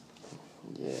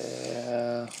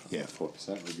Yeah, 4%.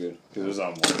 We're good. Because it was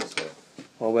on 1, so.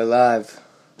 Well, we're live.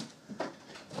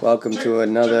 Welcome to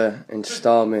another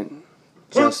installment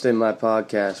just in my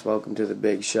podcast. Welcome to the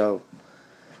big show.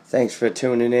 Thanks for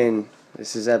tuning in.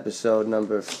 This is episode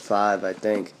number 5, I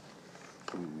think.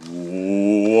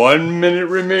 1 minute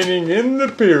remaining in the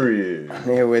period. I'm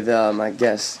here with my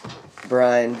guest,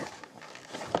 Brian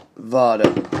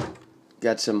Vada.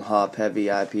 Got some hop-heavy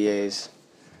IPAs.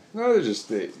 No,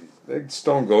 they're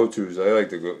stone go-tos. I like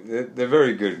to go. They're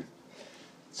very good.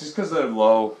 It's just because they're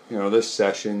low, they're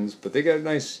sessions, but they got a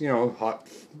nice, hot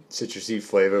citrusy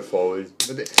flavor forward.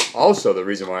 But also, the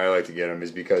reason why I like to get them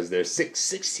is because they're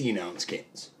 16-ounce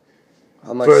cans.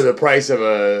 How much? For the price of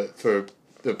a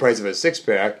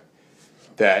 6-pack,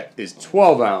 that is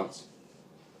 12 ounce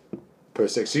per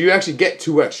 6. So you actually get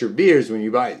 2 extra beers when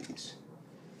you buy these.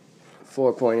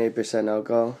 4.8%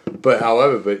 alcohol. But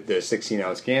they're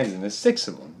 16-ounce cans and there's 6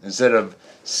 of them. Instead of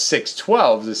 6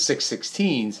 12s, there's 6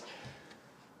 16s.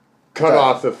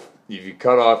 If you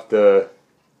cut off the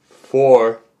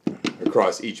 4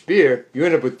 across each beer, you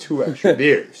end up with 2 extra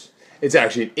beers. It's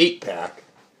actually an 8-pack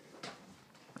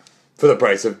for the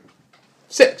price of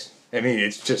 6. I mean,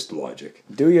 it's just logic.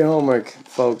 Do your homework,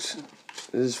 folks.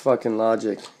 This is fucking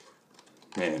logic.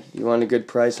 Man. You want a good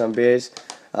price on beers?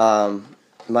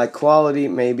 My quality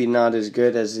may be not as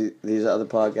good as these other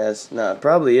podcasts. No, it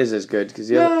probably is as good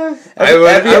because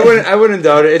I wouldn't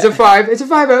doubt it. It's a 5. It's a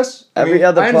 5S. Every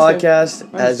other podcast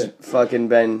has fucking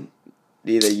been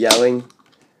either yelling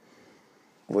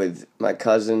with my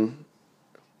cousin,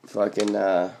 fucking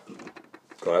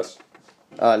glass.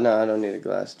 No, I don't need a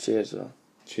glass. Cheers though.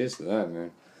 Cheers to that,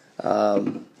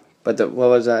 man. But what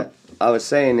was I was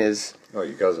saying is. Oh,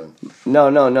 your cousin. No.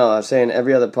 I was saying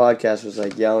every other podcast was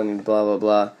like yelling and blah, blah,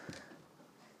 blah.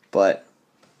 But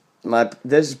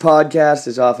this podcast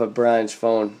is off of Brian's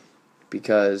phone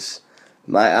because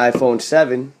my iPhone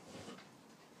 7,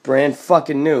 brand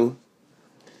fucking new,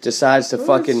 decides to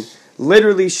fucking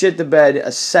literally shit the bed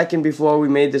a second before we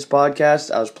made this podcast.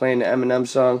 I was playing the Eminem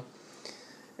song,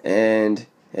 and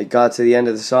it got to the end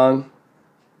of the song,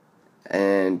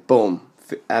 and boom,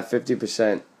 at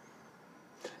 50%.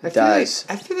 I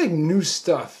feel like new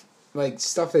stuff,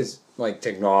 stuff is like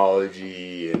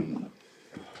technology and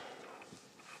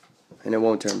it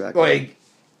won't turn back.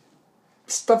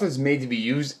 Stuff that's made to be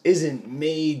used isn't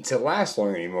made to last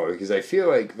long anymore. Because I feel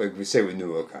like we say with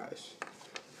newer cars,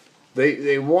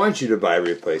 they want you to buy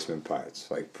replacement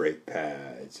parts like brake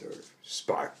pads or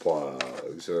spark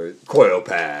plugs or coil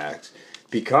packs.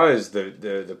 Because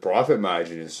the profit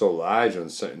margin is so large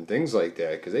on certain things like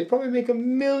that. Because they probably make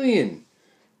 1 million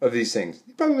of these things.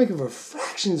 They probably make them for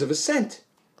fractions of a cent.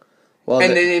 Well,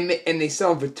 and they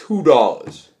sell them for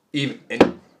 $2.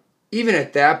 Even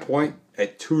at that point,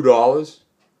 at $2,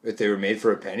 if they were made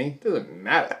for a penny, it doesn't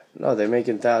matter. No, they're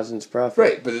making thousands profit.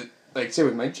 Right, but say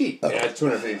with my Jeep, it has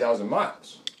 250,000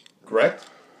 miles. Correct?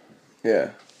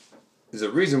 Yeah. There's a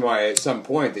reason why at some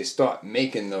point they stopped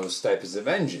making those types of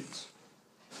engines.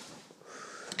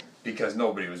 Because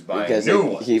nobody was buying new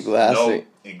ones. Keep lasting. No,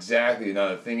 exactly.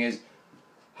 Another thing is,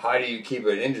 how do you keep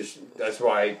it interesting? That's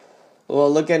why.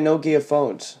 Well, look at Nokia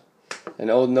phones.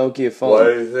 An old Nokia phone. Why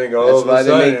do you think That's why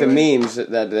they make the memes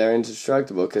that they're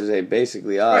indestructible, because they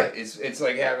basically are. Right. It's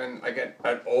like having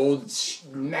an old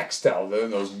Nextel,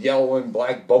 those yellow and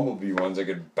black Bumblebee ones that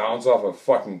could bounce off a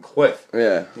fucking cliff.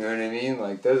 Yeah. You know what I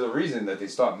mean? There's a reason that they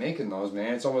stopped making those,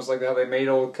 man. It's almost like how they made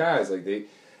old cars. They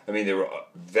were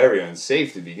very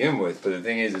unsafe to begin with, but the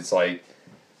thing is, it's like,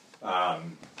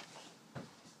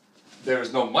 there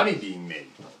was no money being made.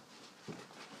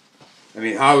 I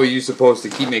mean, how are you supposed to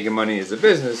keep making money as a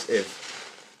business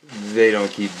if they don't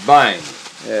keep buying?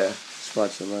 Yeah,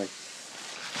 watch the mic.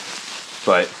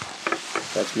 But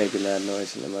that's making that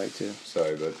noise in the mic too.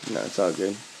 Sorry, bud. No, it's all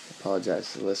good.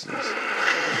 Apologize to the listeners.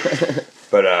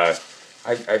 But I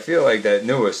feel like that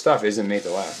newer stuff isn't made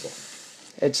to last long.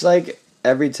 It's like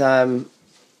every time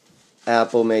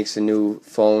Apple makes a new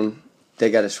phone, they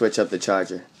got to switch up the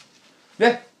charger.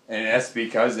 Yeah, and that's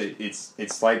because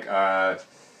it's like.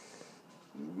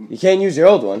 You can't use your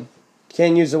old one. You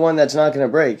can't use the one that's not going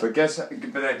to break. But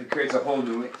that creates a whole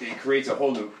new. It creates a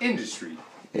whole new industry.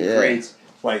 It yeah. creates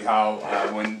how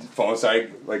when phones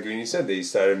started, like when you said, they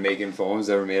started making phones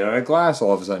that were made out of glass.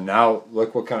 All of a sudden, now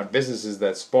look what kind of businesses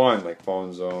that spawned, like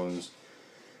Phone Zones,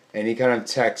 any kind of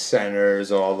tech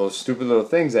centers, all those stupid little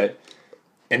things that.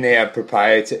 And they have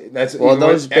proprietary. That's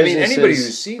those businesses. I mean, anybody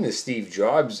who's seen the Steve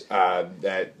Jobs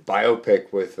that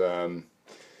biopic with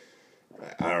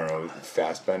I don't know,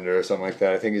 Fassbender or something like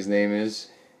that, I think his name is.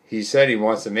 He said he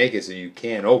wants to make it so you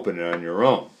can't open it on your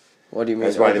own. What do you mean?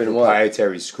 That's why the Open what?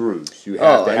 proprietary screws. You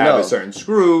have to I have know. a certain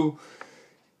screw.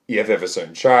 You have to have a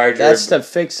certain charger. That's to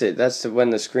fix it. That's when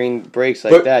the screen breaks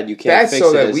like But that. You can't that's fix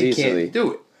so it that as we easily. can't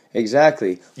do it.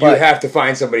 Exactly. You But have to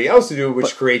find somebody else to do it,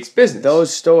 which creates business.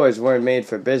 those stores weren't made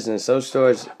for business. Those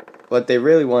stores, what they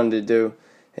really wanted to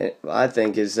do, I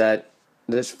think, is that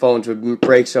this phones would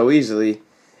break so easily,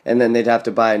 and then they'd have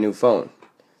to buy a new phone.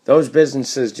 Those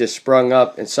businesses just sprung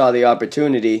up and saw the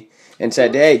opportunity and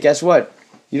said, hey, guess what?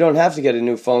 You don't have to get a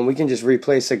new phone. We can just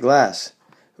replace the glass.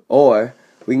 Or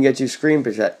we can get you screen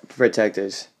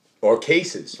protectors. Or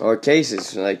cases. Or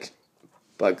cases.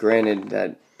 But granted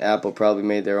that Apple probably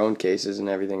made their own cases and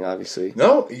everything, obviously.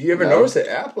 No, you ever No. notice that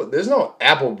Apple? There's no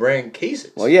Apple brand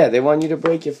cases. Well, yeah, they want you to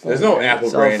break your phone. There's no man. Apple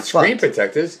It's all brand screen fucked.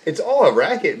 protectors. It's all a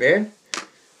racket, man.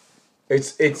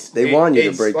 They want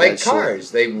you to break like that shit.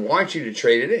 cars. They want you to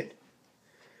trade it in.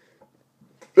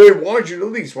 They want you to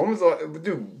lease.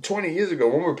 Dude, 20 years ago,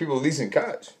 when were people leasing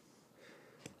cars?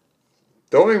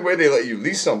 The only way they let you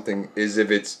lease something is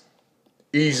if it's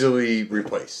easily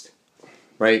replaced.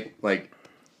 Right? Like,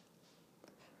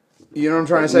 you know what I'm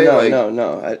trying to say?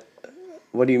 No.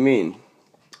 What do you mean?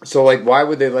 So, like, why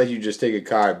would they let you just take a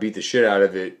car, beat the shit out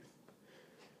of it,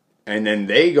 and then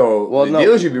they go, Well, the no.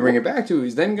 dealership you bring it back to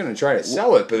is then going to try to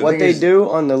sell it. But the What thing they is, do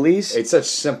on the lease it's such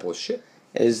simple shit.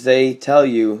 is they tell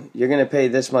you you're going to pay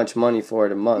this much money for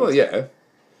it a month. Well, yeah.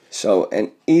 So,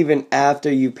 and even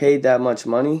after you paid that much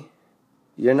money,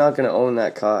 you're not going to own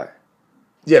that car.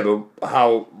 Yeah, but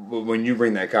how, when you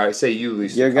bring that car, say you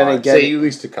leased You're a car. gonna get Say it- you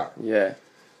leased a car. Yeah.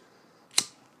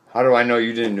 How do I know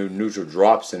you didn't do neutral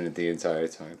drops in it the entire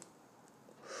time?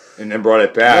 And then brought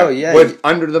it back Oh, yeah. with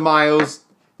under the miles,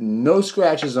 no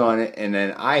scratches on it, and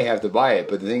then I have to buy it.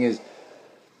 But the thing is,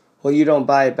 Well, you don't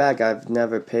buy it back. I've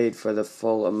never paid for the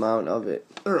full amount of it.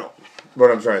 no.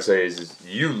 What I'm trying to say is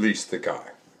you leased the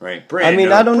car, right? I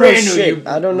mean, I don't know shit.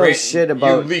 I don't know shit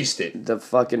about You leased it. the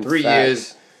fucking 3 facts.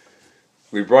 years.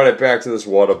 We brought it back to this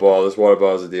water ball. This water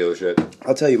ball is a dealership.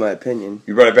 I'll tell you my opinion.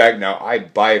 You brought it back. Now, I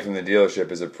buy it from the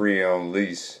dealership as a pre-owned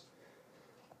lease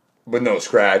with no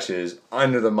scratches,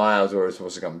 under the miles where it's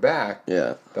supposed to come back.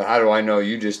 Yeah. But how do I know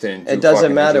you just didn't do It doesn't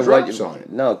fucking matter what drops you... on it?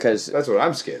 No, because That's what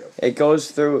I'm scared of. it goes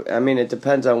through. I mean, it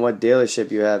depends on what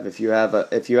dealership you have. If you have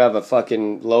a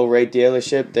fucking low rate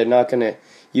dealership, they're not gonna.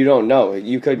 You don't know.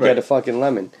 You could Right. get a fucking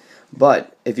lemon.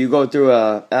 But if you go through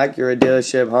a Acura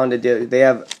dealership, Honda dealership, they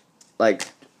have like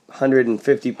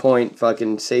 150 point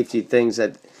fucking safety things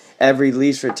that every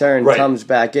lease return Right. comes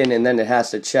back in, and then it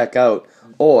has to check out,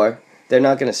 or they're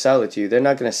not gonna sell it to you. They're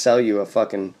not gonna sell you a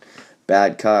fucking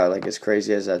bad car. Like, as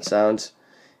crazy as that sounds,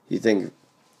 you think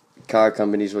car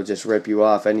companies will just rip you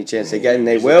off any chance they get, and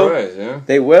they You'd be will. surprised, yeah?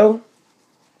 They will,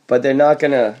 but they're not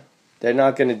gonna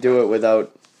do it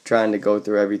without trying to go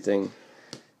through everything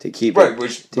to keep Right,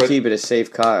 it but keep it a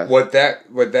safe car. What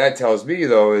that tells me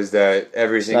though is that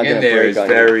everything not in gonna there break is on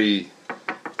you.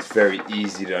 very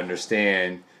easy to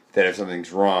understand that if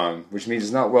something's wrong, which means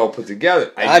it's not well put together.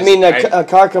 I mean, a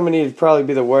car company would probably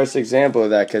be the worst example of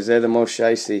that because they're the most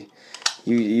shysty.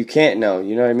 You can't know.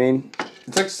 You know what I mean?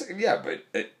 it's like, yeah,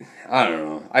 but I don't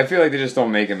know. I feel like they just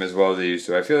don't make them as well as they used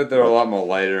to. I feel like they're a lot more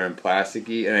lighter and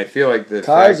plasticky, and I feel like the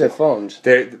Cars fact or phones?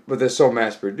 but they're so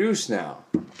mass produced now.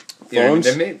 You know what I mean? Phones?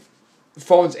 They made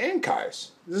phones and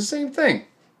cars. It's the same thing.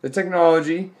 The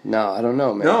technology. No, I don't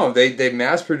know, man. No, they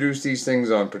mass produce these things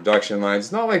on production lines.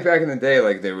 It's not like back in the day,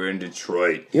 like they were in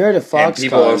Detroit. You heard of And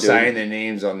people are Foxconn, signing dude. their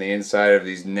names on the inside of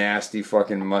these nasty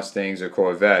fucking Mustangs or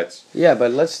Corvettes. Yeah,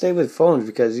 but let's stay with phones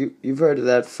because you've heard of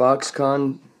that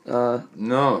Foxconn.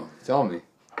 No, tell me.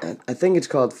 I think it's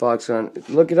called Foxconn.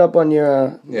 Look it up on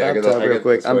your Yeah, I got that- laptop I real got-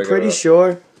 quick. that's what I I'm got pretty up.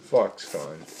 sure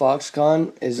Foxconn.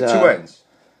 Foxconn is Two ends.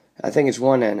 I think it's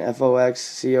one N.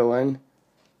 Foxcon.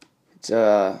 It's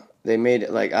they made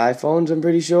it like iPhones. I'm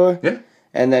pretty sure. Yeah.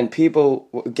 And then people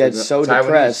get The so Taiwanese.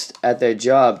 depressed at their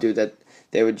job, dude, that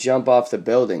they would jump off the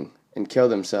building and kill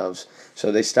themselves.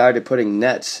 So they started putting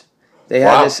nets. They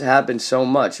had Wow. this happen so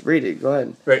much. Read it. Go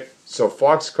ahead. Right. So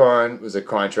Foxconn was a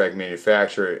contract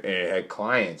manufacturer, and it had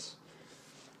clients,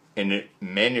 and it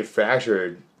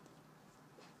manufactured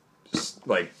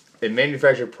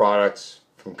products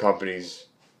from companies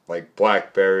like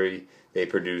BlackBerry. They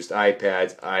produced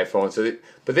iPads, iPhones.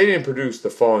 But they didn't produce the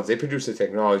phones. They produced the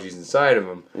technologies inside of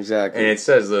them. Exactly. And it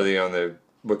says literally on the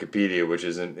Wikipedia, which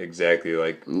isn't exactly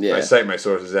like Yeah. I cite my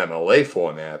sources MLA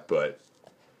format, but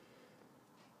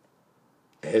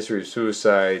a history of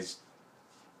suicides.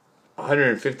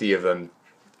 150 of them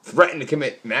threatened to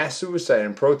commit mass suicide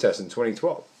in protest in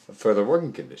 2012 for their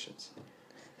working conditions.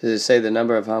 Does it say the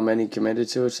number of how many committed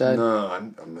suicide? No,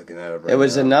 I'm looking at it right now. It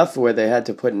was enough where they had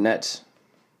to put nets.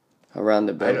 around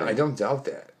the building. I don't doubt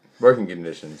that. Working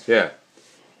conditions, yeah.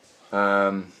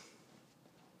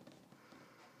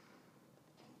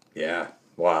 Yeah,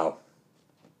 wow.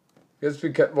 It's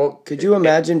because, well, Could you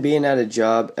imagine being at a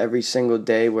job every single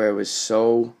day where it was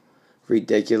so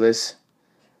ridiculously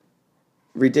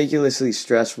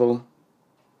stressful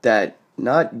that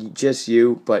not just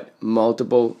you, but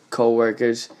multiple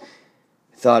coworkers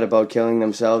thought about killing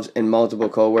themselves, and multiple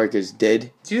coworkers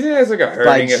did do you think that's like a hurting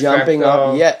by effect, jumping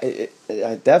though? up? Yeah,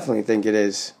 I definitely think it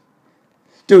is.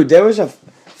 Dude, there was a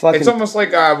fucking. It's almost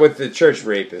like with the church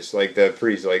rapists, like the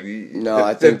priests, like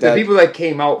I think the people that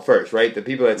came out first, right? The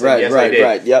people that said yes, I did.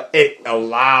 Right, yep. It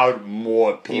allowed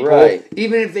more people, Right.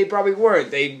 even if they probably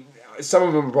weren't. Some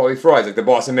of them were probably frauds, like the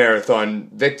Boston Marathon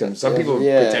victims. Some people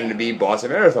pretend to be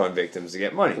Boston Marathon victims to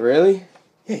get money. Really?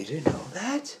 Yeah, you didn't know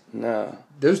that? No.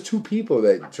 Those two people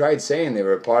that tried saying they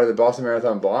were a part of the Boston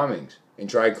Marathon bombings and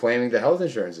tried claiming the health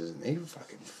insurances, and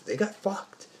they got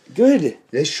fucked. Good.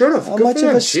 They should have. How Good much for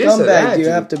of them. a Cheers to scumbag that, do you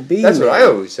dude. have to be, That's what man? I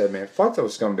always said, man. Fuck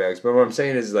those scumbags. But what I'm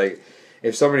saying is, like,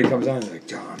 if somebody comes on and is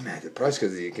like, "Oh, I'm mad depressed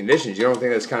because of the conditions," you don't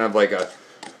think that's kind of like a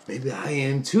maybe I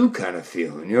am too kind of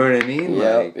feeling. You know what I mean?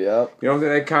 Yep. You don't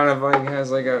think that kind of like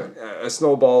has like a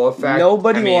snowball effect?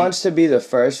 Nobody wants to be the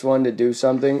first one to do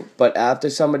something, but after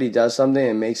somebody does something,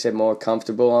 it makes it more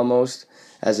comfortable almost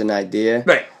as an idea,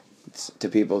 right? To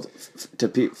people,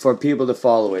 for people to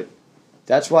follow it.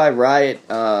 That's why riot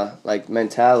like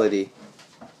mentality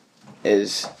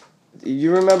is.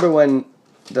 You remember when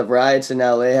the riots in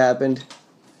LA happened,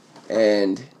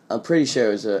 and I'm pretty sure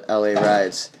it was the LA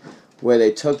riots, where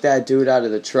they took that dude out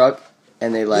of the truck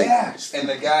and they like and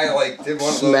the guy like did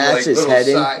one of those smashed like his little head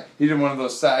in. side. He did one of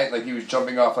those side like he was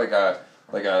jumping off like a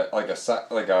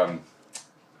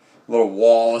little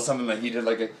wall or something. Like he did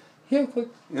like a quick.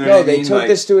 You know No, what I they mean? took Like,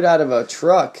 this dude out of a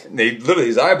truck. They literally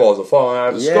his eyeballs are falling out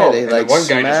of his Yeah, skull. they, And like, then one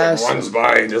guy just smashed like runs him.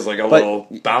 by and just like a But little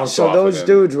bounce so off those of him.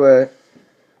 dudes were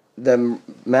the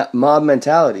mob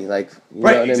mentality, like you know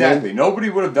Right, what exactly. I mean? Nobody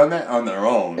would have done that on their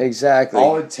own. Exactly.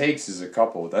 All it takes is a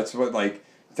couple. That's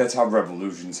how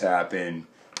revolutions happen.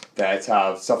 That's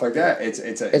how stuff like that. It's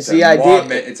the idea.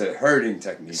 It's a herding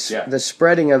technique. Yeah. The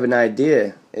spreading of an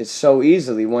idea is so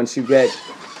easily once you get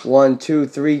 1, 2,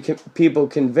 3 people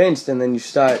convinced, and then you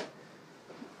start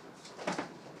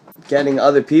getting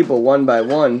other people one by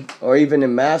one, or even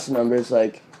in mass numbers,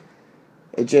 like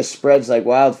it just spreads like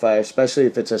wildfire. Especially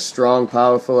if it's a strong,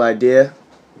 powerful idea.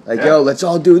 Like, yo, let's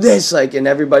all do this. Like, and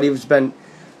everybody's been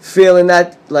feeling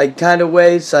that like kind of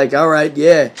way. It's like, all right,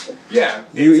 yeah. Yeah.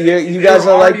 You guys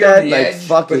are like that? Like, edge,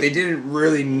 fuck but it. they didn't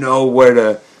really know where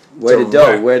to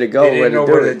go, where to go, They didn't know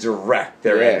where to it. direct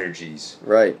their energies.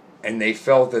 Right. And they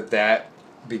felt that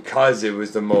because it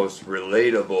was the most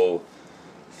relatable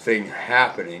thing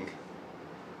happening,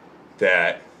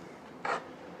 that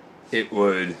it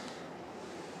would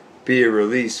be a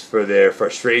release for their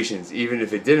frustrations, even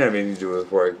if it didn't have anything to do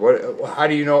with work. How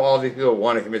do you know all these people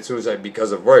want to commit suicide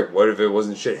because of work? What if it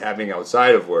wasn't shit happening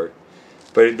outside of work?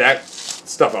 But that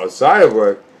stuff outside of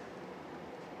work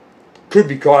could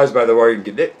be caused by the working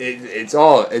condition.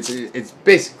 It's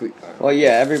basically. Well,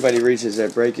 yeah, everybody reaches their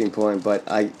breaking point, but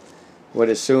I would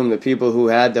assume the people who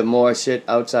had the more shit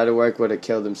outside of work would have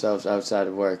killed themselves outside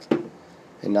of work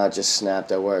and not just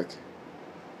snapped at work.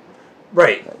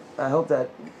 Right. I hope that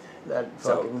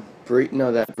fucking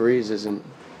that breeze isn't,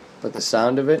 but the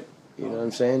sound of it, you know what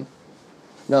I'm saying?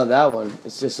 No, that one.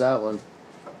 It's just that one.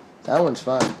 That one's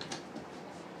fine.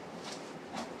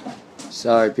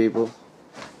 Sorry, people.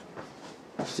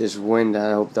 It's just wind.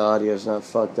 I hope the audio's not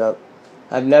fucked up.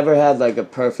 I've never had like a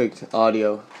perfect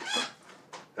audio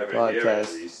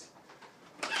podcast.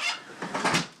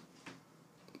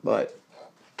 But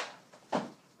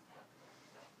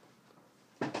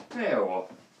yeah, well,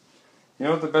 you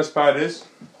know what the best part is?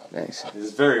 Thanks.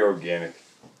 It's very organic.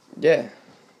 Yeah.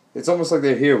 It's almost like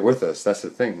they're here with us. That's the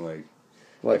thing. Like,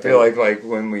 I feel like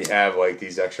when we have like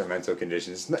these extra mental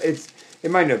conditions,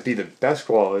 it might not be the best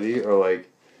quality or like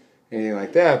anything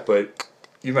like that, but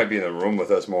you might be in the room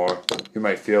with us more. You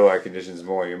might feel our conditions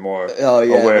more. You're more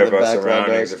aware of our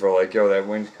surroundings. If we're like, yo, that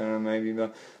wind's kind of maybe,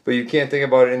 but you can't think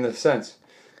about it in the sense.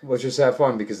 Let's just have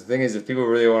fun, because the thing is, if people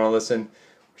really want to listen,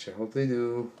 which I hope they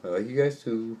do, I like you guys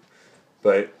too,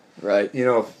 but right, you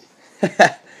know,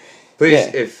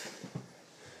 please, if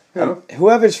you know,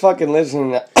 whoever's fucking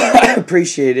listening,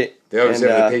 appreciate it. They always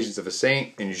have the patience of a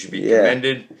saint, and you should be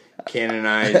commended,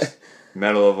 canonized,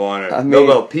 Medal of Honor,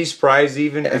 Nobel Peace Prize.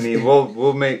 Even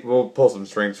we'll pull some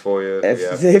strings for you.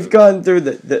 If they've gone through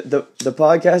the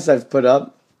podcast I've put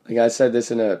up, like I said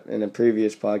this in a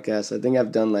previous podcast, I think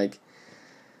I've done like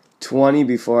 20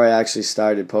 before I actually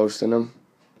started posting them.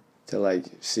 to like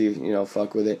see, you know,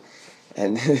 fuck with it,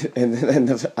 and and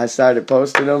then I started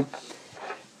posting them,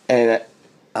 and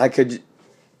I could,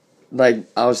 like,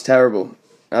 I was terrible.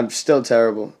 I'm still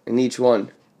terrible in each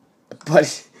one,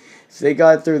 but if they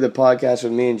got through the podcast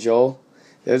with me and Joel,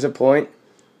 there's a point,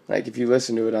 like if you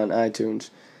listen to it on iTunes,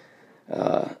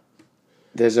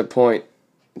 there's a point.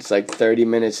 It's like 30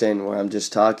 minutes in where I'm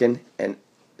just talking and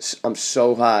I'm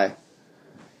so high.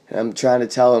 And I'm trying to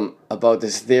tell him about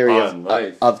this theory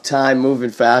of time moving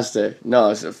faster.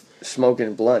 No, it's smoking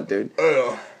a blunt, dude.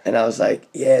 And I was like,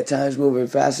 yeah, time's moving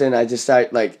faster. And I just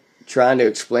start like trying to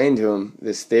explain to him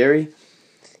this theory.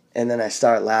 And then I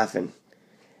start laughing.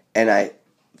 And I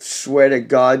swear to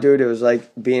God, dude, it was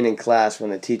like being in class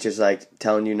when the teacher's like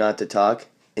telling you not to talk.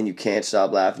 And you can't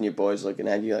stop laughing. Your boy's looking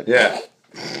at you like, yeah.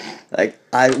 Like,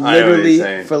 I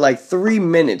literally, for like 3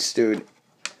 minutes, dude,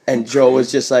 and Joe was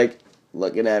just like,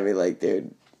 looking at me like,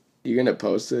 dude, you gonna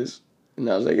post this? And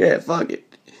I was like, yeah, fuck it.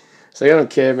 It's like, I don't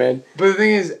care, man. But the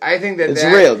thing is, I think it's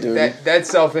real, dude. That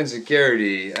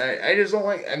self-insecurity, I just don't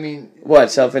like, I mean...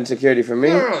 What, self-insecurity for me?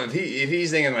 No, if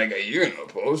he's thinking like, hey, you're gonna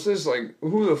post this? Like,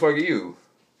 who the fuck are you?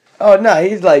 Oh, no,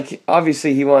 he's like,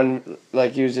 obviously he wanted,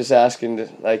 like, he was just asking,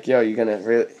 like, yo, you gonna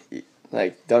really,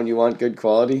 like, don't you want good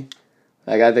quality?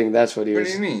 Like, I think that's what he was... What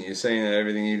do you mean? You're saying that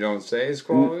everything you don't say is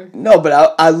quality? No,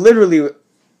 but I literally...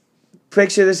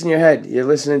 Picture this in your head. You're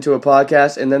listening to a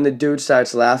podcast, and then the dude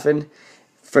starts laughing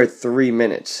for 3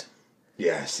 minutes.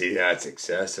 Yeah, see, that's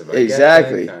excessive.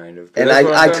 Exactly. Kind of. And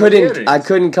I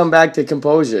couldn't come back to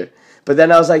composure. But then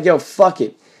I was like, yo, fuck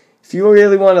it. If you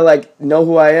really want to, like, know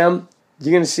who I am,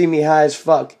 you're going to see me high as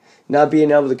fuck, not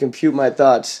being able to compute my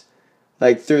thoughts,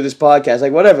 like, through this podcast.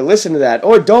 Like, whatever, listen to that.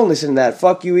 Or don't listen to that.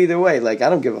 Fuck you either way. Like, I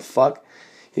don't give a fuck.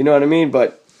 You know what I mean?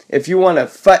 But if you want to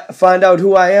find out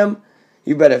who I am,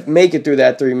 you better make it through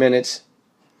that 3 minutes.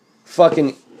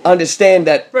 Fucking understand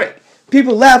that right.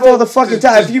 People laugh all the fucking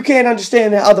time. If you can't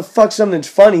understand how the fuck something's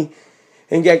funny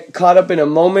and get caught up in a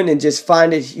moment and just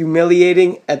find it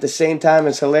humiliating at the same time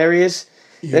as hilarious,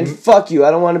 then fuck you.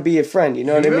 I don't want to be your friend. You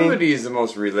know what I mean? Humility is the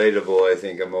most relatable, I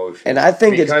think, emotion. And I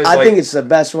think it's the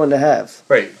best one to have.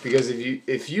 Right, because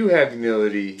if you have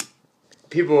humility,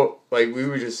 people, like we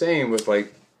were just saying with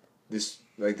like this,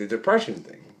 like the depression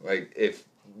thing, like if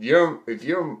you're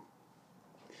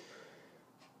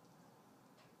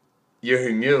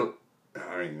humil, I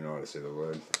don't even know how to say the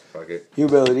word. Fuck it.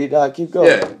 Humility, Doc. Keep going.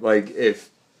 Yeah, like if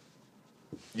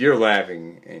you're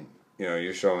laughing and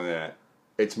you're showing that,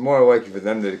 it's more likely for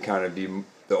them to kind of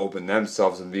to open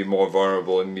themselves and be more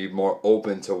vulnerable and be more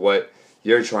open to what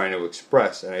you're trying to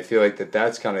express. And I feel like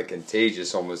that's kind of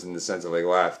contagious, almost in the sense of like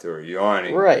laughter or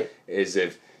yawning. Right. Is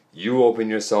if you open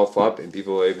yourself up and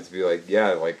people are able to be like,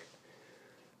 yeah, like.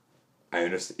 I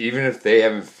understand, even if they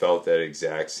haven't felt that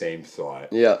exact same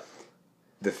thought. Yeah.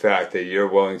 The fact that you're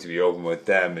willing to be open with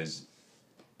them is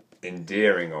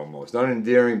endearing almost. Not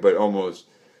endearing, but almost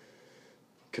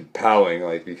compelling,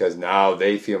 like, because now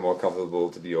they feel more comfortable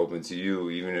to be open to you,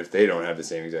 even if they don't have the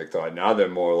same exact thought. Now they're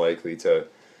more likely to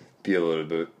be a little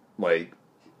bit, like,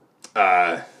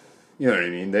 you know what I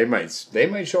mean? They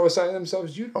might show a side of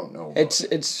themselves you don't know about.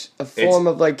 It's a form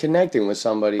of like connecting with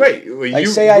somebody. Right. When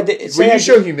you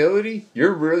show humility,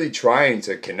 you're really trying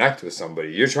to connect with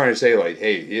somebody. You're trying to say like,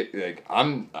 hey, like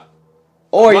I'm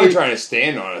not trying to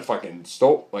stand on a fucking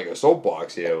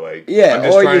soapbox here. Like, yeah, I'm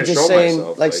just or trying you're to just show saying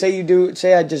myself, like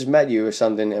say I just met you or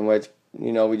something, and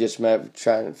we just met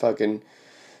trying to fucking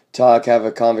talk, have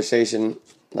a conversation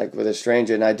like with a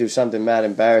stranger, and I do something mad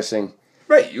embarrassing.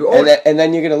 Right, and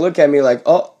then you're gonna look at me like,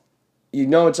 oh,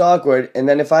 it's awkward. And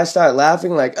then if I start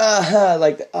laughing like,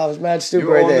 like I was mad stupid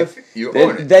right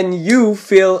there, then you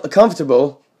feel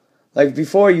comfortable, like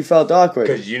before you felt awkward.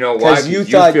 Because you know why? You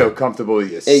feel comfortable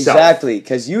with yourself. Exactly,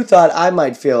 because you thought I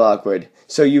might feel awkward,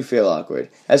 so you feel awkward.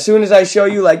 As soon as I show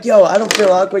you like, yo, I don't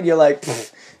feel awkward, you're like,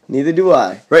 neither do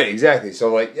I. Right, exactly.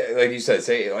 So like you said,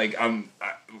 say like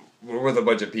we're with a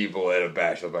bunch of people at a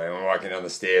bachelor party. I'm walking down the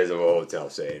stairs of a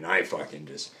hotel, and I fucking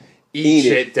just eat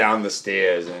shit down the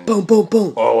stairs and boom, boom,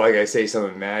 boom. Oh, like I say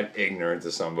something mad ignorant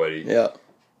to somebody. Yeah.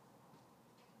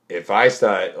 If I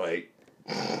start like,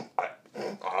 I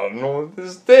don't know what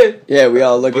this did. Yeah, we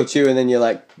all look at you and then you're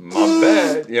like, my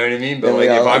bad. You know what I mean? But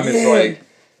like if I'm just like,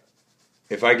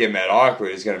 if I get mad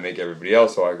awkward, it's gonna make everybody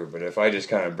else awkward. But if I just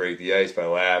kind of break the ice by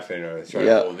laughing or try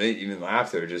to hold it, even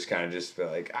laughter, just kind of just feel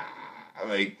like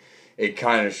like. It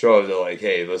kind of shows that, like,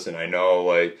 hey, listen, I know,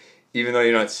 like, even though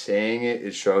you're not saying it,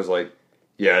 it shows, like,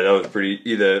 yeah, that was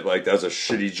either, like, that was a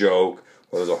shitty joke,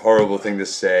 or that was a horrible thing to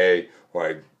say, or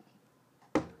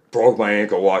I broke my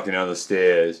ankle walking down the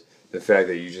stairs. The fact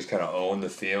that you just kind of own the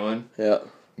feeling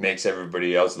makes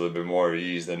everybody else a little bit more at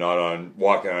ease. They're not on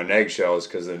walking on eggshells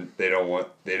because they don't want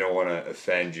to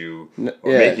offend you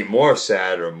or make you more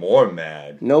sad or more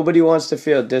mad. Nobody wants to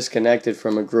feel disconnected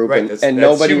from a group, right? And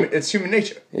nobody. It's human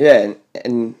nature. Yeah,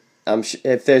 and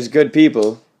if there's good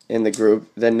people in the group,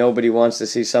 then nobody wants to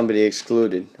see somebody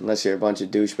excluded unless you're a bunch of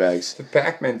douchebags. It's the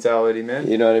pack mentality, man.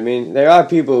 You know what I mean? There are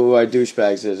people who are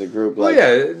douchebags as a group. Well,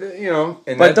 yeah, you know.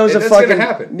 But those are that's fucking gonna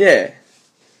happen. Yeah.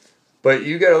 But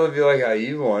you gotta live your life how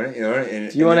you want it, you know. And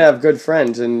if you want to have good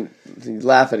friends and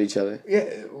laugh at each other. Yeah,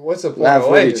 what's the point laugh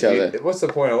of with life? Each other. What's the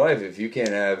point of life if you can't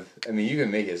have? I mean, you can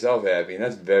make yourself happy, and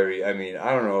that's very. I mean, I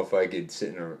don't know if I could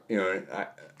sit in a. You know,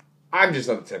 I'm just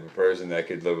not the type of person that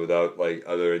could live without like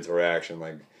other interaction.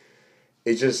 Like,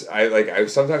 it's just I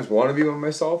sometimes want to be with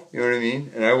myself. You know what I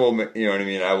mean? And I will. You know what I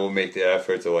mean? I will make the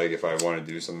effort to like if I want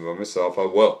to do something by myself, I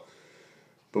will.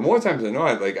 But more times than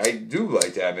not, like I do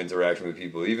like to have interaction with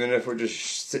people, even if we're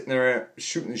just sitting there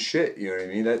shooting the shit. You know what I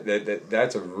mean?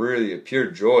 That's a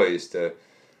pure joy is to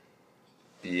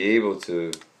be able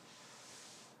to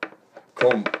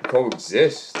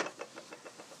coexist.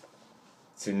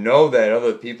 To know that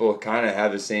other people kind of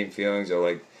have the same feelings, or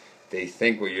like they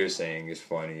think what you're saying is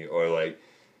funny, or like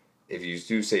if you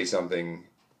do say something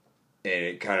and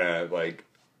it kind of like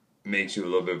makes you a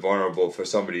little bit vulnerable for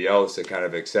somebody else to kind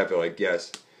of accept it, like,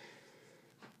 yes,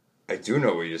 I do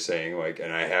know what you're saying, like,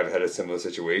 and I have had a similar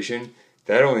situation.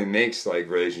 That only makes like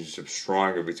relationships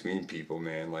stronger between people,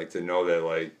 man. Like to know that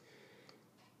like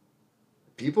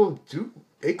people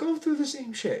they go through the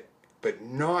same shit, but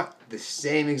not the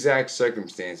same exact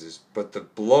circumstances. But the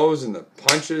blows and the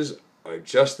punches are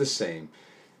just the same.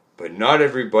 But not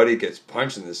everybody gets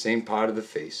punched in the same part of the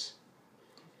face.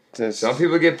 Some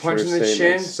people get punched in the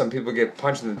chin, some people get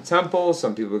punched in the temple,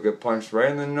 some people get punched right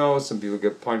in the nose, some people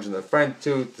get punched in the front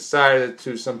tooth, the side of the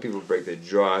tooth, some people break their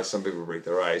jaw, some people break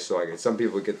their eye socket, some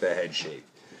people get their head shaved.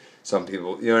 Some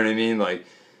people, you know what I mean? Like,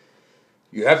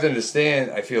 you have to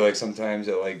understand, I feel like sometimes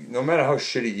that like, no matter how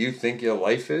shitty you think your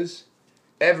life is,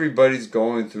 everybody's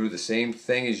going through the same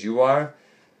thing as you are,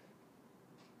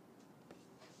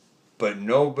 but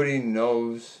nobody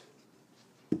knows.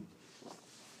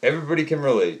 Everybody can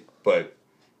relate, but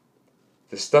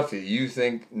the stuff that you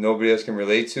think nobody else can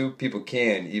relate to, people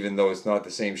can, even though it's not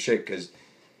the same shit, because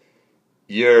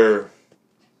you're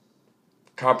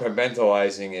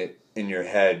compartmentalizing it in your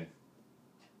head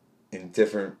in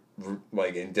different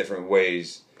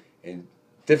ways. In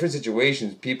different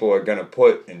situations, people are going to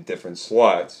put in different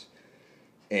slots,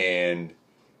 and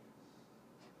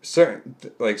certain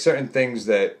things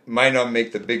that might not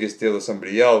make the biggest deal to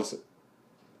somebody else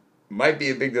might be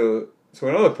a big deal to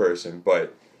another person,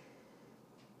 but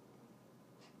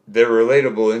they're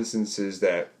relatable instances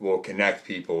that will connect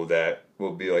people, that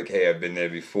will be like, hey, I've been there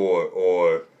before,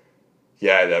 or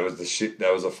yeah, that was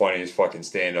the funniest fucking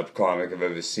stand-up comic I've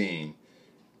ever seen.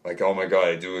 Like, oh my god,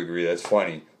 I do agree, that's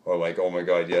funny. Or like, oh my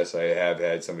god, yes, I have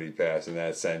had somebody pass in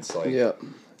that sense. Like, yeah.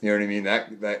 You know what I mean?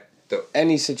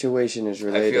 Any situation is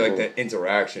relatable. I feel like that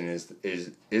interaction is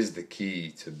the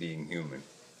key to being human.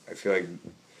 I feel like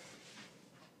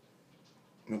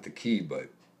not the key, but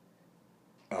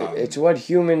it's what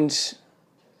humans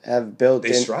have built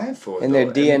they strive for in their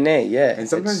DNA. Yeah, and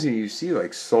sometimes when you see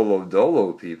like solo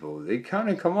dolo people, they kind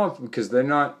of come up because they're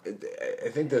not. I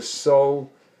think they're so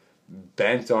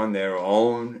bent on their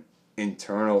own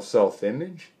internal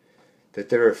self-image that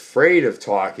they're afraid of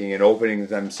talking and opening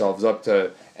themselves up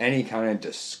to any kind of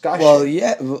discussion. Well,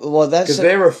 yeah. Well, that's because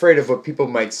they're afraid of what people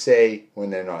might say when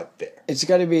they're not there. It's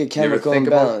got to be a chemical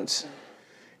imbalance.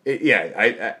 I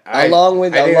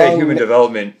think that human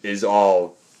development is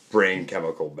all brain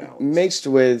chemical balance. Mixed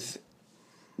with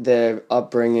their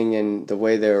upbringing and the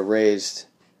way they were raised.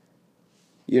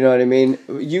 You know what I mean?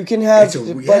 You can have...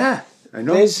 I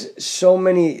know. There's so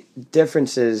many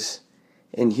differences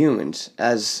in humans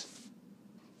as...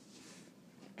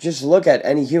 Just look at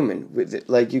any human.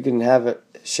 Like, you can have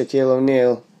Shaquille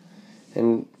O'Neal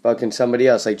and fucking somebody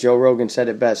else. Like, Joe Rogan said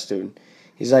it best, dude.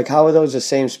 He's like, how are those the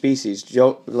same species?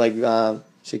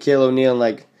 Shaquille O'Neal and,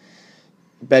 like,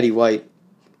 Betty White.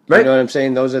 Right. You know what I'm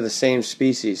saying? Those are the same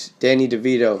species. Danny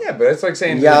DeVito. Yeah, but it's like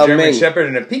saying a German Shepherd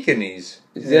and a Pekingese.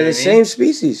 They're the same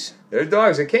species. They're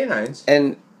dogs. They're canines.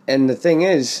 And the thing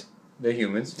is... They're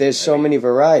humans. There's so many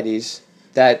varieties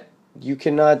that you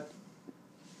cannot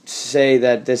say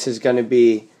that this is going to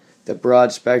be the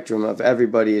broad spectrum of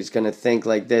everybody is going to think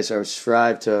like this or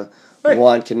strive to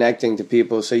want connecting to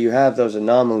people. So you have those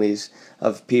anomalies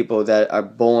of people that are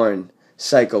born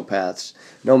psychopaths.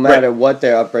 No matter what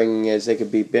their upbringing is, they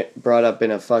could be brought up in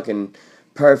a fucking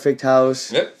perfect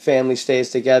house, Yep. family stays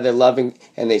together, loving,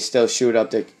 and they still shoot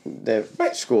up their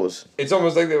Right. schools. It's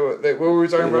almost like what we were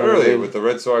talking You know about what I earlier mean? with the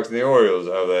Red Sox and the Orioles,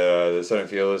 how the center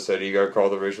fielder said he got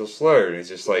called a racial slur, and it's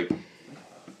just like,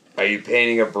 are you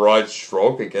painting a broad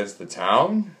stroke against the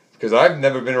town? Because I've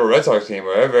never been to a Red Sox game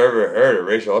where I've ever heard a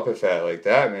racial epithet like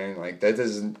that, man. Like, that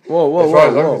doesn't... Whoa, as far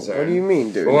as I'm whoa. concerned. What do you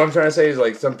mean, dude? Well, what I'm trying to say is,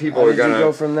 like, some people How are did gonna... you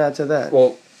go from that to that?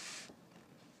 Well,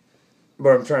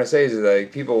 what I'm trying to say is,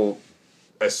 like, people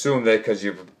assume that because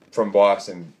you're from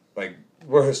Boston, like,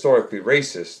 we're historically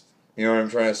racist. You know what I'm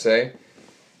trying to say?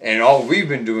 And all we've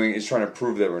been doing is trying to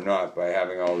prove that we're not by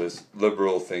having all this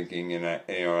liberal thinking. And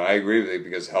I agree with it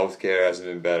because healthcare hasn't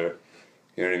been better.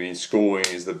 You know what I mean? Schooling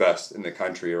is the best in the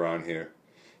country around here.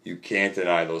 You can't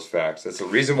deny those facts. That's the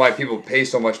reason why people pay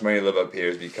so much money to live up here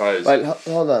is because... But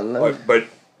hold on. So Let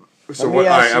me what?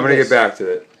 All ask right, you I'm going to this. get back to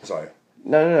it. Sorry.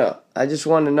 No. I just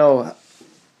want to know.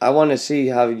 I want to see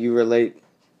how you relate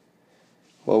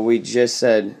what we just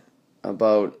said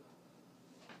about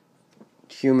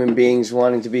human beings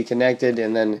wanting to be connected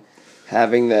and then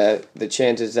having the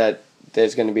chances that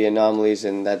there's going to be anomalies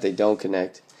and that they don't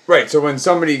connect. Right, so when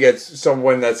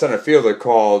when that center fielder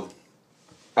called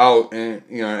out, and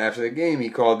after the game, he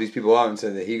called these people out and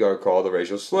said that he got called a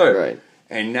racial slur. Right.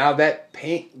 And now but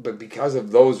because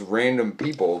of those random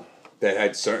people that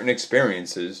had certain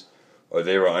experiences, or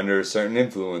they were under certain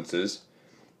influences,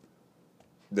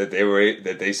 that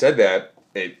they said that,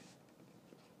 it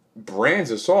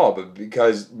brands us all, but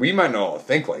because we might not all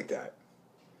think like that.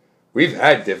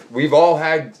 We've all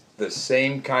had the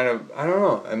same kind of, I don't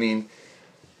know, I mean,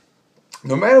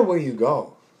 no matter where you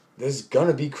go, there's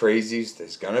gonna be crazies,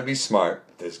 there's gonna be smart,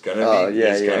 there's gonna be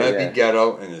be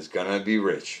ghetto, and there's gonna be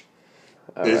rich.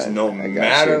 There's no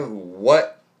matter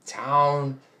what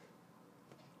town,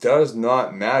 does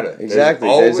not matter. Exactly.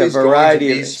 There's There's a always variety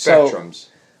going to be of spectrums.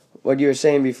 What you were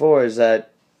saying before is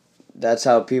that's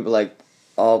how people, like,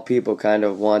 all people kind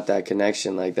of want that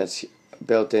connection, like that's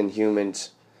built in humans.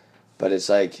 But it's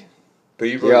like, but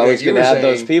you're always going to have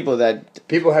those people that...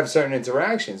 People have certain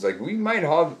interactions. Like, we might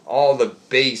have all the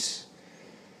base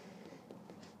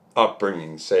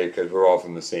upbringing, say, because we're all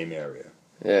from the same area.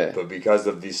 Yeah. But because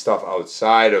of the stuff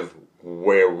outside of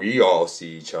where we all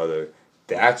see each other,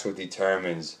 that's what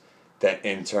determines that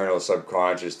internal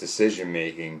subconscious decision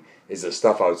making is the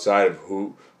stuff outside of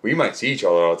who we might see each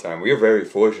other all the time. We are very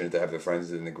fortunate to have the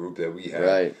friends in the group that we have.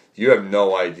 Right. You have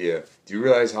no idea. Do you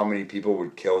realize how many people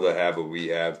would kill to have what we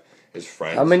have as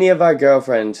friends? How many of our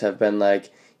girlfriends have been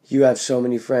like, you have so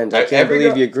many friends. I can't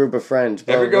believe your group of friends.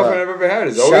 Blah, every blah, girlfriend blah. I've ever had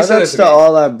is always Shout outs to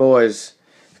all our boys.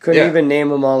 Couldn't even name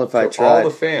them all if I tried. All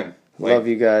the fam. Love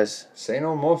you guys. Say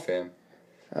no more, fam.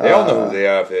 They all know who they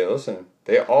are if they listen.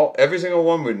 Every single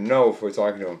one would know if we're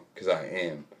talking to them, because I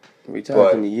am. We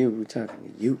talking to you. We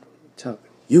talking to you. We talking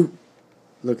to you.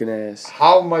 Looking ass.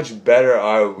 How much better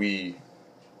are we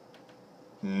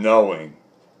knowing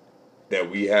that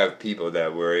we have people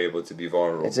that we're able to be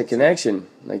vulnerable? It's a connection,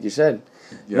 like you said.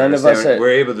 None of us we're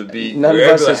able to be. None we're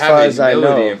of us, able to as have far as I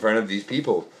humility know, in front of these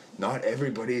people. Not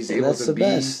everybody is able that's to the be.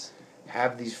 Best.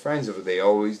 Have these friends that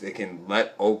they can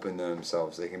let open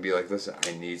themselves. They can be like, listen,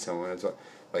 I need someone to talk.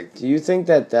 Like, do you think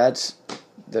that that's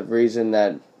the reason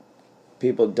that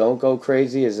people don't go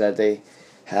crazy is that they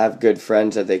have good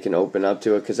friends that they can open up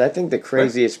to it? Because I think the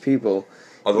craziest people,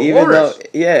 even though,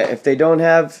 if they don't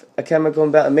have a chemical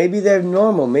imbalance, maybe they're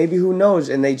normal, maybe who knows,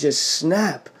 and they just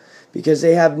snap because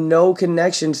they have no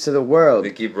connections to the world.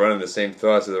 They keep running the same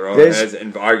thoughts of their own heads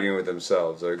and arguing with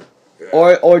themselves.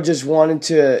 Or just wanting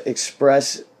to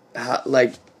express,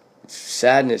 like,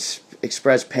 sadness,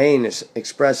 express pain,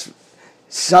 express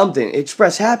something,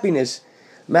 express happiness.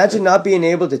 Imagine not being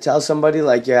able to tell somebody,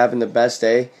 like, you're having the best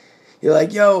day. You're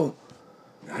like, yo.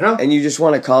 I know. And you just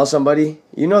want to call somebody.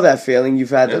 You know that feeling you've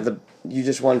had you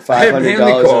just won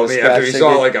 $500 called me after he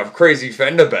saw like a crazy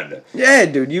fender bender. Yeah,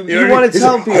 dude. You want to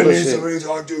tell people I need somebody to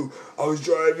talk to. I was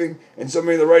driving and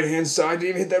somebody on the right hand side didn't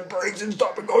even hit that brakes and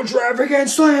stop and go traffic and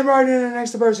slam right in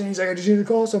next to the person. He's like, I just need to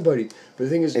call somebody. But the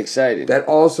thing is, excited. That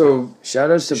also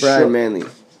shout outs to Brian Manley.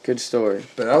 Good story.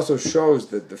 But it also shows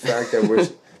that the fact that we're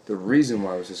the reason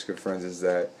why we're such good friends is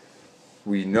that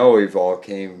we know we've all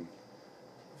came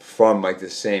from like the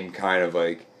same kind of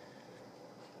like.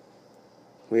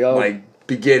 We all like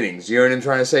beginnings, you know what I'm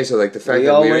trying to say? So like the fact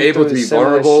that we were able to be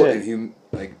vulnerable and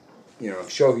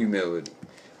show humility,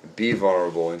 be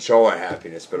vulnerable and show our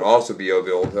happiness, but also be able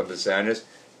to open up the sadness.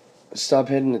 Stop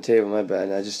hitting the table, my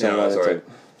bad. I just don't want to. Right.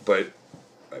 But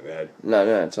my bad.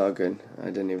 No, it's all good. I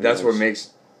didn't even. That's what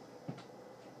makes.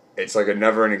 It's like a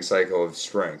never-ending cycle of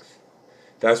strength.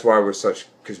 that's why we're such,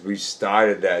 because we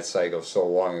started that cycle so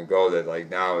long ago that like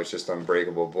now it's just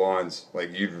unbreakable bonds.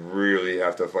 Like you'd really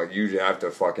have to you'd have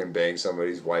to fucking bang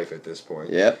somebody's wife at this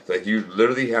point. Yep. Like you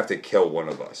literally have to kill one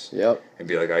of us. Yep. And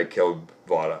be like, I killed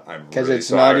Vada. I'm because really it's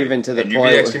sorry. not even to the and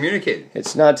point. You'd be excommunicated.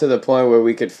 It's not to the point where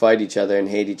we could fight each other and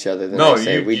hate each other the next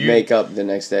day. We'd make up the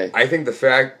next day. I think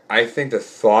the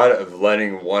thought of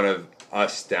letting one of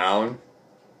us down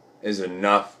is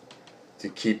enough to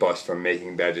keep us from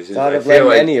making bad decisions. Thought of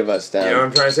letting any of us down. You know what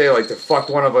I'm trying to say? Like, to fuck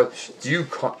one of us.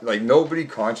 Nobody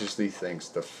consciously thinks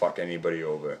to fuck anybody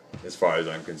over, as far as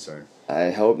I'm concerned. I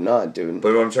hope not, dude.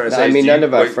 But what I'm trying to say I is, mean, none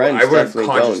of our friends definitely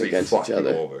don't going against each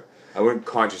other. Over. I wouldn't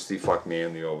consciously fuck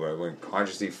Manly over. I wouldn't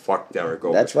consciously fuck Derek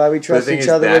over. That's why we trust each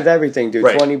other with everything, dude.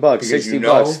 Right, $20,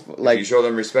 $60. Like, you show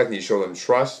them respect and you show them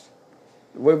trust.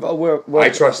 We're I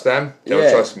trust them. They'll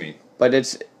trust me.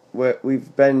 But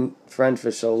we've been friends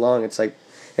for so long. It's like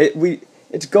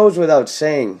it goes without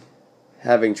saying,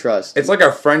 having trust. It's like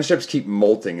our friendships keep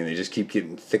molting and they just keep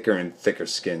getting thicker and thicker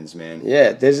skins, man.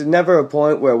 Yeah, there's never a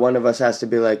point where one of us has to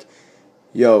be like,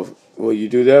 "Yo, will you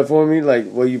do that for me?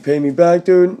 Like, will you pay me back,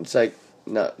 dude?" It's like,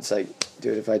 no. It's like,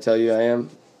 dude, if I tell you I am,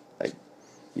 like,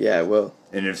 yeah, I will.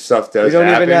 And if stuff does, we don't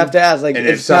even have to ask. Like,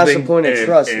 it's past the point of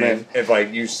trust, man. If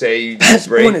like you say you past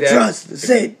break point of that, trust.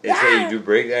 Say you do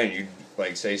break that, and you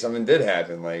like say something did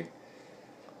happen, like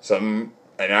an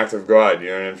act of God. You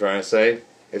know what I'm trying to say?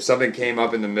 If something came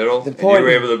up in the middle, and you were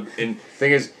able to, and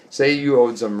thing is, say you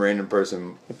owed some random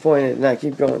person. The point is, now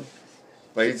keep going.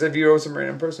 Like, it's if you owe some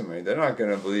random person money, they're not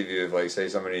gonna believe you if, like, say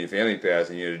somebody in your family passed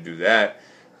and you had to do that.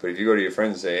 But if you go to your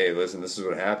friends and say, "Hey, listen, this is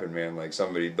what happened, man. Like,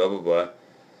 somebody blah blah blah,"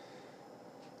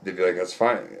 they'd be like, "That's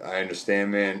fine. I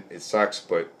understand, man. It sucks,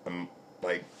 but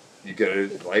like, you gotta.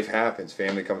 Life happens.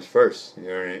 Family comes first. You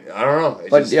know what I mean? I don't know.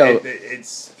 But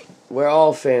it's we're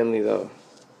all family, though.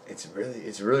 It's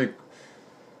really.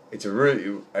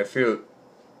 I feel.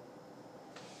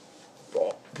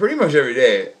 Well, pretty much every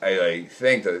day, I like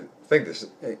think this.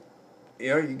 You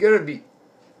know, you gotta be.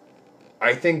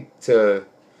 I think to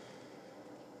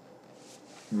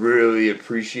really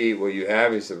appreciate what you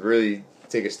have is to really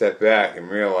take a step back and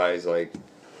realize like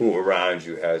who around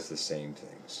you has the same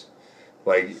things.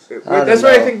 Like that's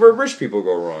why I think where rich people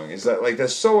go wrong is that like they're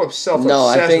so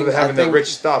self-obsessed with having the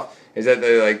rich stuff. Is that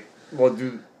they're like, well,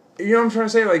 dude, you know what I'm trying to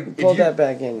say? Like, pull that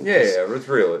back in. Yeah, let's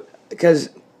reel it. Because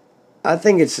I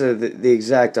think it's the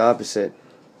exact opposite.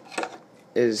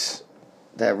 Is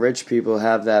that rich people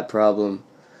have that problem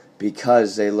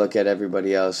because they look at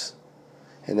everybody else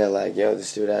and they're like, yo,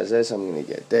 this dude has this, I'm going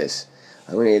to get this.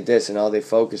 I'm going to get this. And all they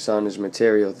focus on is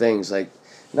material things. Like,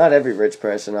 not every rich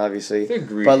person, obviously.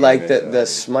 But, like, the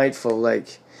smiteful,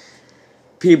 like,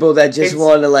 people that just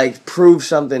want to, like, prove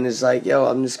something is like, yo,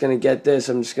 I'm just going to get this.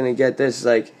 I'm just going to get this.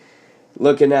 Like,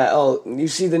 looking at, oh, you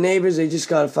see the neighbors, they just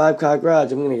got a 5-car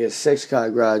garage. I'm going to get a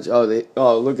 6-car garage.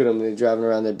 Oh, look at them, they're driving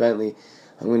around their Bentley.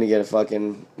 I'm going to get a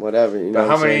fucking whatever, you know.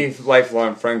 But how many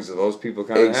lifelong friends do those people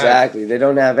kind of have? Exactly. They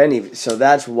don't have any. So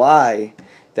that's why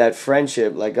that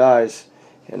friendship, like ours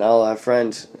and all our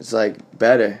friends, is like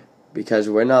better. Because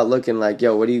we're not looking like,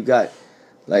 yo, what do you got?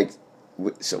 Like,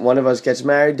 so one of us gets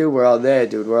married, dude, we're all there,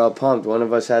 dude. We're all pumped. One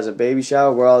of us has a baby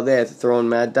shower, we're all there throwing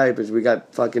mad diapers. We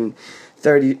got fucking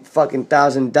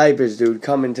 30,000 diapers, dude,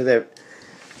 coming to their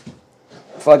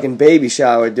fucking baby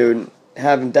shower, dude.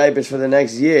 Having diapers for the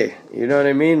next year. You know what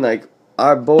I mean? Like,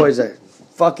 our boys are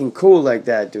fucking cool like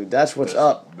that, dude. That's what's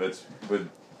up.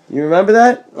 You remember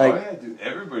that? Like, oh, yeah, dude.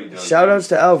 Everybody does. Shout-outs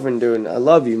to Alvin, dude. I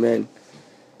love you, man.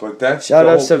 But that's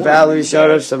shout-outs to Valerie.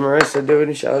 Shout-outs to Marissa,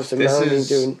 dude. Shout-outs to Melanie,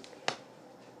 dude.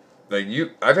 Like,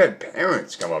 I've had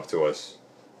parents come up to us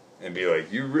and be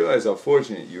like, you realize how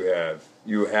fortunate you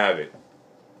have it.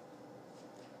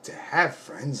 To have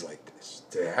friends like this.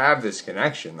 To have this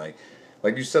connection.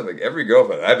 Like you said, like every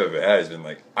girlfriend I've ever had has been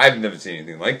like, I've never seen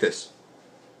anything like this.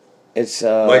 It's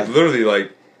like literally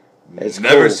like, it's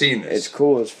never cool. Seen this. It's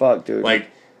cool as fuck, dude.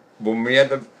 Like when we had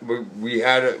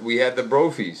the bro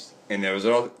feast, and there was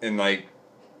and like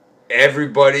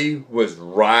everybody was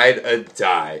ride or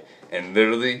die, and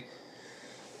literally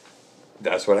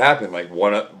that's what happened. Like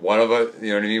one of us, you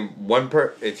know what I mean?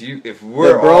 If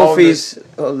we're the bro all feast.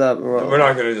 Hold up, we're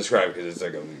not going to describe it because it's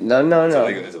like a no.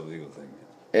 It's a legal thing.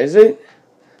 Is it?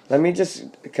 Let me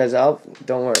just, because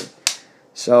don't worry.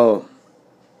 So,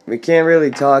 we can't really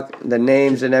talk the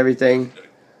names and everything.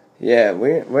 Yeah,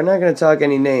 we're not going to talk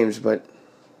any names, but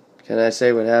can I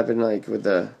say what happened, like, with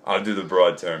the... I'll do the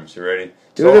broad terms. You ready?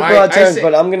 Do the broad terms,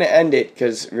 but I'm going to end it,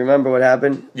 because remember what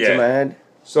happened to my head?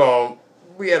 So,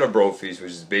 we had a bro feast,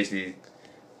 which is basically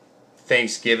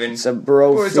Thanksgiving. It's a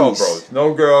bro Well, feast. it's all bros.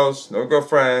 No girls, no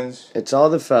girlfriends. It's all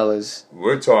the fellas.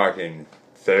 We're talking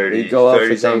 30, We go out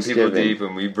 30 for some people Thanksgiving. deep,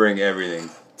 and we bring everything.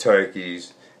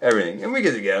 Turkeys, everything. And we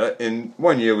get together. And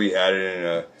one year we had it in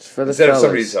a... It's for the Instead of fellas.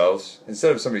 somebody's house.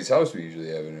 Instead of somebody's house, we usually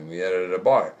have it, and we had it at a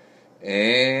bar.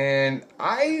 And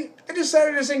I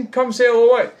decided to sing "Come Sail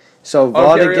Away." So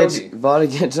karaoke. Vada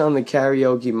gets on the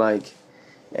karaoke mic,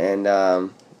 and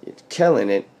killing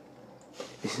it.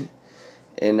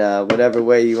 In whatever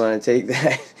way you want to take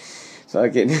that,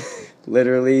 fucking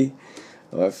literally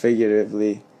or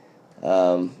figuratively,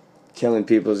 killing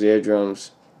people's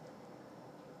eardrums.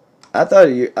 I thought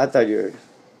you were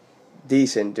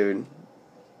decent, dude.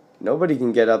 Nobody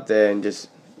can get up there and just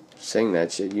sing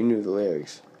that shit. You knew the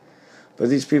lyrics. But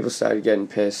these people started getting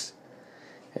pissed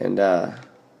and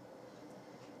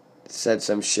said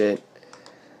some shit.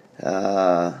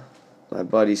 My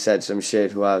buddy said some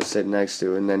shit who I was sitting next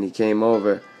to, and then he came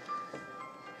over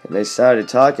and they started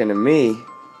talking to me,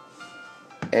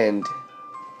 and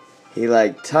he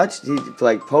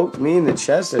poked me in the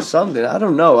chest or something. I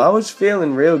don't know. I was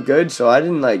feeling real good, so I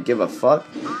didn't give a fuck.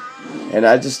 And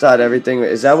I just thought everything...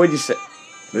 Is that what you said?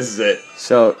 This is it.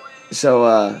 So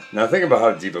Now think about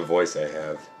how deep a voice I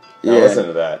have. Now yeah, listen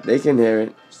to that. They can hear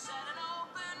it.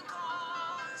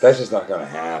 That's just not gonna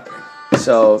happen.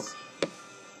 So,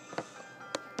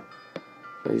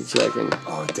 what are you checking?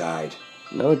 Oh, it died.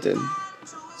 No, it didn't.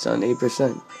 It's on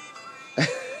 8%.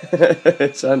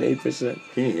 It's on 8%.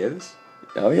 Can you hear this?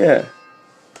 Oh, yeah.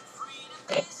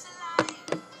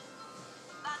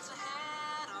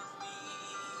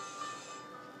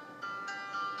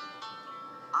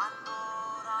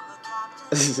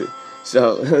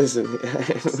 So, listen.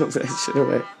 Move that shit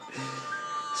away.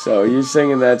 So, you're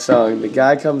singing that song. The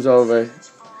guy comes over,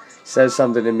 says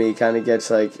something to me, kind of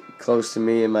gets, close to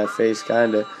me in my face,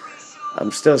 kind of. I'm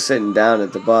still sitting down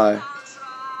at the bar.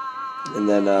 And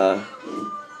then,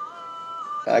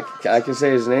 I can say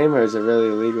his name, or is it really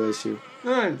a legal issue?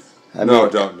 No,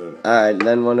 Don't do it. Alright, and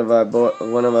then one of our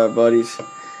buddies,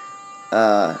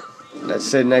 that's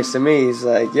sitting next to me, he's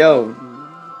like, yo,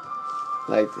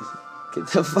 get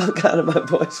the fuck out of my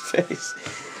boy's face.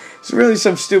 It's really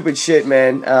some stupid shit,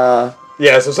 man.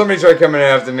 Yeah, so somebody tried coming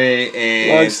after me,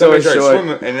 Long and story somebody tried short.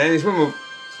 swimming, and then he swim,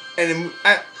 and then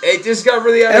it just got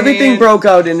really out of Everything hand. broke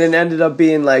out, and it ended up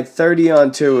being 30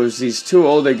 on 2. It was these two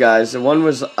older guys. The one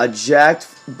was a jacked,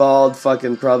 bald,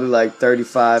 fucking probably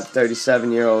 35,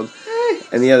 37-year-old.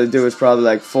 And the other dude was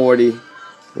probably 40,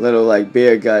 little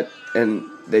beer gut. And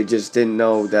they just didn't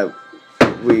know that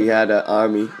we had an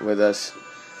army with us.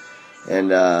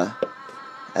 And at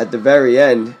the very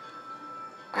end...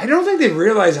 I don't think they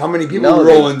realized how many people were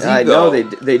rolling deep, I know they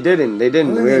didn't. They didn't. I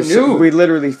think they knew. We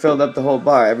literally filled up the whole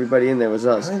bar. Everybody in there was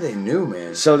us. I think they knew,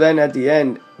 man. So then at the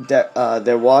end,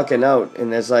 they're walking out,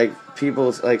 and there's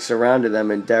people surrounded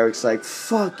them, and Derek's like,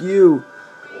 "Fuck you."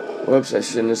 Whoops, I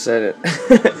shouldn't have said it.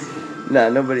 Nah,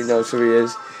 nobody knows who he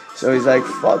is. So he's like,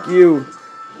 "Fuck you,"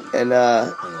 and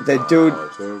the dude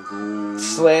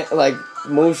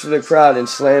moves to the crowd and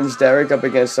slams Derek up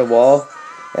against the wall,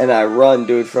 and I run,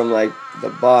 dude, from the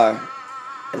bar,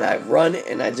 and I run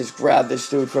and I just grab this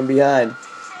dude from behind,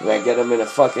 and I get him in a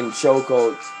fucking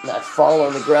chokehold, and I fall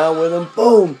on the ground with him,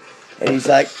 boom, and he's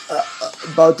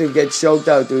about to get choked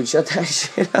out, dude. Shut that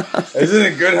shit up. Isn't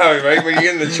it good how when you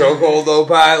get in the chokehold though,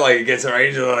 Pat? It gets right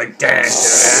into you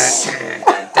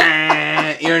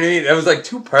know what I mean? That was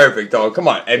too perfect, though. Come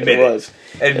on, admit it.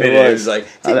 Admit it. It was I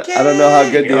don't know how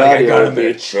good the audio I got him would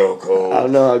in a be. chokehold. I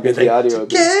don't know how good the audio would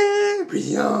be.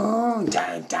 Carry on.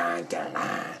 Dun, dun, dun,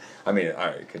 dun. I mean, all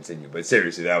right, continue. But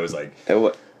seriously, that was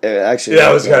Actually,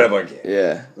 that was kind of uncanny.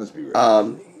 Yeah. Let's be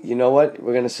real. You know what?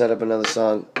 We're gonna set up another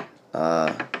song.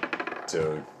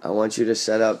 Dude. I want you to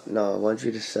set up the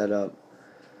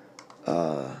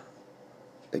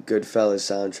Goodfellas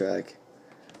soundtrack.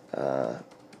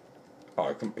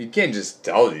 Oh, you can't just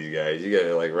tell these guys. You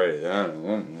gotta write it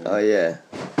down. Oh yeah.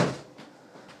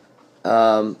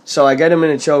 So I get him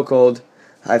in a chokehold.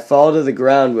 I fall to the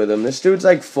ground with him. This dude's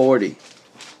 40.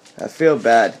 I feel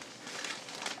bad.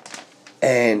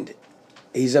 And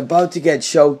he's about to get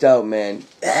choked out, man.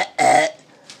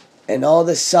 And all of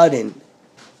a sudden,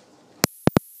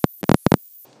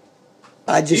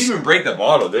 He didn't even break the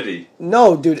bottle, did he?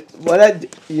 No, dude.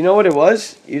 You know what it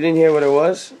was? You didn't hear what it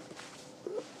was?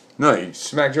 No, he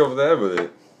smacked you over the head with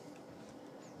it.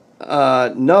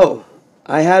 No.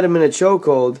 I had him in a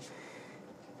chokehold.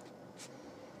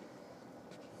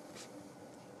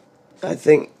 I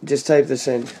think, just type this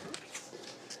in.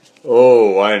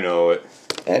 Oh, I know it.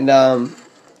 And,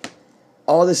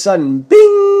 all of a sudden,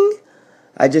 bing!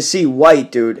 I just see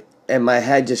white, dude. And my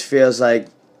head just feels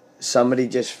somebody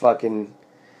just fucking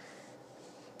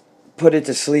put it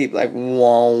to sleep, like,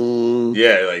 whoa.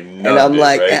 Yeah, like, And I'm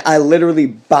like, right? I literally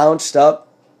bounced up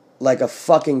like a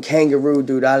fucking kangaroo,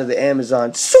 dude, out of the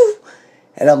Amazon.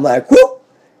 And I'm like, whoop.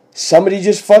 Somebody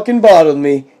just fucking bottled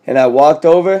me. And I walked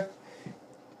over.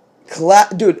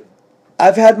 Dude,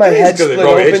 I've had my head split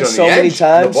open so many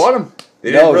times. The bottom.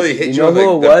 They didn't really hit you on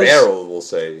the barrel, we'll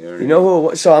say. You know who it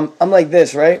was? So I'm like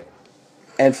this, right?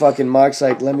 And fucking Mark's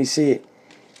like, let me see it.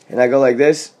 And I go like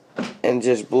this. And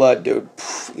just blood, dude.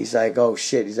 He's like, oh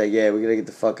shit. He's like, yeah, we gotta get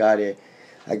the fuck out of here.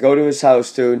 I go to his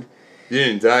house, dude. You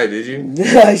didn't die, did you?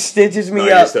 He stitches me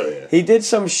up. He did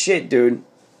some shit, dude.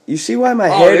 You see why my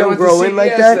hair don't grow in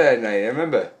like that night, I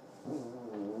remember.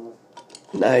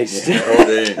 Nice. Yeah,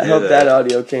 I hope that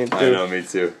audio came through. I know, me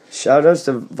too. Shout outs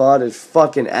to Vada's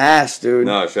fucking ass, dude.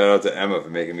 No, shout out to Emma for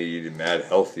making me eat mad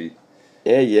healthy.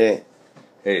 Yeah.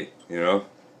 Hey, you know?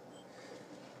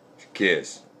 She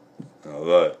cares. I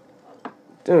love it.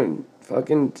 Dude,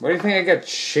 fucking... What do you think I got?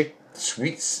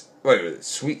 Sweet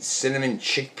cinnamon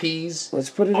chickpeas? Let's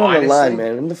put it on the line,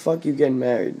 man. When the fuck you getting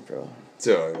married, bro?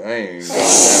 Dude, I ain't even going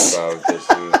that far with this,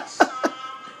 dude.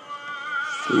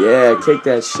 Yeah, kick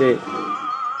that shit.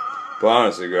 But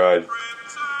honestly, God.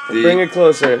 Bring it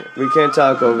closer. We can't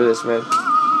talk over this, man.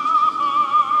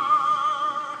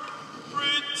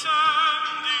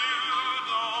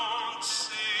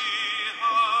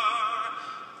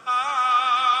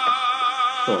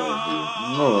 Oh,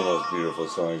 dude. One of the most beautiful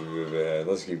songs we've ever had.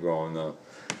 Let's keep going, though.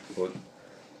 Well,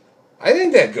 I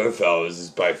think that Goodfellas is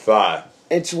by far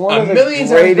it's one of the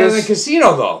greatest. Times better than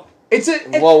Casino, though. It's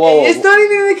whoa. It's not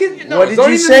even in the. No, what did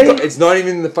you say? It's not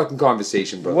even in the fucking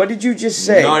conversation, bro. What did you just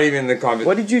say? Not even in the conversation.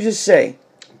 What did you just say?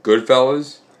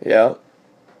 Goodfellas. Yeah.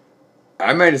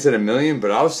 I might have said 1 million,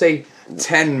 but I'll say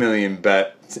 10 million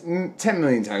 10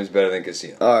 million times better than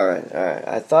Casino. All right.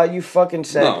 I thought you fucking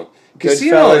said. No,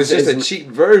 Casino is just a cheap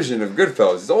version of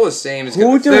Goodfellas. It's all the same.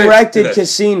 Who directed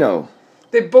Casino?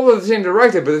 They both have the same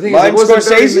director, but the thing is, it wasn't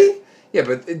Scorsese? Yeah,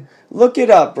 but look it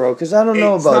up, bro, because I don't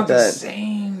know about that. It's not the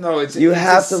same, though. You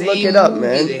have to look it up,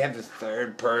 man. They have the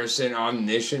third-person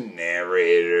omniscient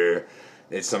narrator.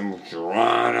 It's some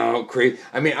drawn out crazy.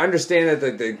 I mean, I understand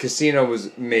that the Casino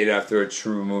was made after a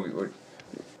true movie.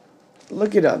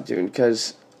 Look it up, dude,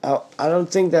 because I don't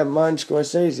think that Martin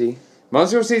Scorsese.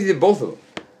 Martin Scorsese did both of them.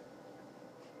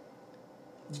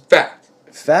 Fact.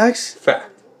 Facts?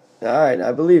 Fact. All right,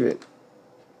 I believe it.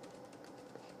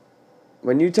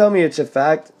 When you tell me it's a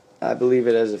fact, I believe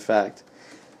it as a fact.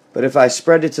 But if I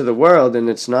spread it to the world and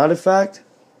it's not a fact,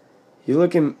 you're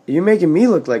making me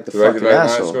look like the fucking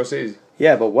asshole. Scorsese.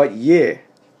 Yeah, but what year?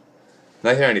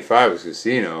 1995 was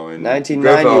Casino, and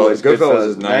 1990 was Goodfellas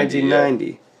is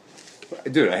 1990.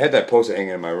 Yeah. Dude, I had that poster hanging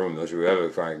in my room. Don't you ever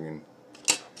fucking...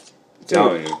 I'm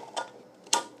telling you.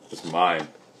 It's mine.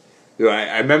 Dude,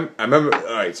 I remember...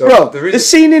 Alright, so... Bro, the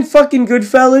scene in fucking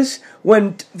Goodfellas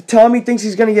when Tommy thinks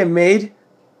he's gonna get made?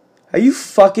 Are you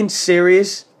fucking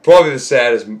serious? Probably the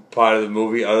saddest part of the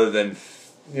movie, other than...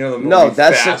 You know the movie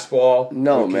Fastball?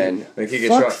 No, man. Fuck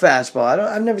Fastball.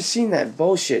 I've never seen that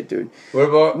bullshit, dude. What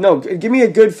about... No, give me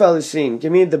a Goodfellas scene.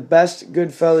 Give me the best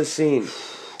Goodfellas scene.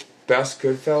 Best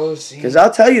Goodfellas scene? Because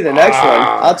I'll tell you the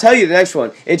next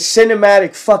one. It's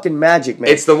cinematic fucking magic, man.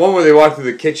 It's the one where they walk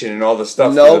through the kitchen and all the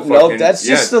stuff. No, that's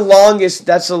just the longest.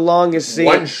 That's the longest scene.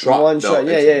 One shot.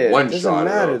 Yeah. One doesn't shot,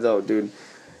 matter though, dude.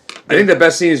 I think the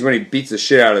best scene is when he beats the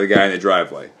shit out of the guy in the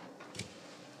driveway.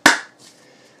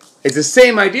 It's the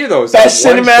same idea though. It's best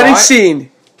cinematic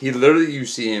scene. He literally, you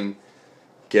see him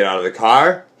get out of the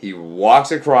car. He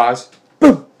walks across,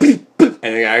 and the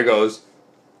guy goes,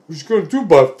 "What you gonna do,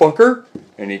 buttfucker?"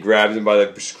 And he grabs him by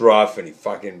the scruff and he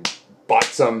fucking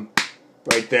butts him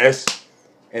like this.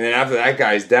 And then after that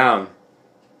guy's down,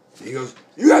 he goes,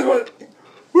 "You guys want?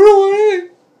 We don't want anything.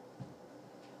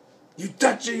 You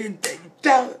touch it,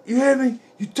 you hear me?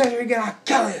 You touch it again, I'll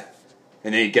kill you."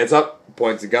 And then he gets up,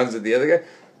 points the guns at the other guy.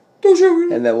 Don't shoot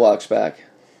me. And then walks back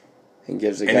and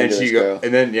gives the gun to his girl.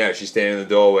 And then she's standing in the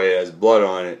doorway, has blood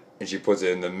on it, and she puts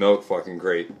it in the milk fucking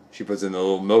crate. She puts it in the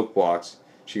little milk box.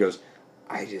 She goes,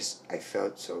 I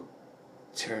felt so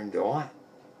turned on.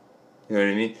 You know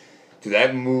what I mean? To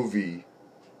that movie,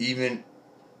 even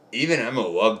Emma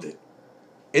loved it.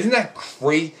 Isn't that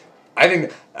crazy? I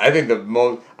think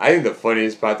the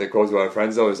funniest part that goes with our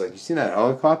friends though is like, you seen that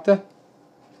helicopter?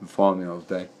 Been following me all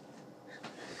day.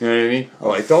 You know what I mean? I'm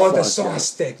like, don't let the sauce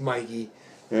stick, Mikey.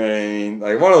 You know what I mean?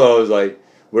 Like one of those, like,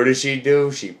 what does she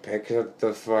do? She picks up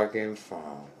the fucking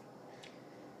phone.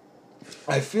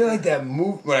 I feel like that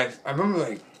movie, when I remember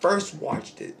when I first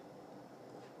watched it,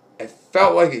 I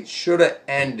felt like it should have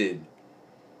ended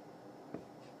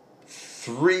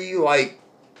 3 like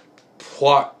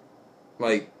plot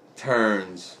like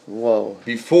turns Whoa.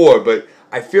 before, but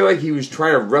I feel like he was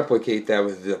trying to replicate that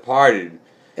with The Departed.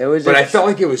 It was. But I felt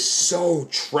like it was so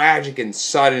tragic and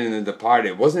sudden in The Departed.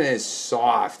 It wasn't as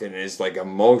soft and as like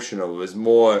emotional. It was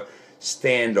more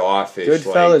standoffish.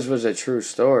 Goodfellas was a true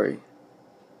story.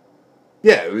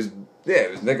 Yeah, it was. Yeah,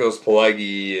 it was Nicholas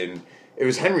Pileggi and it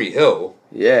was Henry Hill.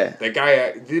 Yeah. That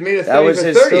guy. They made a 30 That was for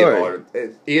his 30 story. about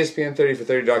it. ESPN 30 for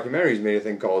 30 documentaries made a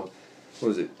thing called. What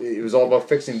was it? It was all about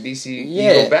fixing BC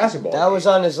Eagle basketball. That was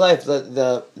on his life.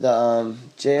 The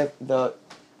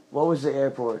what was the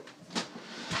airport?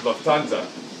 Lufthansa.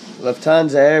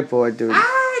 Lufthansa Airport, dude.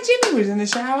 Jimmy was in the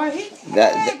shower.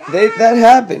 That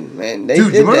happened, man. They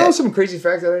Dude, did you want to know that. some crazy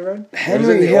fact that I read?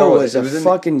 Henry Hill was a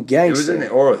fucking It was in gangster. the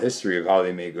oral history of how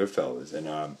they made Goodfellas, and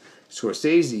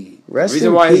Scorsese. Rest the reason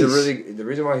in why peace. the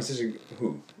reason why he's such a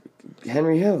who?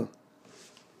 Henry Hill.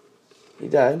 He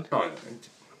died. Oh, no.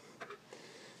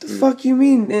 The fuck you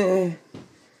mean?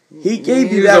 He gave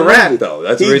He you was that a rat, movie. though.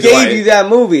 That's he the reason gave why you that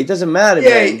movie. It doesn't matter, Yeah,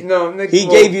 man. no, Nick, He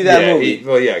gave you that yeah, movie.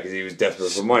 because he was desperate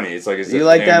for money. It's like his You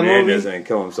like that man movie? doesn't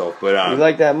kill himself, but You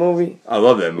like that movie? I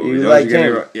love that movie. You Don't like get me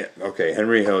him? wrong. Yeah, okay,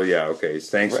 Henry Hill. Yeah, okay.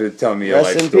 Thanks for telling me your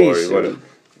Rest life in story. peace, Whatever.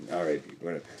 dude. All right,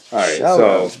 whatever. All right. Shout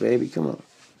outs, baby. Come on.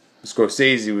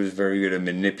 Scorsese was very good at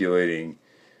manipulating.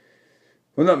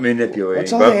 Well, not manipulating,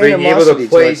 What's all but the being able to animosity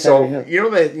play. towards So Henry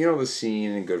Hill? you know the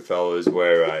scene in Goodfellas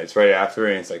where it's right after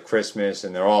it, and it's like Christmas,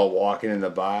 and they're all walking in the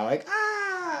bar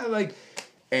like.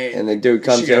 And the dude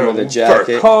comes she got in with a fur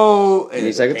jacket. coat, and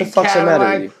he's like, "What the pink fuck's the matter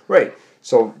Cadillac." with you? Right.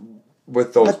 So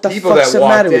with those What the people fuck's that the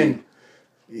matter walked with in.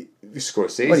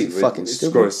 Scorsese, What are you, fucking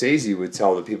stupid? Scorsese would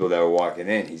tell the people that were walking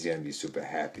in, he's gonna be super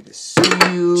happy to see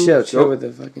you. Chill with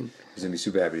the fucking. He's gonna be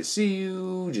super happy to see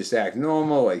you. Just act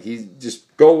normal, like he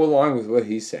just go along with what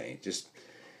he's saying. Just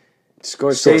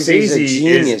Scorsese's a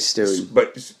genius, dude.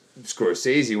 But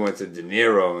Scorsese went to De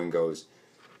Niro and goes,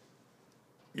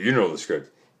 "You know the script.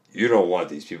 You don't want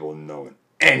these people knowing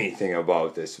anything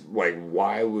about this. Like,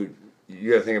 why would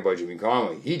you gotta think about Jimmy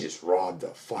Conway? He just robbed a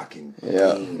fucking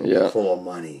plane full of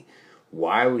money.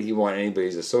 Why would he want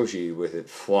anybody's associated with it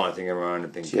flaunting around a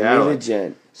pink Jimmy Cadillac?" the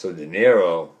Gent. So De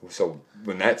Niro,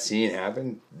 when that scene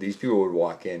happened, these people would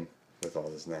walk in with all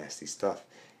this nasty stuff,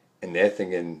 and they're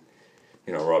thinking,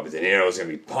 you know, Robert De Niro's gonna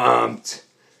be pumped,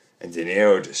 and De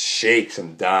Niro just shakes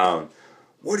him down.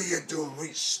 "What are you doing? What are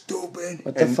you stupid?"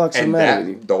 What the fuck's the matter with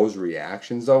you? Those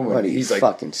reactions, though, when What are you, he's like,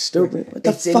 fucking stupid? What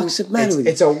the fuck's the matter with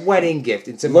you? It's a wedding gift.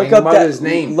 It's in Look my up mother's that-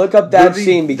 name. look up that Literally,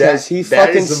 scene because he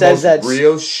fucking is the says most that-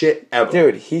 real shit ever.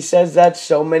 Dude, he says that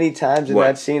so many times in What?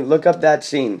 that scene. Look up that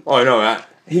scene. Oh, I know that.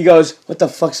 He goes, "What the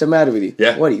fuck's the matter with you?"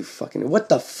 Yeah. What are you fucking? What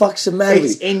the fuck's the matter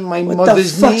It's with you? in my What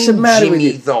mother's the fuck's the name, matter with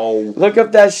Jimmy, you? though. Look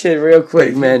up that shit real quick,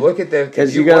 If you man. look at their, Because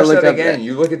if you you gotta watch look that up again, that.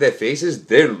 you look at their faces,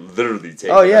 they're literally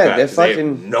taken Oh, yeah, aback, they're 'cause they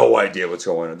fucking- have no idea what's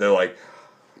going on. They're like,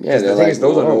 Yeah, because they're the thing like, is,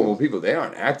 those are "Whoa." normal people. They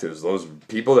aren't actors. Those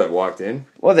people that walked in,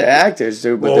 Well, they're actors,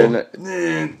 dude, but well, they're not.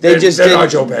 they're They not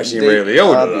Joe Pesci and Ray Liotta,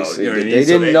 though. obviously, You know what I mean? they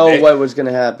So didn't know what was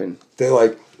gonna happen. They're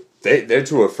like, they're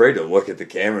too afraid to look at the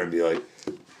camera and be like,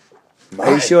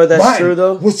 Are you sure that's true,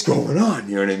 though? What's going on?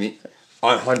 You know what I mean?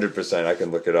 100%. I can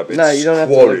look it up. It's No, you don't have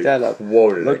to quoted, look that up.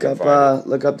 Quoted, I Look can up, find it.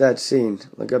 look up that scene.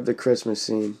 Look up the Christmas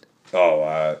scene.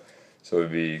 Oh, so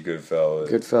it'd be Goodfellas.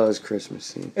 Goodfellas Christmas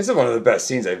scene. It's one of the best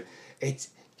scenes It's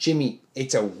Jimmy.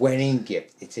 It's a wedding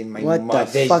gift. It's in my What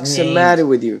mother's the fuck's the name. matter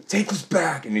with you? Take this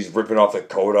back, and he's ripping off the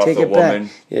coat off Take the it woman.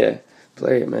 back. Yeah,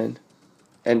 play it, man,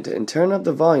 and turn up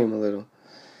the volume a little,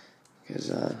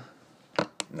 cause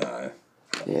Nah,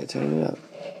 yeah, turn it up.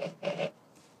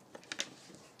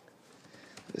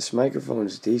 This microphone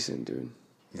is decent, dude.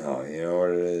 no, you know what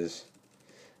it is.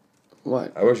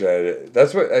 What? I wish I had it.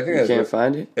 That's what I think. You That's can't what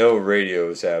find it? ill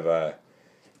radios have.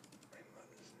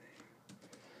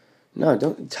 No,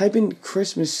 don't type in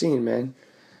Christmas scene, man.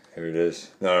 Here it is.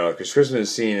 No, because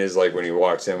Christmas scene is like when he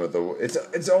walks in with the.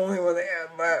 It's only what they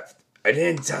had left. I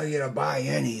didn't tell you to buy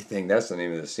anything. That's the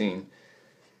name of the scene.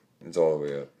 It's all the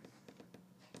way up.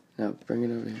 No, bring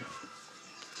it over here.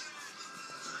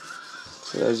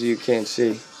 For those of you who can't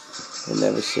see, I've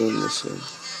never seen this scene.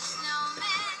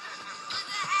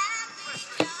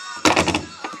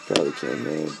 Probably can't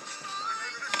hear it.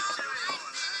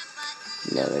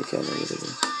 No, they can't hear it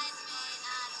either.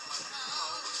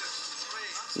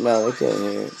 No, they can't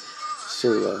hear it. It's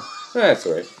too low. That's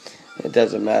all right. It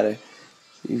doesn't matter.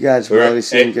 You guys We're- probably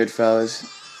seen hey.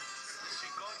 Goodfellas.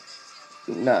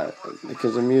 Nah,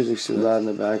 because the music's too loud in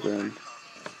the background.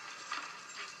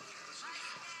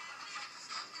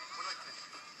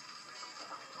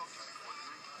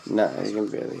 Nah, you can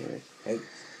barely hear it.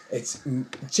 It's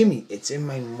Jimmy. It's in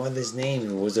my mother's name.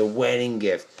 It was a wedding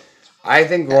gift. I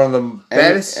think one of the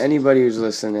best. Anybody who's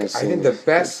listening has I seen think the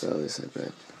best Goodfellas, I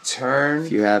bet. turn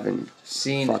If you haven't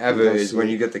scene fucking ever go is see when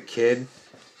it. you get the kid,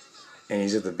 and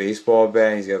he's at the baseball bat.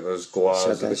 And he's got those gloves Shut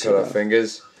with that the shit cut off up.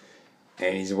 fingers,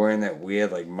 and he's wearing that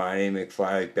weird like Marty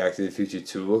McFly, like Back to the Future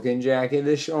 2 looking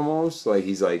jacket-ish almost. Like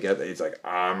he's like it's like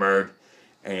armored,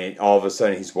 and all of a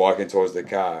sudden he's walking towards the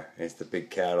car, and it's the big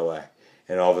Cadillac,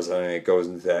 and all of a sudden it goes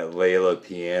into that Layla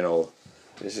piano.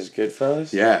 This is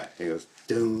Goodfellas? Yeah, he goes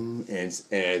doom, and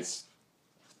it's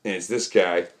this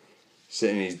guy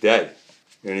sitting. He's dead.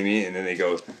 You know what I mean? And then they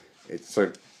go, it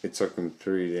took him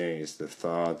 3 days to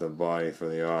thaw out the body for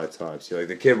the autopsy. Like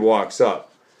the kid walks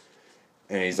up,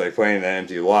 and he's like playing that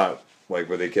empty lot, like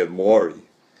where they killed Maury.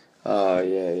 Oh,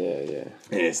 yeah.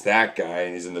 And it's that guy,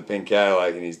 and he's in the pink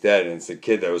Cadillac, and he's dead. And it's the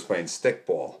kid that was playing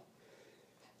stickball.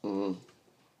 Mm-hmm.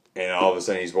 And all of a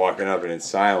sudden he's walking up, and it's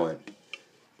silent.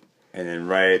 And then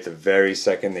right at the very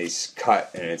second they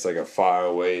cut, and it's like a far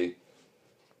away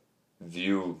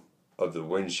view of the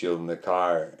windshield in the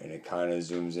car, and it kind of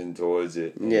zooms in towards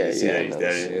it. And Yeah, you see yeah, that I he's know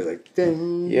dead, the and you're scene. like,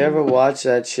 ding. You ever watch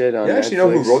that shit on You actually know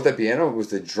Netflix? who wrote that piano? It was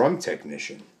the drum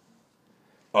technician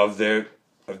of their,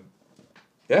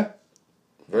 yeah,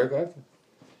 Very Clapton.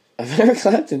 Eric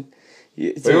Clapton.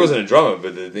 But he wasn't a drummer,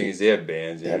 but the thing is, they had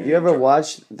bands. Have you ever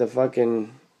watched the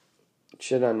fucking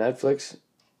shit on Netflix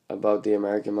about the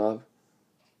American Mob?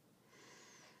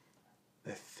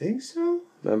 I think so.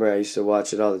 Remember, I used to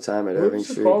watch it all the time at What Irving was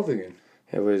it Street. called again?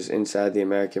 It was Inside the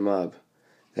American Mob.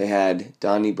 They had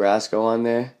Donnie Brasco on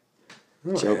there,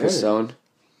 Oh, Joe I haven't. Pistone.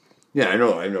 Yeah, I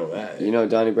know that. You know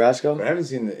Donnie But Brasco? I haven't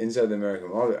seen the Inside the American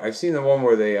Mob. I've seen the one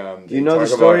where they Do you know the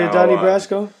story of Donnie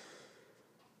Brasco?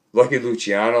 Lucky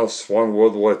Luciano swung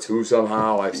World War II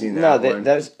somehow. I've seen that one.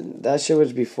 that shit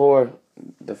was before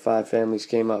the Five Families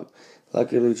came up.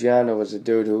 Lucky Luciano was a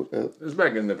dude who, It was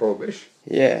back in the Prohibition.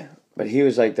 yeah, but he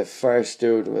was like the first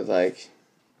dude with like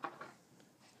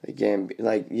the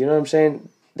like you know what I'm saying?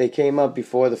 They came up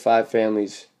before the Five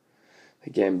Families, the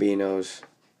Gambinos,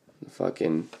 the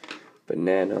fucking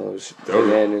Bananos,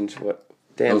 Bananas. What?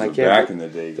 Damn, Those I were can't. back in the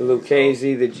day. The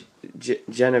Lucchese, the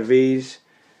Genovese,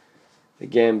 the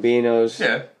Gambinos,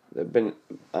 Yeah. the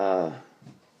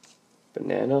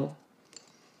Banano,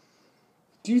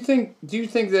 Do you think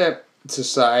that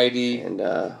society and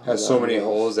has so many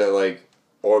holes that like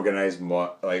organized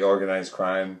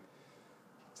crime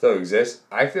still exists?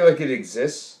 I feel like it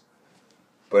exists,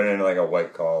 but in like a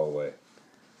white collar way.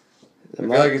 I feel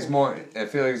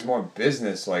like it's more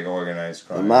business like organized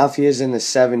crime. The mafia's in the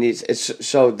 70s. It's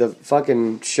so the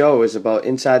fucking show is about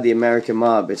inside the American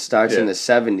mob. It starts in the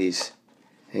 70s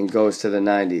and goes to the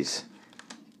 90s.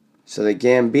 So the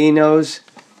Gambinos,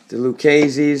 the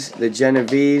Lucchese's, the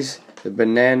Genovese, the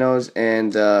Bananos,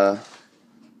 and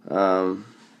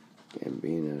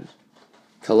Gambinos,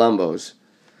 Columbos.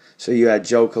 So you had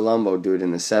Joe Colombo, dude,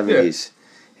 in the 70s,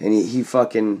 and he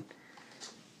fucking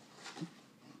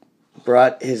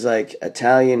brought his like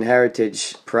Italian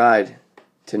heritage pride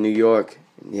to New York.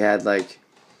 He had like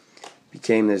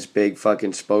became this big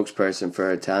fucking spokesperson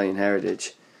for Italian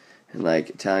heritage and like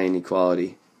Italian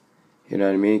equality. You know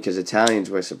what I mean? Because Italians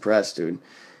were suppressed, dude.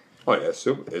 Oh yeah,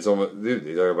 super. It's almost dude.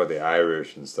 They talk about the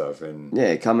Irish and stuff, and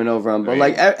Yeah, coming over on, but mean-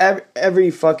 like every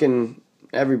fucking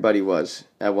everybody was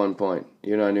at one point.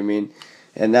 You know what I mean?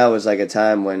 And that was like a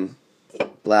time when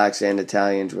blacks and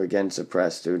Italians were getting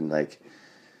suppressed, dude, and like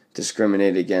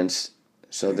discriminated against.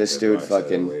 So this dude Blacks had it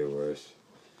fucking. way worse.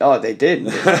 Oh, they did.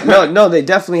 No, they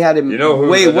definitely had it You know who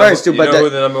way the worse, number, dude. But who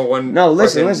the number one No,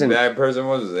 listen, fucking listen. bad person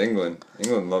was England.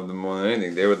 England loved them more than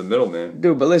anything. They were the middleman.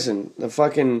 dude, but listen, the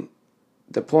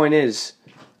point is,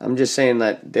 I'm just saying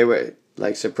that they were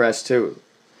like suppressed too,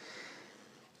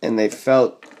 and they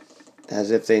felt as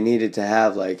if they needed to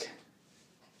have like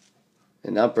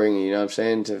an upbringing. You know what I'm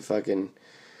saying? To fucking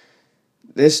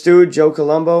this dude, Joe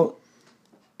Colombo,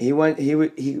 he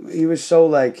was so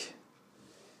like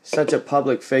such a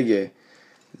public figure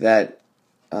that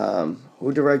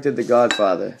who directed The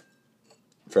Godfather?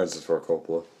 Francis Ford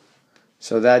Coppola.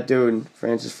 So that dude,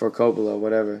 Francis Ford Coppola,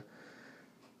 whatever.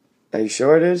 Are you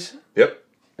sure it is? Yep.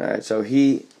 All right, so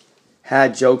he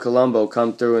had Joe Colombo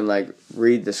come through and like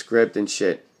read the script and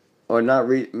shit, or not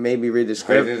read, maybe read the How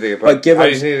do you script, think they but give how do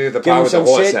him you think they get the give power him with the some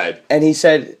horse shit. head? And he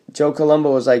said Joe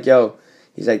Colombo was like, "Yo,"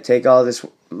 he's like, "Take all this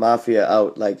mafia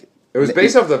out." Like It was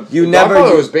based off the. you the never.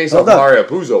 Godfather was based off hold up. Mario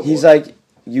Puzo. He's like,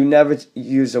 "You never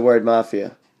use the word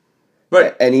mafia."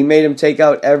 right. And he made him take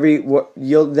out every.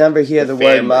 You'll never hear the word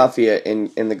family. mafia in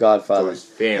The Godfather, his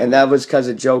family. and that was because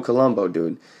of Joe Colombo,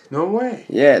 dude. No way.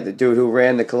 Yeah, the dude who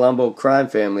ran the Colombo crime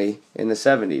family in the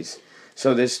 70s.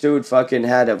 So this dude fucking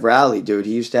had a rally, dude.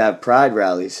 He used to have pride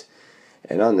rallies.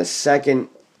 And on the second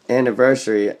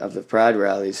anniversary of the pride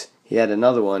rallies, he had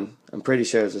another one. I'm pretty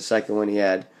sure it was the second one he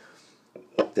had.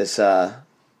 This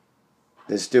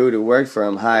dude who worked for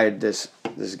him hired this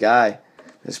guy,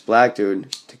 this black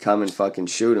dude, to come and fucking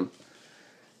shoot him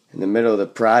in the middle of the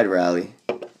pride rally.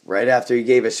 Right after he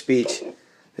gave a speech,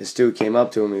 this dude came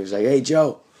up to him. He was like, "Hey,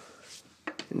 Joe."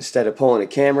 Instead of pulling a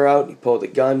camera out, he pulled a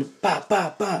gun. Bah,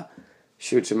 bah, bah.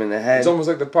 Shoots him in the head. It's almost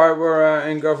like the part where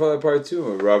in Godfather Part 2,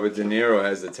 where Robert De Niro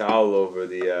has the towel over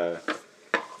the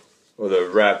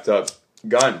wrapped up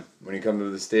gun. When he comes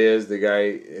up the stairs, the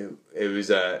guy,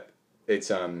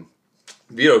 it's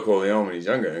Vito Corleone when he's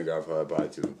younger in Godfather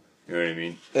Part 2. You know what I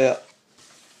mean? Yeah.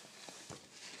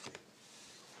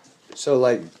 So,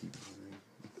 like,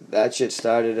 that shit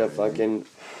started a fucking...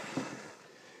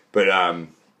 But,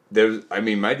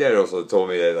 my dad also told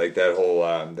me that, like, that whole,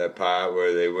 that part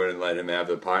where they wouldn't let him have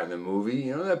the part in the movie,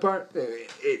 you know that part?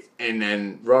 And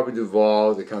then Robert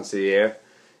Duvall, the concierge,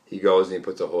 he goes and he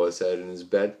puts a horse head in his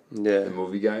bed, Yeah. the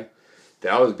movie guy.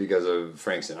 That was because of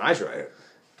Frank Sinatra.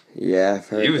 Yeah, I've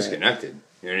heard He was that. connected,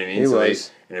 you know what I mean? He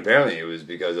was. And apparently it was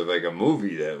because of, like, a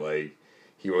movie that, like,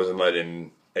 he wasn't let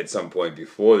in at some point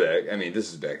before that. I mean,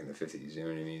 this is back in the 50s, you know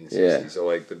what I mean? The 60s. Yeah. So,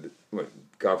 like,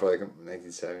 Godfather, like,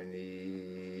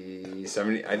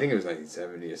 1970, I think it was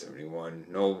 1970 or 71.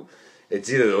 No, it's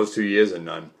either those 2 years or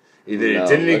none. Either No, it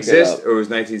didn't look it exist up. or it was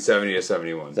 1970 or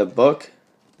 71. The book?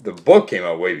 The book came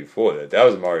out way before that. That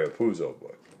was a Mario Puzo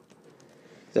book.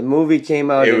 The movie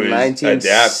came out It in was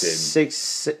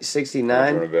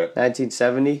 1969, adapted.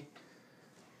 1970.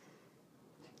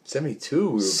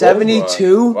 72?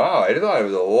 72? Wow, I thought it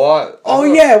was a lot. Oh,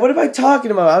 yeah, what am I talking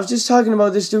about? I was just talking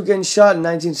about this dude getting shot in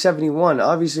 1971.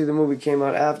 Obviously, the movie came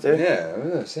out after. Yeah, I was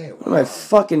going to say. What am I,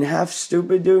 fucking half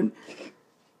stupid, dude?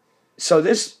 So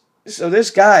this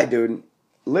guy, dude,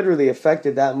 literally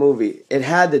affected that movie. It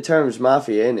had the terms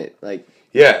mafia in it. Like,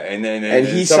 Yeah, and then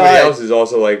he somebody saw else is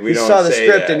also like, we he don't saw the say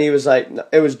script that. and he was like,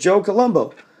 it was Joe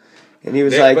Colombo. And he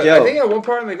was But like, I yo, think at one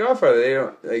part in The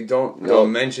Godfather, they don't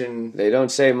mention, they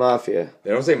don't say mafia. they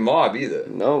don't say mob either.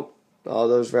 Nope. All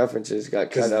those references got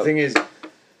Because cut the out. thing is,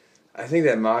 I think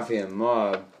that mafia and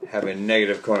mob have a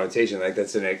negative connotation. Like I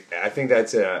think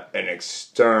that's an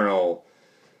external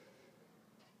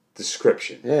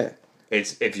description. Yeah.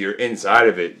 It's if you're inside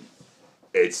of it,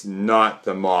 it's not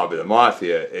the mob or the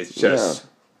mafia. It's just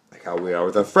like how we are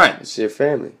with our friends. It's your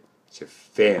family. It's your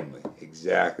family.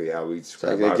 Exactly how we It's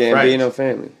like describe the our Gambino friends.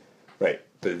 family. Right.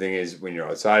 But the thing is, when you're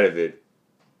outside of it,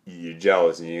 you're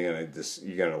jealous and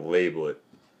you're gonna label it,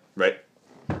 right?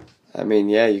 I mean,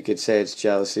 yeah, you could say it's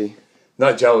jealousy.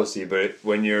 Not jealousy, but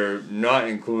when you're not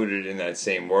included in that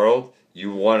same world,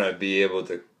 you want to be able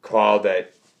to call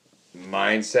that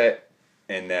mindset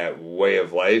and that way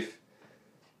of life.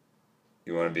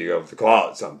 You want to be able to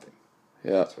call it something.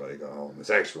 Yeah. That's why they call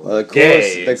homosexual. Well,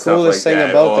 gay, and stuff like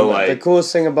that. Or like the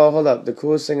coolest thing about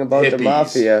hippies, the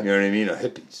mafia. You know what I mean? Or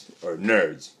hippies or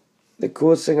nerds. The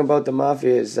coolest thing about the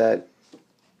mafia is that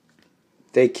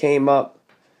they came up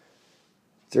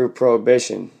through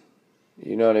prohibition.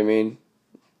 You know what I mean?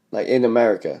 Like in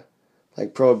America.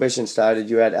 Like prohibition started,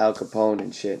 you had Al Capone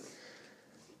and shit.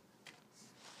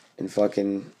 And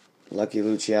fucking Lucky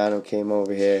Luciano came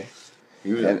over here.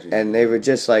 And they were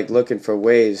just like looking for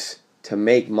ways to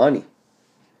make money.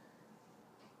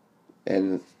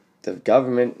 And the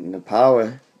government and the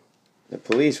power, the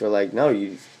police were like, no,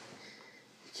 you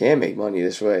can't make money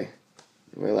this way.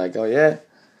 And we're like, oh yeah?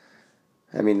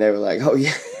 I mean, they were like, oh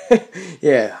yeah,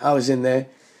 yeah, I was in there.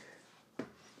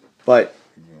 But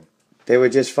they were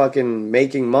just fucking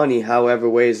making money however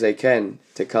ways they can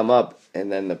to come up.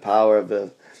 And then the power of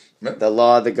the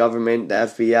law, the government, the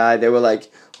FBI, they were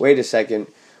like, wait a second,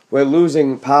 we're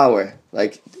losing power.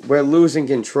 Like, we're losing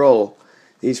control.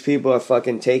 These people are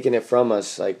fucking taking it from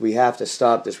us. Like, we have to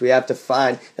stop this. We have to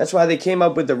find... That's why they came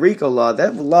up with the RICO law.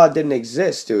 That law didn't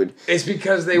exist, dude. It's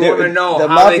because they want to know the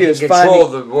how they can mafia's control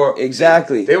finding- the world.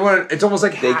 Exactly. They want. It's almost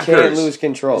like They hackers. can't lose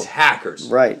control. It's hackers.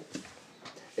 Right.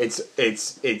 It's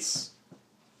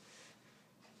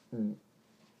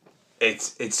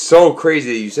so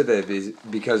crazy that you said that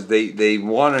because they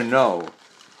want to know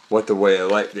what the way of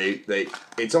life they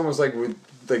it's almost like with,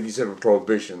 like you said, with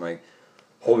prohibition. Like,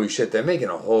 holy shit, they're making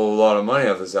a whole lot of money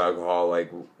off this alcohol.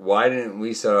 Like, why didn't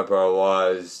we set up our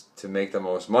laws to make the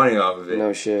most money off of it?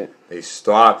 No shit. They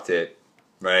stopped it,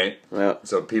 right? Yeah.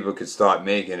 So people could stop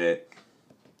making it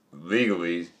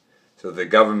legally, so the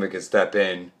government could step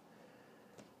in,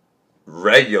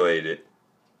 regulate it,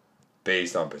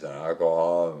 based on percent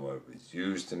alcohol and what was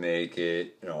used to make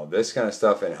it and all this kind of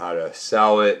stuff and how to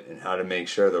sell it and how to make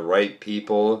sure the right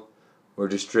people were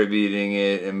distributing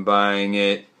it and buying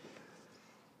it.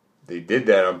 They did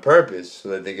that on purpose so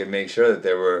that they could make sure that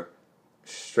there were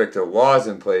stricter laws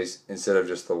in place instead of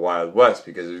just the Wild West,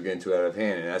 because it was getting too out of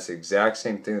hand. And that's the exact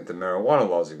same thing that the marijuana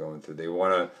laws are going through. They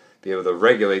want to be able to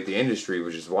regulate the industry,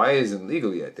 which is why it isn't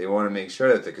legal yet. They want to make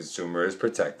sure that the consumer is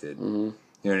protected. Mm-hmm.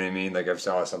 You know what I mean? Like, I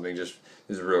saw something just,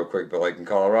 this is real quick, but like in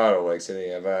Colorado, like say they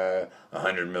have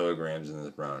 100 milligrams in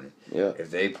this brownie. Yeah. If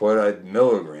they put a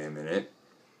milligram in it,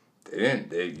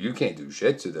 you can't do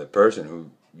shit to the person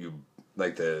who you,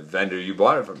 like the vendor you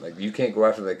bought it from. Like, you can't go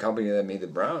after the company that made the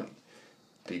brownie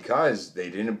because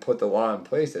they didn't put the law in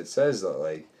place that says that,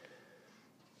 like,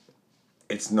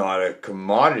 it's not a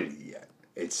commodity yet.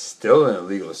 It's still an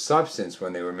illegal substance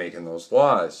when they were making those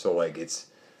laws. So, like, it's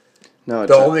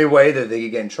the only way that they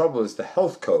could get in trouble is the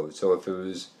health code. So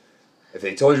if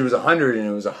they told you it was 100 and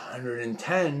it was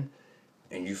 110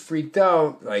 and you freaked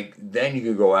out, like, then you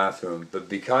could go after them. But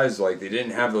because, like, they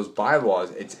didn't have those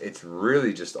bylaws, it's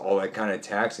really just all that kind of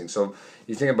taxing. So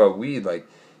you think about weed, like,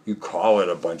 you call it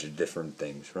a bunch of different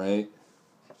things, right?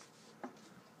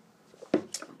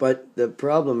 But the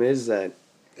problem is that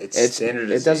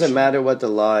it doesn't matter what the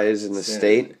law is in the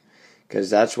state, because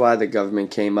that's why the government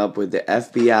came up with the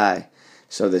FBI.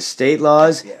 So the state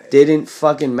laws didn't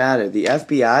fucking matter. The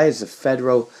FBI is the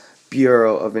Federal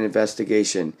Bureau of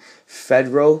Investigation.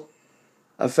 Federal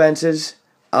offenses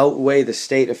outweigh the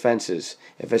state offenses.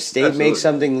 If a state makes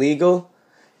something legal,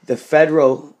 the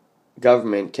federal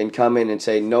government can come in and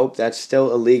say, nope, that's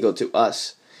still illegal to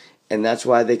us. And that's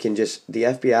why the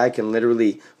FBI can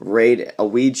literally raid a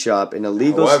weed shop in a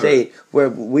legal state where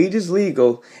weed is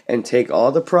legal and take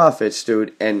all the profits,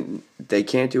 dude, and they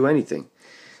can't do anything.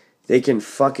 They can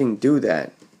fucking do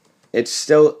that. It's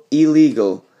still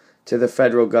illegal to the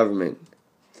federal government.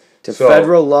 To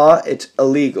federal law, it's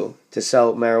illegal to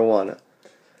sell marijuana.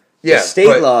 Yeah, the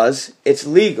state laws, it's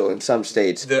legal in some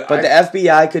states. But the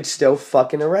FBI could still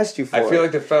fucking arrest you for it. I feel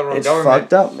like the federal government...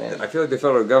 It's fucked up, man. I feel like the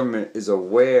federal government is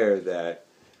aware that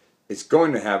it's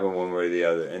going to happen one way or the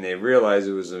other. And they realize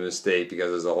it was a mistake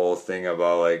because there's a whole thing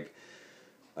about, like,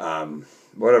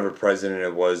 whatever president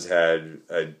it was had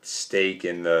a stake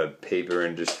in the paper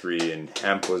industry, and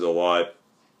hemp was a lot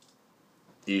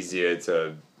easier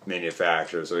to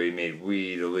manufacture. So he made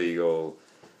weed illegal,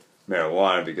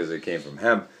 marijuana, because it came from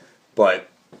hemp. But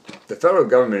the federal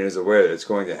government is aware that it's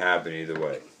going to happen either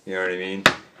way. You know what I mean?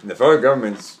 And the federal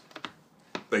government's,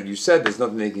 like you said, there's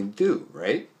nothing they can do,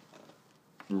 right?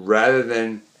 Rather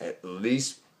than at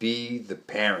least be the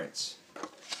parents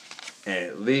and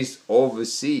at least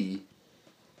oversee,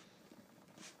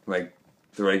 like,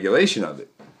 the regulation of it.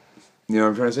 You know what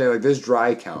I'm trying to say? Like, there's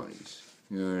dry counties.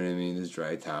 You know what I mean? There's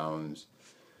dry towns.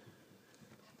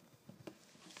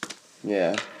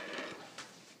 Yeah.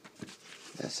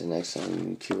 That's the next song. You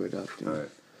can cue it up, dude. All right.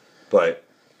 But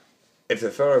if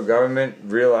the federal government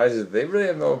realizes they really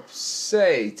have no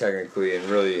say, technically, in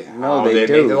really how they make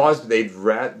the laws, but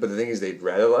the thing is, they'd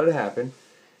rather let it happen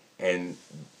and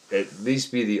at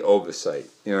least be the oversight.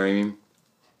 You know what I mean?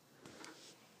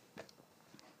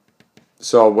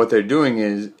 So what they're doing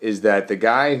is that the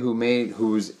guy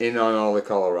who's in on all the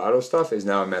Colorado stuff is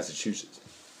now in Massachusetts.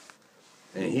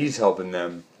 And he's helping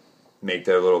them make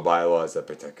their little bylaws that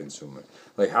protect consumers.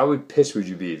 Like, how pissed would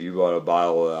you be if you bought a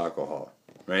bottle of alcohol,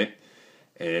 right?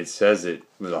 And it says it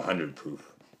was 100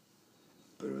 proof,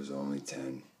 but it was only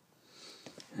 10.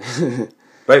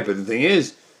 Right, but the thing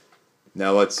is,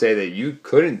 now let's say that you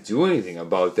couldn't do anything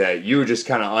about that. You were just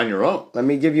kind of on your own. Let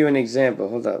me give you an example.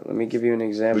 Hold up. Let me give you an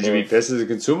example. Would you be pissed as a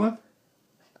consumer?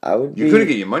 I would be. You couldn't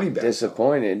get your money back.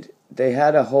 Disappointed. They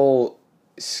had a whole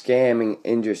scamming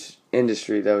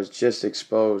industry that was just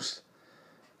exposed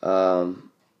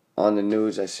on the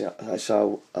news. I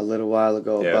saw a little while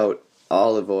ago about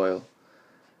olive oil.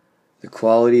 The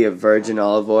quality of virgin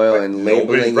olive oil and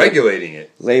regulating it.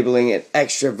 Labeling it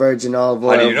extra virgin olive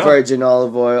oil, virgin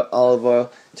olive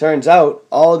oil. Turns out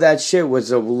all that shit was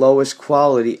the lowest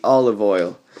quality olive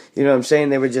oil. You know what I'm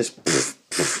saying? They were just...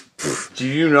 Do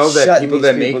you know that people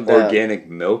that make organic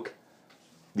milk,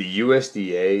 the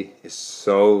USDA is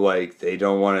so, like, they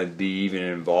don't want to be even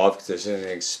involved because it's an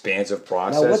expansive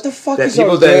process. Now, what the fuck is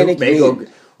organic mean?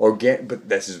 But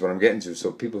this is what I'm getting to.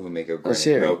 So people who make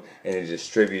organic milk and they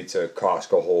distribute to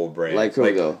Costco whole brand. Like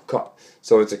who, though?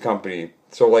 So it's a company.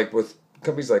 So, like, with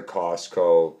companies like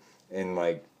Costco and,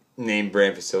 like, name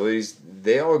brand facilities,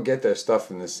 they all get their stuff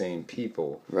from the same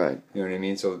people. Right. You know what I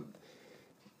mean? So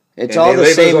It's And all they the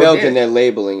label same it milk, organic. and they're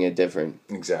labeling it different.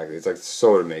 Exactly. It's like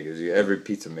soda makers. Every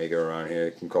pizza maker around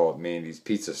here can call it Mandy's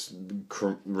Pizza,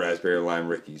 Raspberry Lime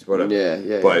Ricky's, whatever.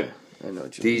 Yeah. But I know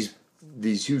what you mean.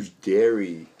 these huge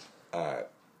dairy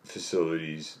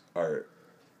facilities are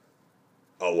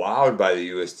allowed by the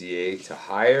USDA to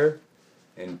hire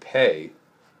and pay,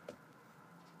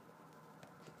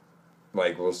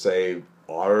 like we'll say,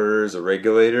 auditors or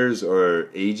regulators or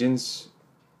agents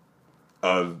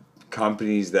of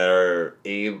companies that are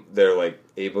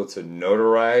able to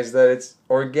notarize that it's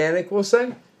organic, we'll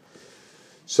say.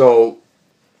 So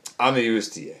I'm the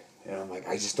USDA, and I'm like,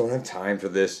 I just don't have time for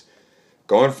this.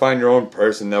 Go and find your own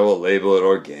person that will label it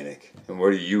organic. And what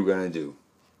are you gonna do?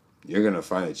 You're gonna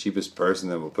find the cheapest person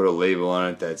that will put a label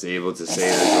on it that's able to say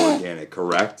that it's organic,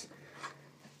 correct?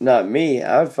 Not me.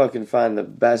 I would fucking find the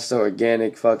best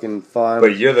organic fucking farm.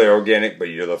 But you're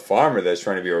the farmer that's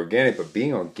trying to be organic. But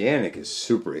being organic is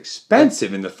super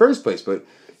expensive in the first place. But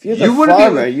if you're the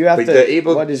farmer, you have to.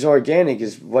 What is organic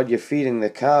is what you're feeding the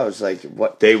cows. Like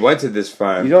what they went to this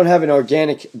farm. You don't have an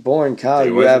organic born cow.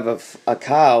 You have a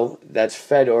cow that's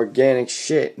fed organic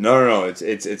shit. No.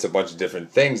 It's a bunch of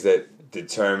different things that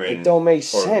determine. It don't make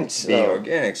sense. Being though.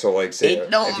 organic. So like, say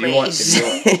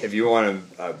if you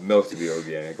want milk to be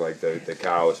organic, like the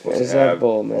cow is supposed to have a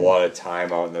lot of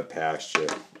time out in the pasture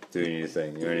doing your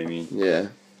thing. You know what I mean?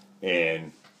 Yeah.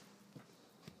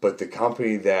 But the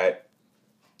company that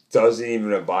doesn't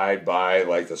even abide by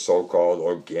like the so-called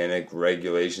organic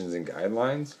regulations and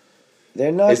guidelines,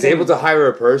 they're not able to hire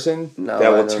a person that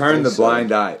will turn the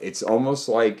blind eye. It's almost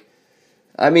like.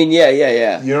 I mean, yeah.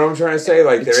 You know what I'm trying to say?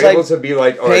 Like, they're able to be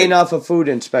like... paying off a food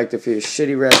inspector for your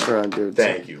shitty restaurant, dude.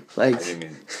 Thank you. Like... I didn't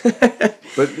mean...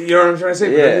 But you know what I'm trying to say?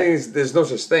 But the thing is, there's no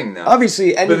such thing now.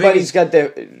 Obviously, anybody's got their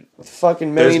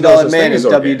fucking $1 million man in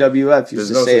WWF used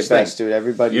to say it best, dude.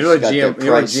 Everybody's got their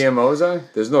price. You know what GMOs are?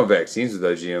 There's no vaccines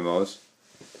without GMOs.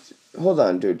 Hold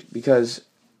on, dude. Because...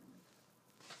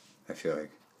 I feel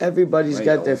like... Everybody's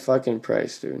got their fucking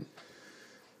price, dude.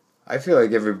 I feel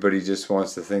like everybody just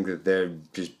wants to think that they're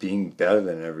just being better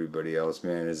than everybody else,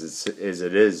 man. As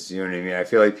it is, you know what I mean. I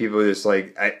feel like people just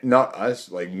like not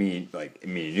us, like me and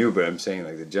you, but I'm saying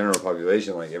like the general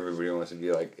population, like everybody wants to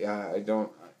be like, yeah, I don't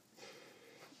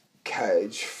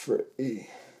cage free.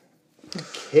 Who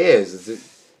cares? Is it?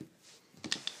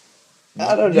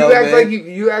 I don't know.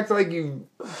 You act like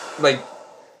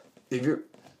if you're.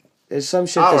 There's some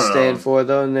shit to stand for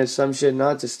though, and there's some shit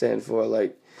not to stand for,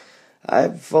 like. I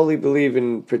fully believe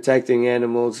in protecting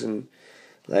animals and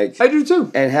like I do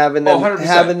too, and having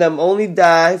them only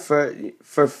die for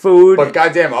food. But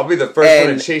goddamn, I'll be the first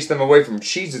one to chase them away from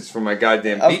Cheez-Its for my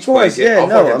goddamn beach blanket. Yeah, I'll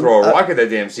fucking throw a rock at that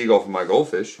damn seagull for my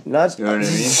goldfish. You know what I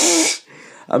mean?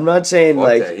 I'm not saying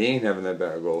that. He ain't having that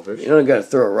bag of goldfish. You don't gotta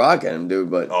throw a rock at him,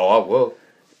 dude. But I will.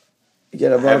 You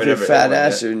get him off your fat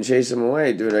ass and chase him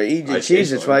away, dude. Or eat your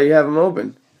Cheez-Its while you have them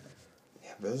open.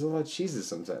 But there's a lot of cheeses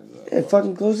sometimes. Yeah,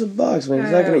 fucking close the box, man. He's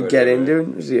not gonna get in,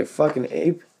 dude. Is he a fucking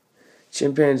ape?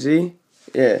 Chimpanzee?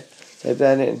 Yeah. Type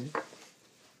that in.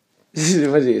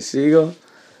 Was he a seagull?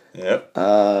 Yep.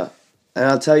 And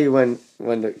I'll tell you when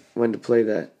to play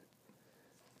that.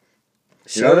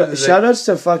 Shout outs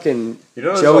to fucking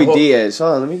Joey Diaz.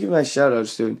 Hold on, let me give my shout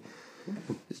outs, dude.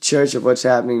 The Church of What's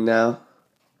Happening Now.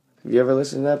 Have you ever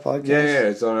listened to that podcast? Yeah,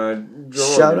 it's on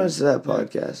Shout outs to that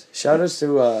podcast. Shout outs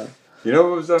to you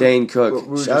know what was Dane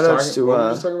Cook. Shout outs to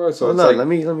hold on, let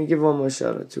me give one more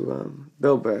shout out to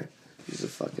Bill Burr. He's a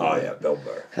fucking Bill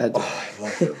Burr. I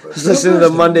love Bill Burr. Listen to the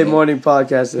Monday morning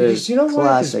podcast. You know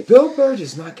classic. What? Bill Burr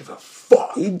does not give a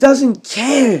fuck. He doesn't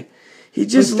care. He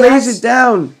just lays it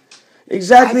down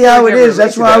exactly how it is.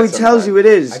 That's how he tells you it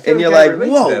is, and you're like,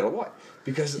 whoa.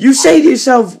 Because you say to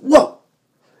yourself, whoa.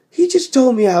 He just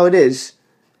told me how it is.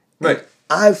 Right.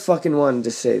 I fucking wanted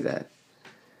to say that.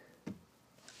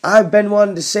 I've been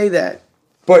wanting to say that.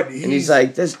 And he's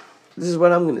like, this is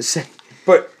what I'm going to say.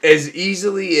 But as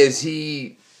easily as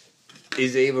he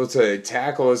is able to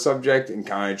tackle a subject and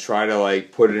kind of try to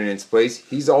like put it in its place,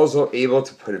 he's also able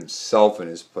to put himself in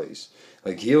his place.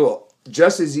 Like he'll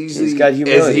just as easily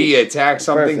as he attacks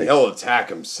something, he'll attack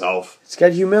himself. He's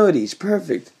got humility. He's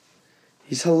perfect.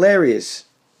 He's hilarious.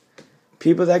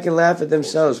 People that can laugh at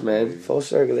themselves, man. Full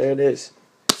circle. There it is.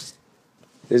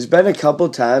 There's been a couple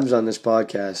times on this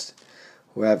podcast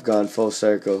where I've gone full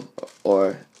circle,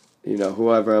 or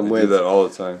whoever I'm with. We do that all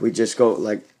the time. We just go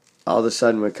like, all of a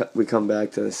sudden we come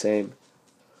back to the same.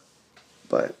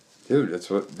 But dude,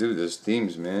 there's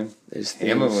themes, man. There's themes.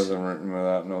 Hamlet wasn't written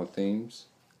without no themes.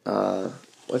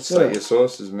 What's Cite your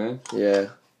sources, man.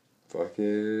 Yeah. Fuck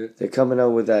it. They're coming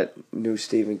out with that new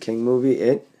Stephen King movie,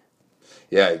 It.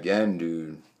 Yeah, again,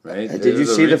 dude. right? Did you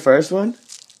see the first one?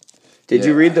 Did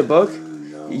you read the book?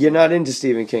 No. You're not into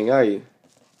Stephen King, are you?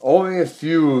 Only a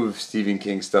few of Stephen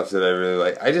King stuff that I really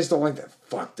like. I just don't like that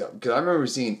fucked up. Because I remember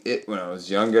seeing it when I was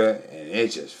younger, and it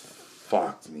just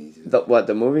fucked me, dude.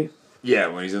 The movie? Yeah,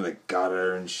 when he's in the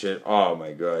gutter and shit. Oh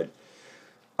my god.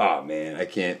 Oh man, I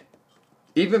can't.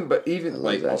 Even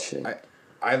like that shit.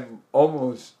 I'm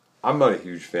not a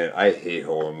huge fan. I hate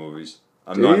horror movies.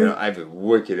 I have a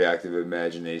wicked active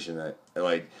imagination that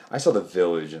I saw The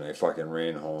Village and I fucking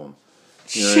ran home.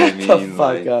 You know Shut what I mean? the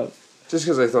fuck up. Just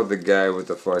because I thought the guy with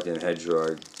the fucking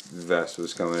hedgehog vest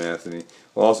was coming after me.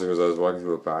 Well, also because I was walking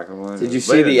through a parking lot. Did you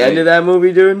see the end of that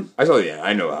movie, dude? I saw the end.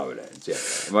 I know how it ends. Yeah,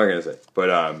 I'm not gonna say.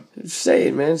 But say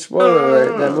it, man. Spoiler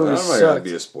alert. That movie I'm not gonna sucked.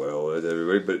 be a spoiler to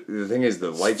everybody. But the thing is,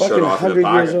 the light It's shut off in the 100 years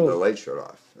parking. old. The light shut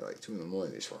off. Like 2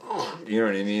 a.m. They swore. You know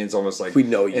what I mean? It's almost like We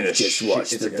know you in a just shit-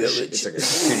 watched it's The like Village. It's like a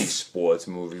shitty sports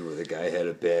movie where the guy had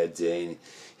a bad day and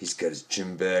he's got his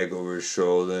gym bag over his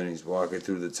shoulder and he's walking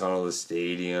through the tunnel of the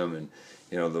stadium and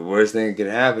the worst thing that can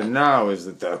happen now is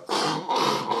that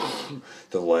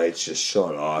the lights just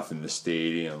shut off in the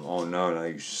stadium. Oh no, now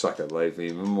you suck at life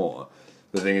even more.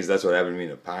 The thing is, that's what happened to me in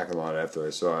the parking lot after I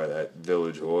saw that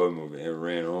Village horror movie. I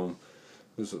ran home.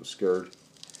 I was so scared.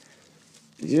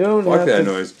 You don't Fuck have that to,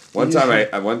 noise. One time I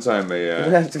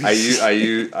have to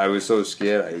be I was so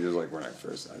scared. I was like when I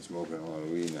first started smoking a lot of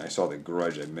weed, and I saw The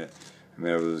Grudge. I met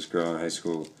with this girl in high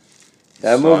school.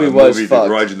 That Saw movie the was The fucked.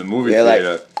 Grudge in the movie Yeah, like-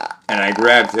 theater, and I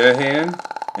grabbed her hand,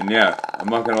 and yeah, I'm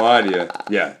not gonna lie to you.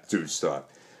 Yeah, dude, stop.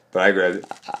 But I grabbed it.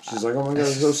 She's like, "Oh my god,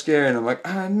 it's so scary," and I'm like,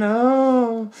 "I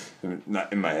know."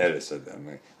 Not in my head, I said that. I'm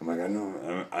like, I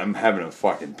know. I'm having a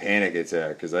fucking panic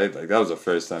attack because that was the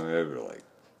first time I ever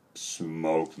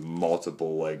smoked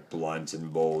multiple blunts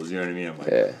and bowls. You know what I mean? I'm like,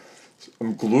 Yeah.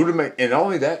 I'm glued to my, and not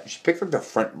only that, she picked the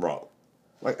front row.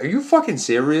 Are you fucking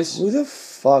serious? Who the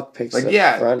fuck picks the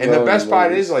front and row the best in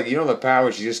part movies? is the part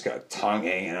where she just got tongue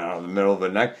hanging out in the middle of the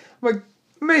neck. I'm like,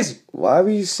 amazing. Why were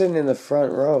you sitting in the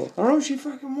front row? I don't know if she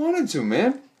fucking wanted to,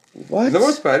 man. What? And the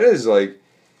worst part is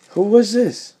Who was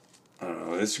this? I don't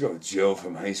know. This girl Jill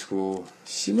from high school.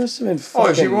 She must have been fucking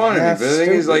Oh, she wanted me. half But the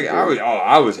thing is, stupid, dude.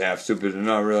 I was half stupid and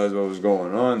not realize what was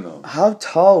going on though. How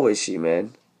tall was she,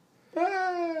 man?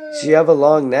 She have a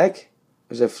long neck?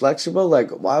 Was it flexible?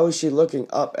 Why was she looking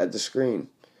up at the screen?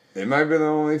 It might be the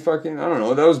only fucking, I don't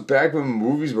know. That was back when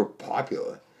movies were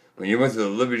popular. When you went to the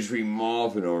Liberty Street Mall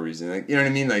for no reason. You know what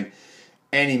I mean?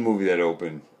 Any movie that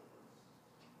opened.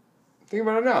 Think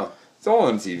about it now. It's all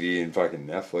on TV and fucking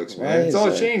Netflix, man. Why It's is all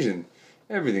that? changing.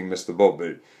 Everything missed the boat,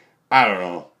 but I don't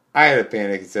know. I had a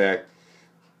panic attack.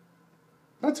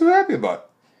 Not too happy about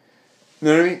it.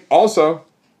 You know what I mean? Also,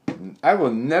 I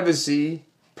will never see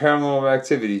Paranormal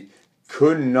Activity.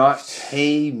 Could not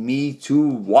pay me to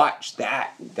watch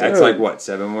that. That's Dude. what,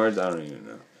 7 words? I don't even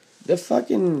know. The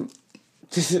fucking...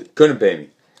 Couldn't pay me.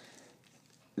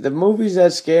 The movies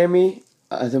that scare me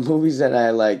are the movies that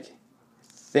I,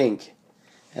 think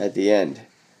at the end.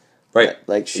 Right.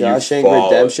 Like You Shawshank follow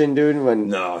it. Redemption, dude, when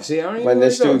No, see, I don't even when like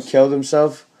this dude those. killed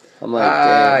himself. I'm like,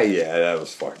 damn. Yeah, that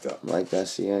was fucked up. I'm like,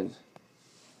 that's the end.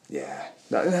 Yeah.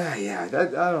 I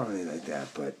don't really like that,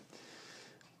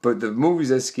 but the movies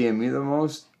that scare me the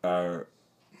most are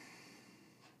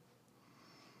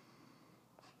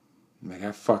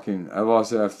I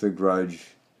lost it after The Grudge.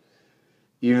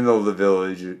 Even though The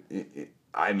Village,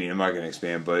 I'm not gonna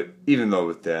expand, but even though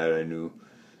with that I knew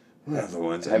what other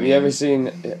ones. Have you ever seen?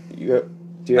 Do you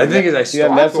have, I think I do you have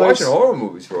stopped Netflix? watching horror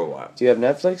movies for a while. Do you have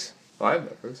Netflix? Oh, I have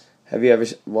Netflix. Have you ever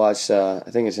watched? I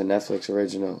think it's a Netflix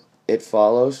original. It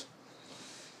Follows.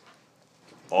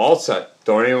 All set.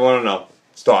 Don't even want to know.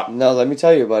 Stop. No, let me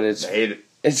tell you about it. I hate it.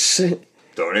 It's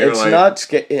Don't even it's like not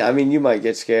scary. I mean, you might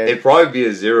get scared. It'd probably be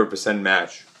a 0%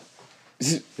 match.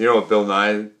 You know what Bill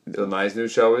Nye's new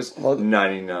show is? Well-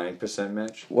 99%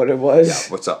 match. What it was?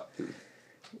 Yeah, what's up?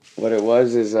 What it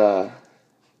was is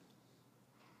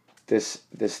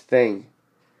this thing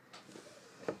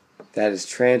that is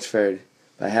transferred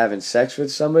by having sex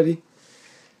with somebody,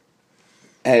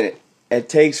 and it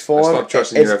takes form. I stopped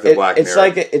trusting you after Black it's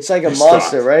Mirror. It's like a You monster,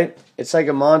 stopped. right? It's like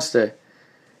a monster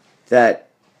that,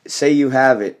 say you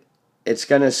have it, it's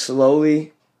gonna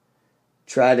slowly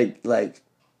try to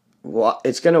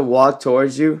it's gonna walk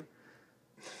towards you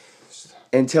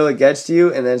until it gets to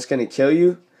you, and then it's gonna kill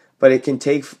you. But it can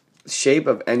take shape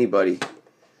of anybody.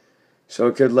 So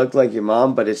it could look like your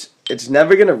mom, but it's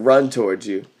never gonna run towards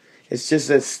you. It's just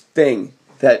this thing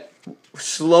that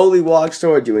slowly walks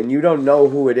towards you, and you don't know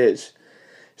who it is.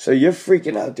 So you're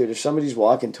freaking out, dude. If somebody's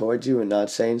walking towards you and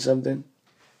not saying something,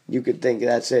 you could think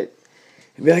that's it.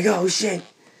 And be like, oh shit,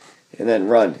 and then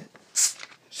run.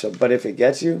 So, but if it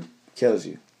gets you, kills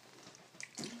you.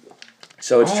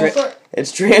 So Oh,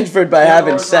 it's transferred by You know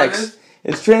having what sex. it is?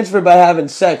 It's transferred by having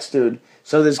sex, dude.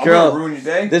 So this I'm gonna girl, ruin your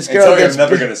day. this and girl tell you gets I'm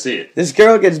never gonna see it. this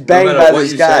girl gets No banged matter by what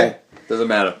this you guy. say, doesn't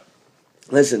matter.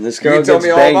 Listen, this You girl can tell gets me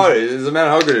all banged. about it. It doesn't matter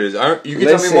how good it is. You can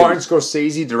tell Listen. me Martin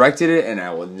Scorsese directed it, and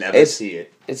I will never see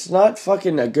it. It's not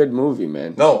fucking a good movie,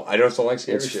 man. No, I don't like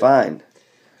scary It's shit. fine.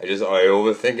 I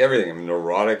overthink everything. I'm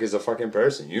neurotic as a fucking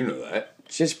person. You know that.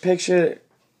 Just picture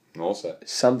I'm all set.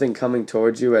 something coming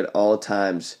towards you at all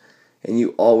times, and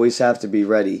you always have to be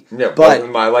ready. Yeah, but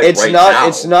in my life it's right not. now,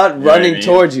 It's not you know what I running mean?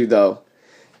 towards you though.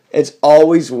 It's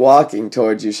always walking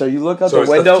towards you. So you look out So the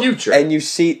it's the window future. and you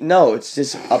see. No, it's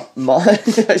just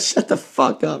a Shut the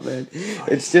fuck up, man.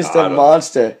 It's just a Got 'em.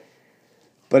 monster,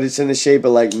 but it's in the shape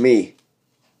of like me.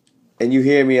 And you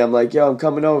hear me. I'm like, yo, I'm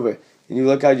coming over. And you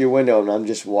look out your window and I'm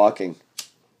just walking.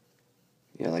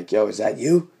 You're like, yo, is that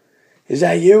you? Is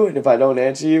that you? And if I don't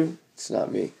answer you, it's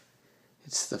not me.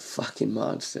 It's the fucking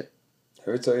monster.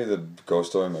 Ever tell you the ghost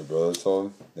story my brother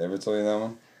told? Did I ever tell you that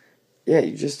one? Yeah,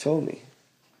 you just told me.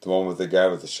 The one with the guy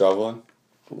with the shoveling?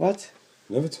 What?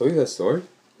 Never told you that story?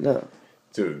 No.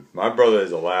 Dude, my brother is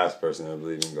the last person to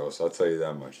believe in ghosts. I'll tell you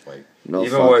that much. Like, No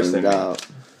even worse fucking than me. doubt.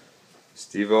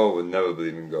 Steve-O would never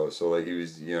believe in ghosts. So, like, he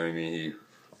was, you know what I mean?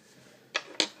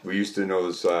 We used to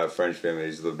know this French family. He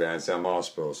used to live behind Sam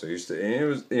Hospital. So, and it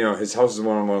was, you know, his house was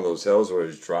on one of those hills where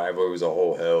his driveway was a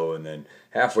whole hill. And then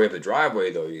halfway up the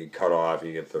driveway, though, you get cut off and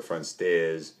you get to the front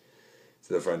stairs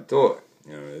to the front door.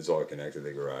 You know, it's all connected,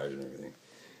 the garage and everything.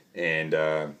 And,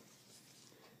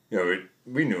 you know,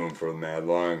 we knew him for mad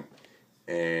long.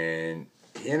 And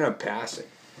he ended up passing,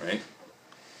 right?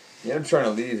 He ended up trying to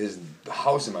leave his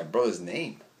house in my brother's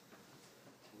name.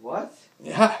 What?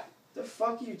 Yeah. The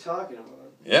fuck are you talking about?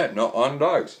 Yeah, no, on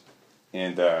dogs.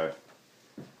 And so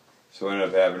what ended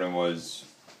up happening was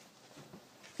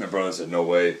my brother said, no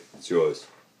way, it's yours.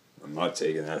 I'm not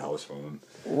taking that house from him.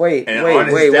 Wait, And wait, on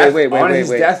his wait, death- wait, wait, on wait, his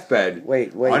wait. deathbed,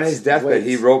 Wait, wait. on his deathbed, wait.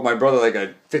 he wrote my brother like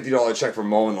a $50 check for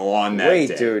mowing the lawn that Wait,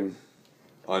 day. dude.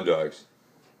 On dogs.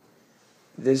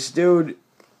 This dude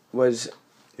was...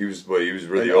 He was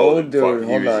really An old. old and dude, fuck-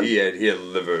 hold on. He had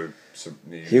liver.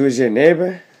 He was your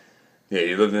neighbor? Yeah,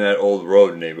 he lived in that old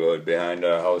road neighborhood behind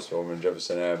our house over in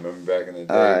Jefferson Ave. Remember back in the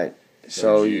day? Alright.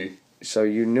 So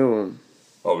MG. you knew him.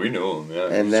 Oh, we knew him, yeah.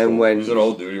 And He was then cool. when- He was an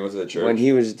old dude. He went to the church. When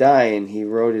he was dying, he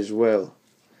wrote his will.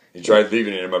 He tried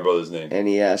leaving it in my brother's name. And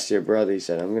he asked your brother, he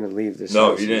said, I'm going to leave this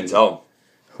No, house. he didn't tell him.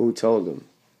 Who told him?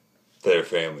 Their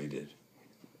family did.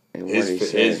 And what did he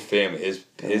say? His family, his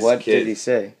And what kid. did he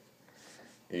say?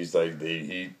 He's like,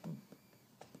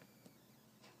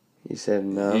 he said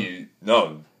no. He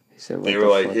said, what They the were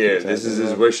like, fuck here, you this is talking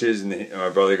his about? wishes. And my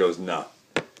brother goes, nah.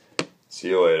 See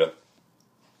you later.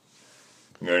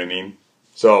 You know what I mean?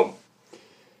 So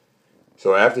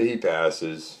after he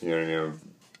passes, you know what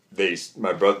I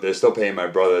mean? They're still paying my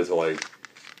brother to like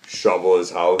shovel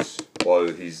his house while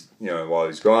he's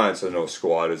gone, so no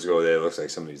squatters go there. It looks like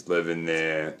somebody's living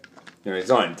there. You know, it's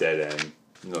on a dead end.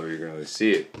 Nobody can really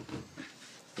see it.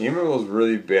 You remember those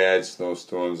really bad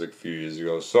snowstorms like a few years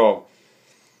ago? So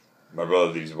my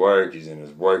brother leaves work. He's in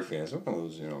his work van. It's one of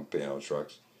those, panel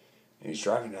trucks, and he's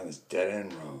driving down this dead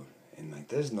end road. And like,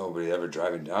 there's nobody ever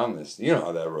driving down this. You know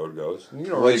how that road goes. You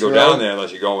don't really Which go road? down there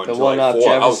unless you're going The to one like off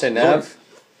 4 houses. Jefferson Ave?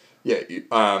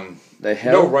 Yeah, The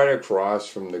hill? right across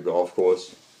from the golf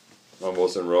course on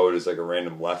Wilson Road is like a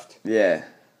random left. Yeah.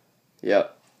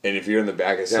 Yep. And if you're in the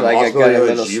back of Sam like Hospital, got a you know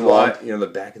the little G swamp. lot, the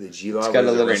back of the G lot, It's got where a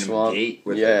there's little random swamp. gate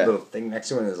with Yeah. a little thing next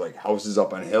to it, and there's like houses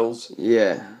up on hills.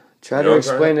 Yeah. Try You to know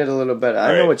explain it a little better. I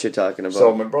know Alright. what you're talking about.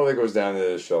 So my brother goes down there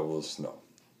to shovel the snow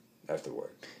after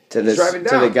work. to he's driving the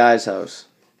down. guy's house.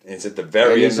 And it's at the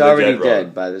very And end he's of the already dead dead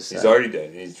road. by this time. He's already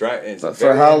dead. He's driving. But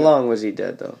for how long was he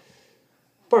dead, though?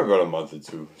 Probably about a month or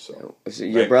two. So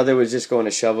Your Right. brother was just going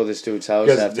to shovel this dude's house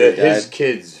because after he died? his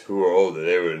kids who were older,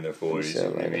 they were in their 40s. Yeah, You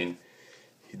know what I right. mean?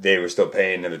 They were still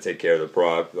paying them to take care of the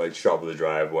prop, like shovel the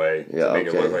driveway Yeah, to make it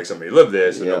okay. look like somebody lived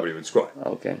there, so Yeah. nobody would squat.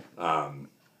 Okay.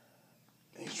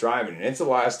 He's driving, and it's the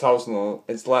last house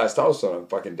on a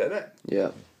fucking dead end.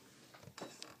 Yeah.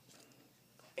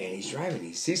 And he's driving.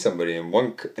 He sees somebody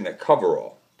in a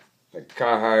coverall, like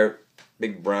Carhartt,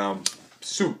 big brown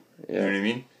suit. You know what I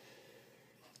mean?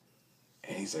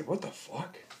 And he's like, "What the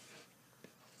fuck?"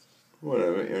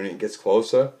 Whatever. And he gets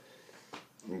closer.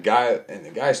 And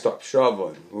the guy stopped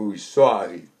shoveling. Who he saw,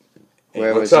 he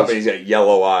Where looks was up he? and he's got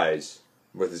yellow eyes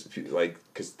with his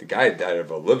because the guy died of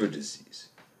a liver disease.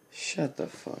 Shut the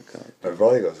fuck up. My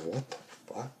brother goes, "What the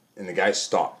fuck?" And the guy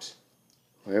stopped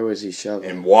Where was he shoveling?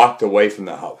 and walked away from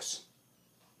the house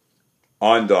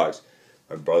on dogs.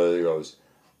 My brother goes,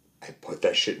 I put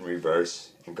that shit in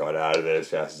reverse and got out of there as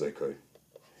fast as I could.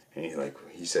 And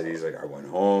he said, I went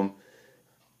home,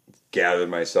 gathered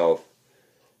myself,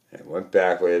 and I went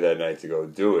back later that night to go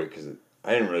do it because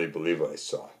I didn't really believe what I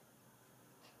saw.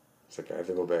 It's like, I have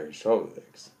to go back and shovel it.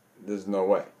 'Cause there's no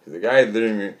way. Because the guy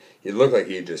literally, he looked like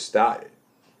he had just started.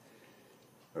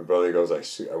 My brother goes,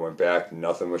 I went back,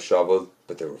 nothing was shoveled,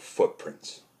 but there were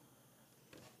footprints.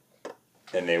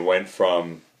 And they went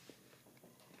from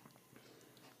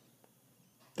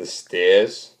the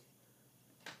stairs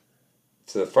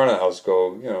to the front of the house,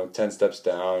 go, 10 steps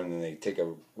down, and then they take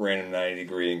a random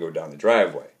 90-degree and go down the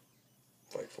driveway.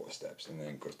 It's like 4 steps, and then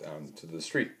it goes down to the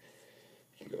street.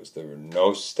 He goes, there were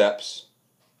no steps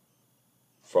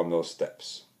from those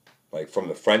steps. Like from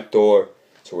the front door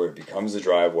to where it becomes the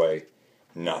driveway,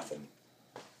 nothing.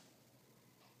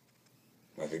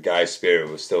 Like the guy's spirit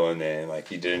was still in there, and like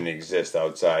he didn't exist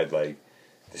outside like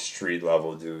the street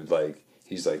level, dude. Like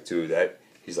he's like, dude,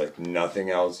 he's like nothing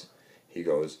else. He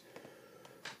goes,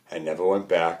 I never went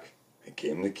back. I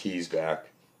gave him the keys back.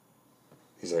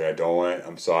 He's like,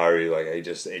 I'm sorry. Like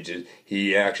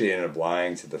he actually ended up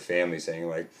lying to the family, saying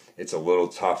like, it's a little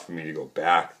tough for me to go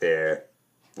back there.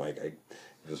 Like I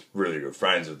was really good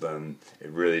friends with them. It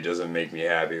really doesn't make me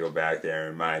happy to go back there. It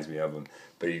reminds me of him.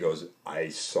 But he goes, I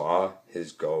saw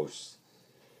his ghost,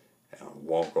 and I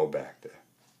won't go back there.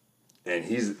 And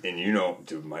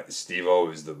dude,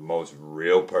 Steve-O is the most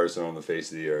real person on the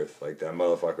face of the earth. Like, that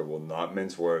motherfucker will not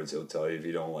mince words. He'll tell you if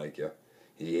he don't like you.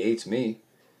 He hates me.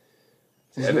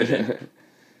 It's evident.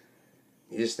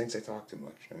 He just thinks I talk too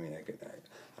much. I mean,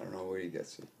 I don't know where he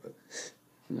gets it, but...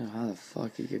 No, how the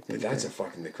fuck you could think But that's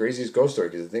that? the craziest ghost story,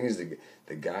 because the thing is,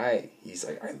 the guy, he's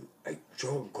like, I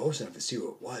drove close enough to see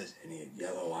what it was, and he had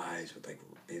yellow eyes with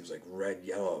it was like red,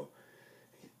 yellow,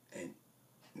 and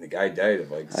the guy died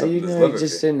of like How you know he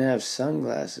just didn't have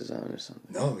sunglasses on or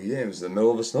something? No, he didn't. It was the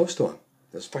middle of a snowstorm.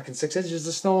 There's fucking 6 inches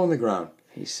of snow on the ground.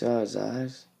 He saw his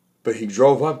eyes? But he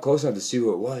drove up close enough to see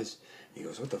what it was. He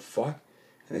goes, what the fuck?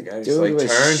 And the guy just Dude was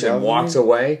turns and walks shoveling?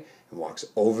 away and walks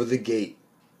over the gate.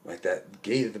 Like that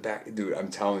gate at the back. Dude, I'm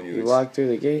telling you. He walked through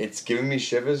the gate? It's giving me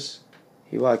shivers.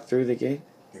 He walked through the gate?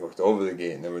 He walked over the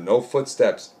gate, and there were no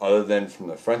footsteps other than from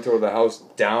the front door of the house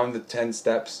down the 10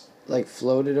 steps. Like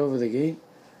floated over the gate?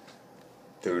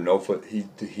 There were no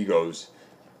He goes,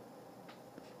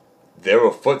 there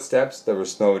were footsteps that were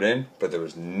snowed in, but there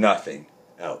was nothing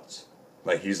else.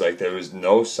 Like, he's like, there was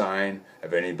no sign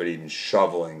of anybody even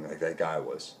shoveling like that guy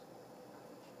was.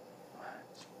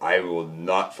 I will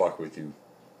not fuck with you.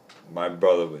 My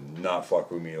brother would not fuck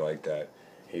with me like that.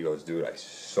 He goes, dude, I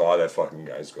saw that fucking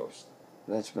guy's ghost.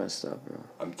 That's messed up, bro.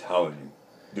 I'm telling you.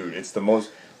 Dude, it's the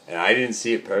most... And I didn't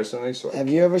see it personally, so... Have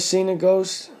you ever seen a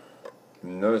ghost? I've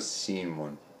never seen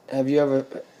one. Have you ever...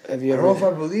 I don't know if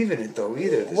I believe in it, though,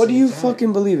 either. What do you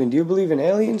fucking believe in? Do you believe in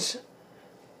aliens?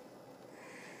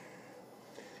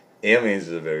 Aliens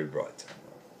is a very broad term.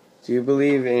 Do you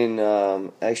believe in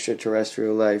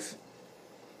extraterrestrial life?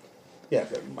 Yeah, if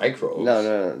they're microbes.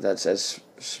 No. That's as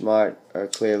smart, or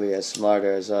clearly as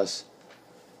smarter as us.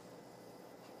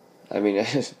 I mean,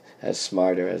 as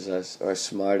smarter as us, or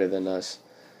smarter than us.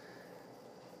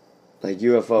 Like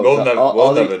UFOs. We'll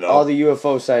never know. All the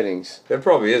UFO sightings. There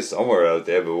probably is somewhere out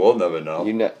there, but we'll never know.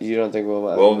 You don't think we'll...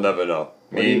 We'll never know.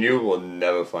 Me and you will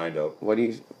never find out. What do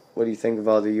you think of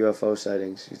all the UFO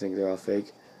sightings? You think they're all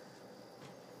fake?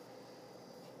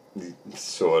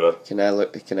 Sorta. Can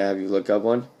I have you look up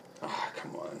one? Ah,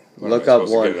 come on. Look up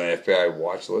one. To get an FBI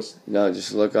watch list? No,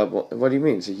 just look up one. What do you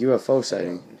mean? It's a UFO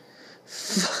sighting.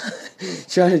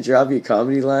 Trying to drop your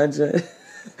comedy lines? What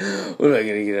am I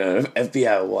gonna get on an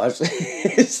FBI watch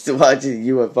list to watch a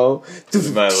UFO?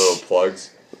 My little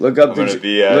plugs. Look up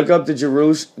the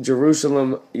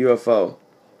Jerusalem UFO.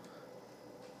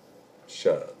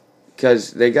 Shut up.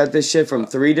 Because they got this shit from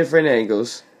 3 different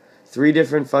angles, 3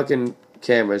 different fucking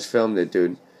cameras filmed it,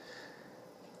 dude.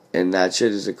 And that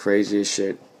shit is the craziest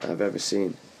shit I've ever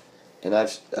seen. And I've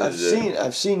seen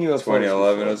UFOs.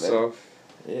 2011 or so.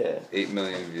 Yeah. 8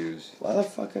 million views. Why the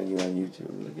fuck are you on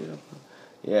YouTube? Look it up.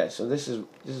 Yeah. So this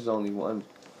is only one.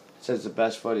 It says the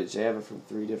best footage. They have it from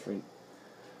 3 different.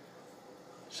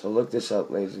 So look this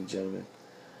up, ladies and gentlemen.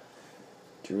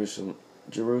 Jerusalem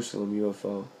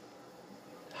UFO.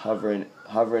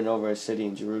 Hovering over a city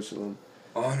in Jerusalem.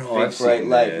 Oh no, Big I've bright seen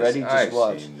light. this. Ready? Just I've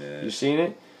watch. Seen this. You seen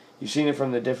it? You seen it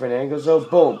from the different angles though?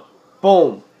 Boom.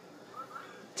 Boom.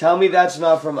 Tell me that's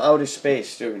not from outer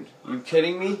space, dude. You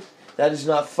kidding me? That is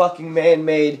not fucking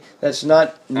man-made. That's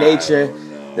not nature. I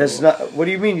don't know. That's not... What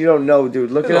do you mean you don't know,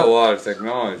 dude? Look There's it up. a lot of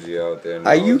technology out there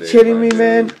Are you nowadays, kidding me, dude.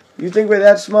 man? You think we're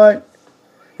that smart?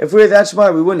 If we were that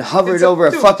smart, we wouldn't hover it over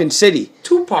a fucking city.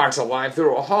 Tupac's alive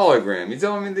through a hologram. You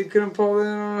telling me they couldn't pull it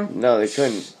on? No, they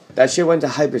couldn't. That shit went to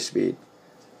hyperspeed.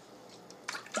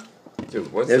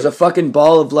 Dude, what's There's a fucking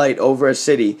ball of light over a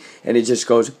city, and it just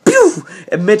goes, pew!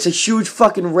 Emits a huge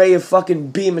fucking ray of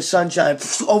fucking beam of sunshine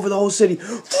over the whole city,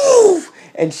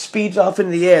 and speeds off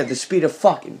into the air, the speed of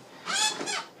fucking.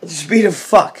 The speed of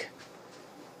fuck.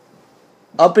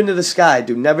 Up into the sky,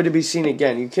 dude, never to be seen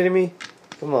again. You kidding me?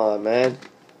 Come on, man.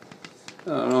 I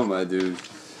don't know, my dude.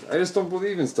 I just don't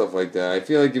believe in stuff like that. I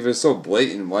feel like if it's so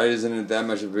blatant, why isn't it that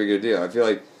much of a bigger deal? I feel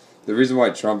like the reason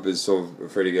why Trump is so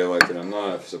afraid to get elected, I'm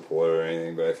not a supporter or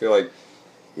anything, but I feel like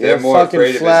You're more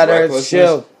fucking flat earth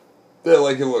chill. They're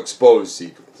like he'll expose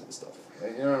secrets and stuff.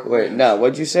 Like, you know, Wait, no,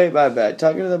 what'd you say? My bad.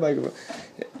 Talking to the microphone.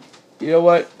 You know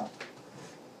what?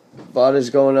 Vada's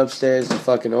going upstairs to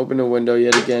fucking open the window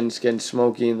yet again. It's getting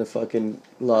smoky in the fucking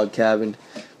log cabin.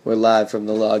 We're live from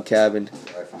the log cabin.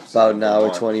 About an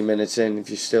hour, 20 minutes in, if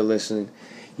you're still listening.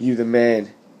 You the man.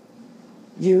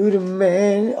 You the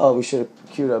man. Oh, we should have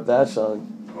queued up that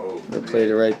song. Oh, we played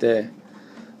it right there.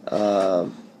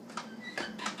 What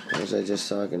was I just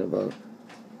talking about?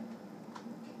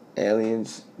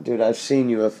 Aliens. Dude, I've seen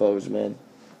UFOs, man.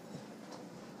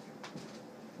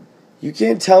 You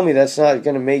can't tell me that's not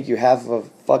going to make you half of a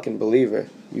fucking believer.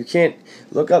 You can't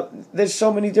look up. There's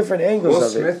so many different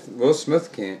angles of it. Will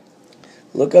Smith can't.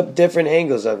 Look up different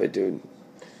angles of it, dude.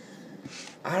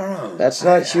 I don't know. That's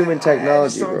not human technology, I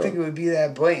just don't bro. think it would be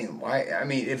that blatant. Why? I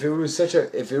mean, if it was real,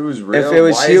 if it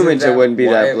was humans, it wouldn't be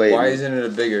that blatant. Why isn't it a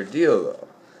bigger deal though?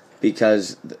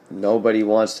 Because nobody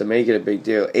wants to make it a big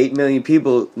deal. 8 million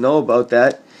people know about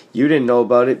that. You didn't know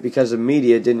about it because the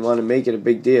media didn't want to make it a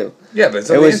big deal. Yeah, but it's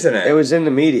on the internet. It was in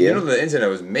the media. You know the internet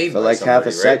was made for by like somebody, half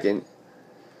a second.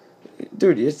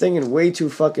 Dude, you're thinking way too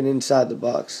fucking inside the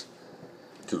box.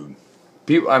 Dude.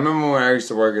 I remember when I used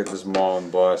to work at this mall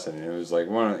in Boston, and it was like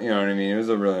you know what I mean? It was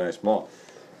a really nice mall.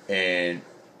 And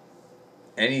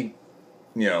any,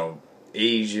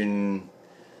 Asian,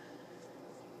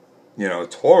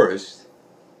 tourist,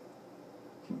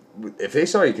 if they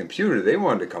saw your computer, they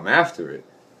wanted to come after it.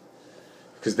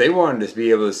 Because they wanted to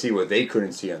be able to see what they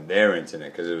couldn't see on their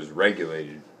internet, because it was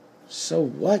regulated. So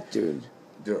what, dude?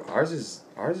 Dude, ours is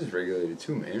regulated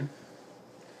too, man.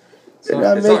 It's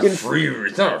not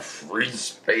a free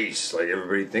space like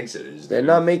everybody thinks it is. They're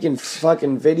not making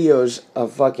fucking videos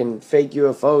of fucking fake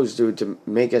UFOs, dude, to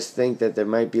make us think that there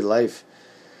might be life.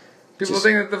 People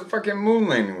think that the fucking moon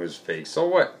landing was fake. So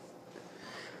what?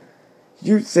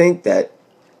 You think that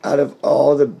out of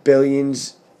all the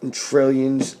billions and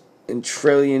trillions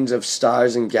of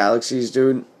stars and galaxies,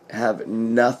 dude, have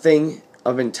nothing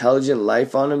of intelligent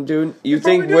life on them, dude? You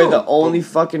think we're the only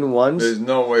fucking ones? There's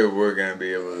no way we're gonna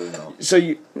be able to know. So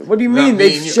what do you mean?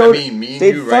 They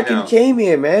fucking came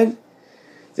here, man.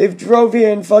 They've drove here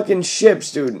in fucking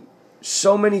ships, dude,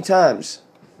 so many times.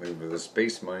 Wait for the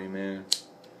space money, man.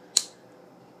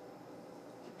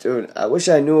 Dude, I wish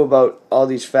I knew about all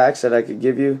these facts that I could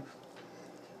give you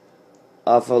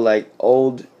off of like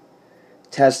old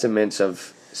testaments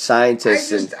of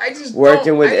scientists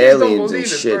working with aliens and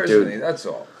shit, dude. That's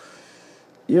all.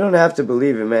 You don't have to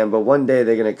believe it, man, but one day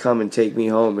they're gonna come and take me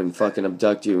home and fucking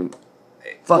abduct you and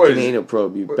fucking anal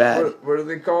probe you bad. What do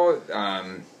they call it?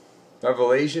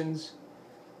 Revelations?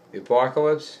 The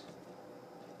apocalypse?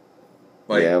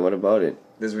 Yeah, what about it?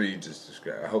 This is what you just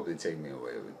described. I hope they take me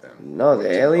away with them. No, the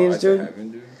aliens,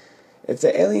 dude. If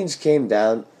the aliens came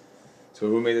down... So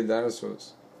who made the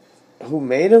dinosaurs? Who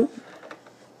made them?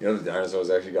 You know the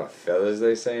dinosaurs actually got feathers,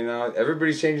 they say now?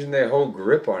 Everybody's changing their whole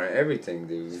grip on it, everything,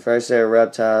 dude. First they're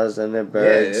reptiles, then they're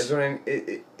birds. Yeah, that's what I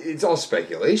mean. It's all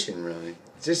speculation, really.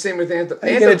 It's just the same with How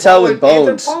are you going to tell with bones?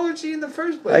 Anthropology in the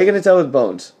first place. How are you going to tell with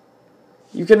bones?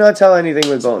 You cannot tell anything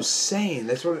with bones. That's what I'm saying.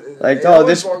 That's what... Like,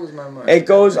 boggles my mind. It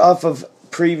goes off of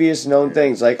previous known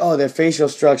things. Like, their facial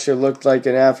structure looked like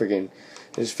an African.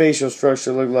 His facial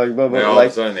structure looked like... Blah, blah, all of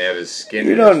a sudden they have his skin...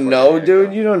 You don't know,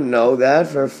 dude. You don't know that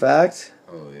for a fact.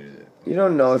 Oh, yeah. You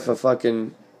don't know if a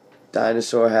fucking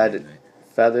dinosaur had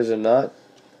feathers or not.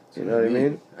 You know what I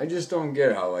mean? I just don't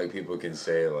get how people can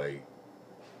say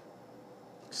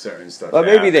certain stuff. Well,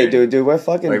 maybe they do, dude. We're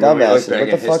fucking dumbasses. What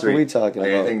the fuck are we talking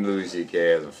about? I think Louis C.K.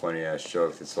 has a funny ass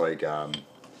joke. It's how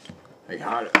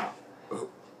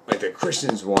the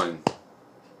Christians won,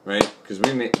 right? Because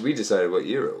we decided what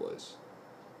year it was.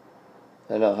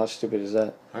 I know. How stupid is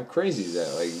that? How crazy is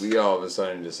that? We all of a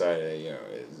sudden decided,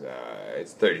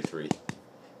 it's 33.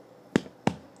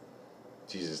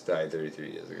 Jesus died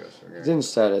 33 years ago. So It didn't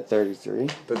start at 33.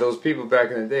 But those people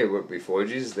back in the day, before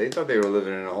Jesus, they thought they were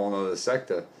living in a whole other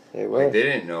sector. They were. They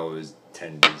didn't know it was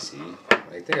 10 BC.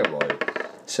 Think about it.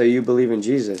 So you believe in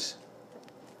Jesus?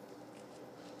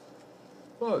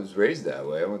 Well, I was raised that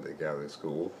way. I went to Catholic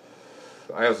school.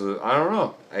 I don't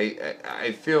know.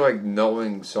 I feel like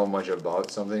knowing so much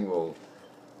about something will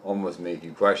almost make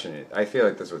you question it. I feel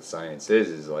like that's what science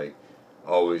is like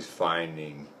always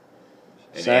finding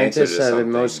an answer to Scientists are the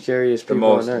something, most curious the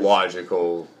people most on earth.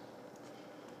 logical,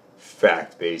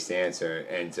 fact-based answer.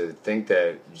 And to think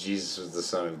that Jesus was the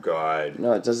Son of God.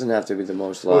 No, it doesn't have to be the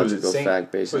most What was it, logical,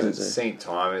 fact-based Was it answer. St.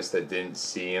 Thomas that didn't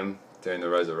see him during the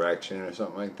resurrection or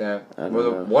something like that? I don't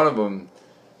know. One of them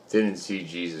didn't see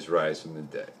Jesus rise from the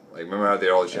dead. Like, remember how they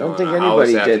all I don't think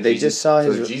anybody did. They just saw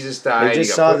his. So Jesus died. They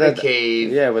just he got saw put in that. a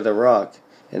cave. Yeah, with a rock,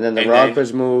 and then the And rock then-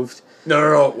 was moved.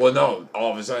 No. Well, no.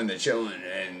 All of a sudden they're chilling,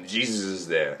 and Jesus is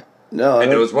there. No,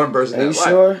 And there was one person Are that you left.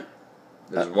 sure?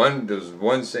 There was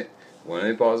one saint. One of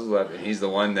the apostles left, and he's the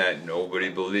one that nobody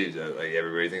believes. Like,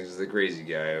 everybody thinks is the crazy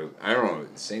guy. I don't know,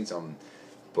 saying something,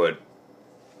 but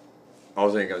all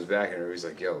of a sudden he comes back and everybody's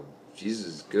like, "Yo, Jesus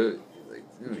is good. Like,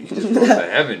 dude, he just goes to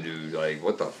heaven, dude. Like,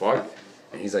 what the fuck?"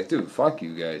 And he's like, "Dude, fuck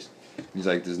you guys." He's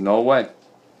like, "There's no way."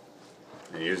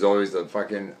 And he was always the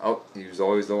fucking he was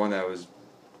always the one that was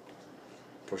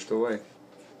pushed away.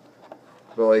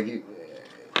 But like,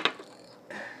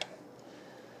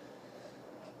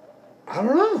 I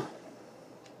don't know.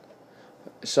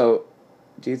 So,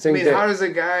 do you I think mean, that? how does a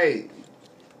guy?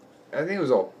 I think it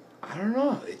was all. I don't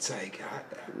know. It's like.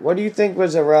 What do you think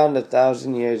was around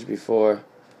 1,000 years before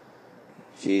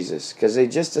Jesus? Because they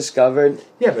just discovered.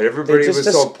 Yeah, but everybody just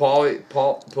was so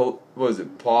what was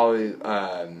it? Poly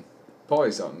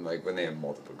something, like when they have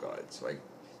multiple gods, like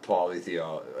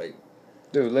polytheology, like.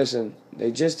 Dude, listen.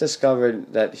 They just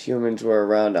discovered that humans were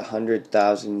around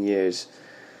 100,000 years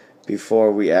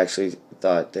before we actually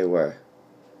thought they were.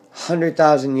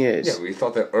 100,000 years. Yeah, we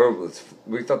thought the world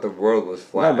was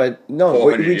flat. No,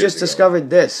 400 we years just ago. discovered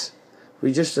this.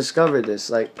 We just discovered this.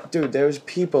 Like, dude, there was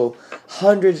people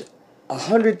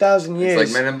 100,000 years.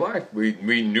 It's like Men in Black.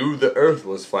 We knew the Earth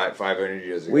was flat 500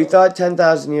 years ago. We thought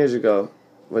 10,000 years ago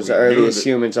was the We knew earliest that-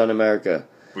 humans on America.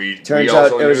 we Turns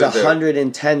also out it was knew that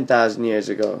 110,000 years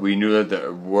ago. We knew that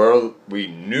the world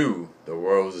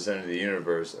was the center of the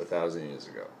universe 1,000 years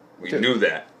ago. We Dude. knew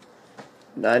that.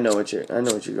 I know what you're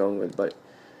going with, but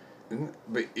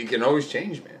But it can always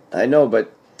change, man. I know,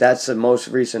 but that's the most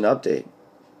recent update.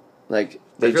 Like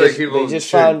I feel like people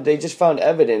they just found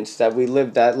evidence that we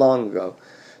lived that long ago.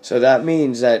 So that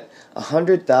means that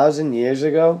 100,000 years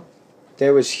ago,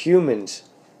 there was humans,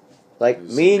 like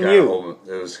me and you.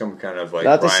 There was some kind of like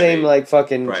Not the same like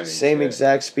fucking primates, same yeah.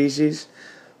 exact species,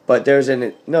 but there's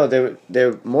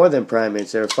they're more than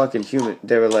primates. They were fucking human.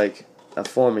 They were like a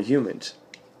form of humans.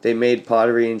 They made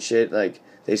pottery and shit. Like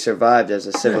they survived as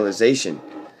a civilization.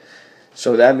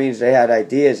 So that means they had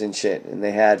ideas and shit, and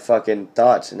they had fucking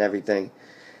thoughts and everything.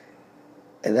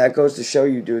 And that goes to show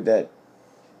you, dude, that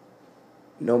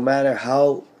no matter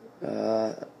how,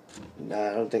 I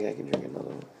don't think I can drink another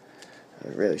one. I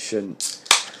really shouldn't.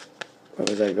 Where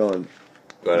was I going?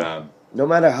 But No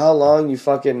matter how long you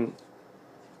fucking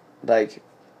like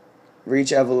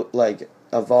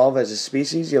evolve as a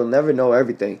species, you'll never know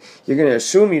everything. You're gonna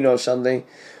assume you know something.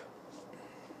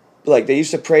 Like they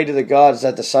used to pray to the gods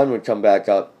that the sun would come back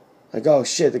up. Like, oh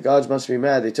shit, the gods must be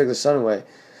mad. They took the sun away.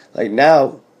 Like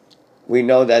now, we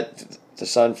know that the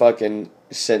sun fucking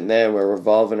is sitting there and we're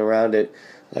revolving around it.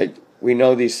 Like we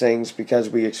know these things because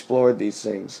we explored these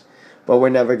things, but we're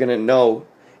never gonna know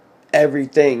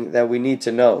everything that we need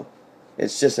to know.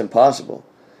 It's just impossible.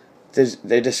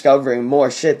 They're discovering more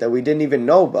shit that we didn't even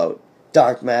know about.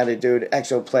 Dark matter, dude,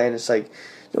 exoplanets. Like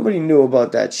nobody knew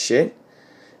about that shit.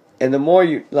 And the more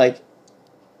you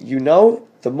know,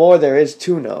 the more there is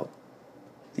to know.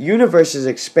 The universe is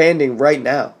expanding right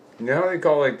now. you know how they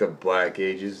call like the Black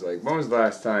Ages? Like when was the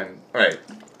last time? All right,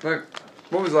 like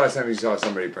when was the last time you saw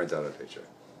somebody print out a picture?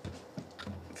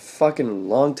 Fucking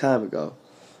long time ago.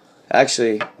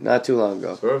 Actually, not too long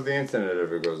ago. So if the internet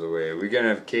ever goes away, are we gonna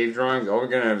have cave drawings? All we're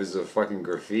gonna have is the fucking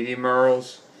graffiti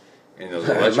murals and those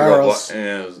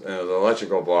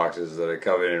electrical boxes that are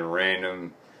covered in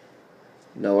random.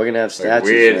 No, we're gonna have Like statues.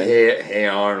 weird man. Hey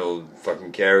Arnold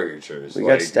fucking caricatures. We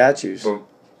got statues.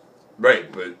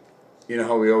 But you know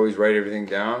how we always write everything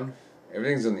down?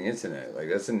 Everything's on the internet. Like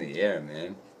that's in the air,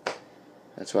 man.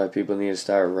 That's why people need to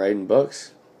start writing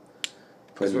books.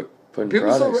 Putting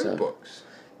People still products write up. books,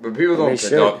 but people And don't they print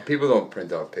should. off. People don't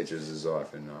print off pictures as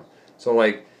often now. So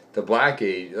like the Black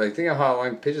Age, like think of how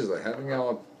long pictures like how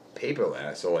long paper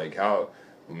lasts. So like how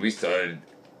when we started,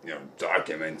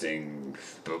 documenting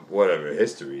whatever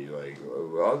history, like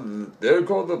well they're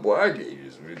called the Black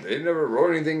Ages. They never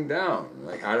wrote anything down.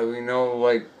 Like how do we know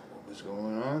like what was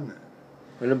going on then?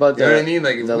 What about You know what I mean?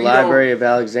 Like, if the we Library of like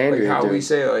Alexandria? how dude? we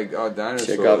say like, oh, dinosaurs.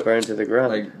 Shit got burned to the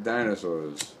ground. Like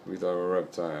dinosaurs, we thought were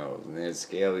reptiles, and they had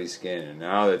scaly skin, and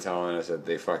now they're telling us that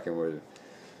they fucking were.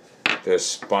 Their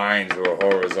spines were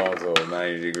horizontal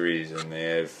 90 degrees, and they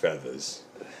had feathers.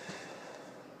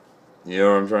 You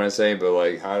know what I'm trying to say? But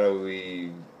like, how do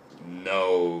we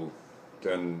know?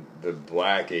 During the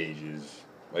Black Ages,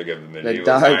 like of the medieval The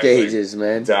Dark times, Ages, like,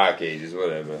 man. Dark Ages,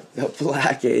 whatever. The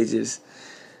Black Ages.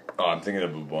 Oh, I'm thinking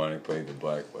of bubonic plague, the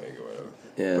Black Plague, or whatever.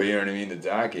 Yeah. But you know what I mean? The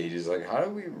Dark Ages, like, how do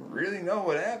we really know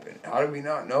what happened? How do we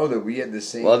not know that we had the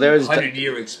same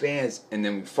 100-year expanse and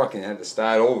then we fucking had to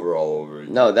start over all over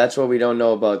again? No, that's what we don't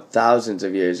know about thousands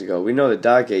of years ago. We know the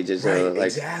Dark Ages Right, are like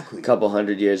exactly. a couple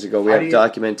hundred years ago. We have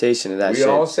documentation of that shit.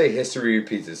 We all say history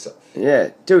repeats itself. Yeah,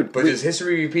 dude. But does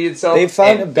history repeat itself? They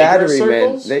found a battery,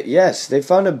 man. Circles? They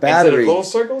found a battery. Instead of little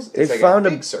circles? They like found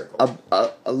a big circle.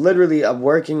 literally a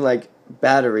working like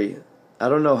battery. I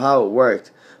don't know how it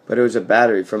worked, but it was a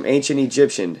battery from ancient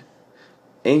Egyptian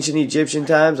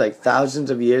times, like thousands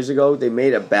of years ago. They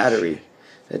made a battery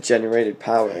that generated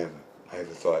power. I have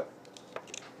a thought.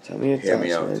 Tell me your Hear thoughts,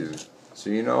 me out, man. dude. So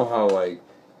you know how like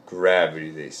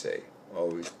gravity, they say,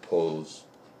 always pulls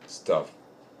stuff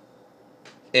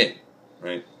in,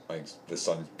 right? Like the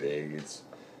sun's big, it's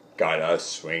got us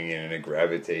swinging in a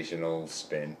gravitational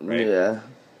spin, right? Yeah.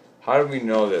 How do we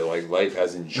know that like life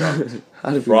hasn't jumped How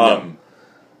do we from know?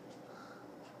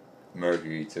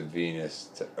 Mercury to Venus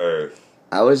to Earth?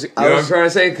 You know what I'm trying to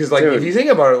say? Because like, dude. if you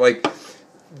think about it, like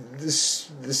the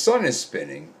sun is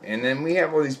spinning, and then we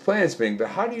have all these planets spinning. But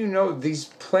how do you know these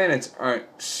planets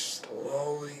aren't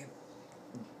slowly,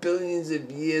 billions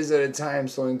of years at a time,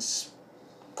 slowing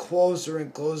closer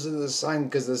and closer to the sun?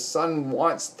 Because the sun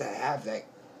wants to have that.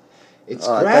 It's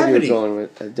gravity. I thought you were going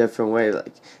with a different way.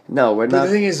 Like, no, we're but not.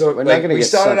 The thing is, we're like, not going to we get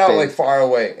started sucked out in. like far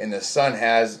away, and the sun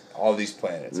has all these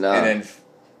planets, No. and then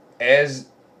as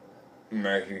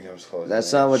Mercury comes closer,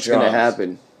 That's not what's going to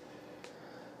happen.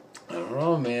 I don't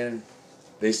know, man.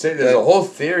 They say there's a whole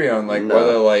theory on like No.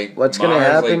 whether like What's Mars gonna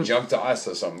happen? like jumped to us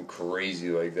or something crazy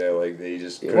like that. Like they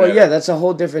just Well, yeah, that's a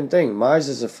whole different thing. Mars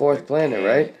is the fourth planet,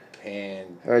 right?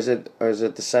 And Or is it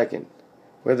the second?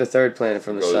 We're the third planet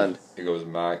from the sun. It goes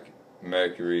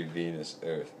Mercury, Venus,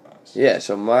 Earth, Mars. Yeah,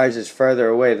 so Mars is further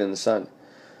away than the sun.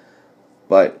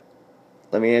 But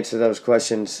let me answer those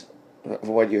questions,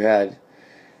 what you had.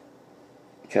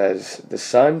 Because the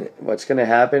sun, what's going to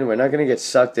happen, we're not going to get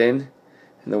sucked in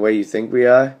the way you think we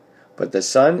are. But the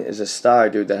sun is a star,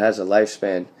 dude, that has a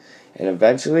lifespan. And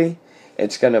eventually,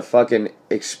 it's going to fucking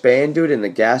expand, dude, and the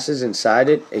gases inside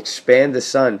it expand the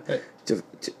sun.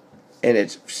 And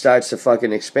it starts to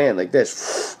fucking expand like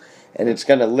this. And it's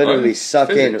going to literally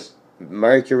suck in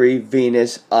Mercury,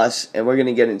 Venus, us, and we're going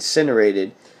to get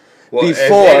incinerated. Well, as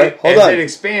it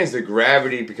expands, the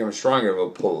gravity becomes stronger. It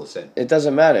will pull us in. It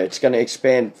doesn't matter. It's going to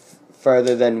expand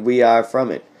further than we are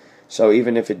from it. So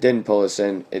even if it didn't pull us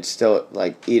in, it's still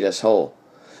like eat us whole.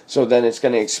 So then it's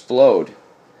going to explode,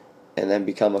 and then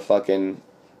become a fucking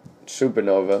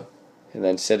supernova, and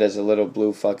then sit as a little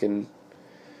blue fucking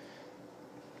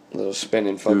little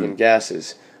spinning fucking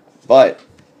gases. But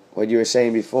what you were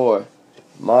saying before,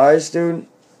 Mars, dude.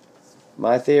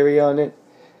 My theory on it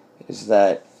is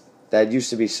that used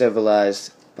to be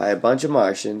civilized by a bunch of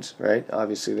Martians, right?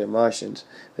 Obviously, they're Martians.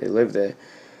 They live there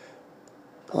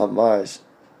on Mars.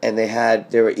 And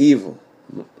they were evil.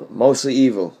 Mostly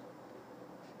evil.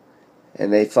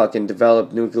 And they fucking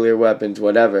developed nuclear weapons,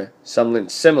 whatever. Something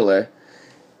similar.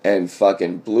 And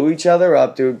fucking blew each other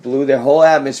up, dude. Blew their whole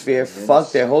atmosphere.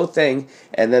 Fucked their whole thing.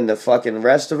 And then the fucking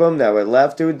rest of them that were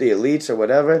left, dude, the elites or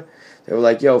whatever, they were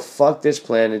like, yo, fuck this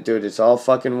planet, dude. It's all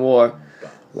fucking war.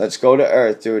 Let's go to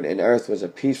Earth, dude. And Earth was a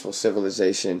peaceful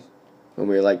civilization when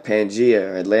we were like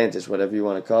Pangea or Atlantis, whatever you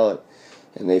want to call it.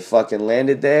 And they fucking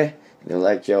landed there. And they're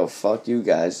like, yo, fuck you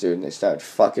guys, dude. And they started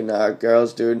fucking our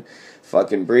girls, dude.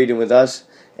 Fucking breeding with us.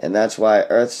 And that's why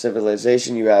Earth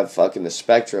civilization, you have fucking the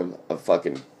spectrum of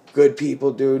fucking good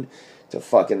people, dude, to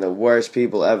fucking the worst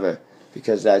people ever.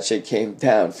 Because that shit came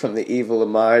down from the evil of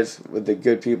Mars with the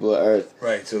good people of Earth.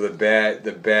 Right, so the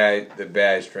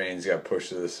bad strains got pushed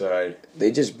to the side.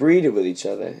 They just breeded with each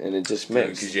other, and it just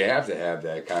mixed. Because you have to have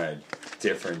that kind of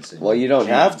difference. Well, you don't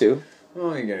have to.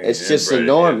 Well, it's just a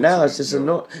norm now. It's just a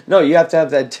norm. No, you have to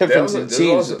have that difference in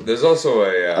genes. There's also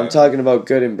a... I'm talking about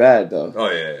good and bad, though.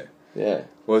 Oh, yeah. Yeah.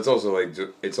 Well, it's also like...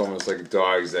 It's almost like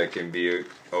dogs that can be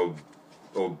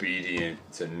obedient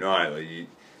to not. Like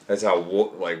that's how,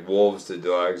 like, wolves to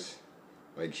dogs,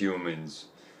 like humans,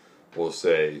 will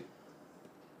say...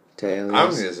 To aliens. I'm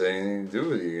going to say anything to do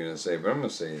with you, you're going to say, but I'm going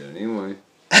to say it anyway.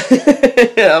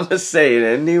 I'm gonna say it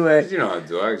anyway. You know how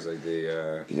dogs like they.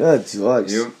 You know how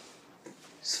dogs. You,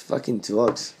 It's fucking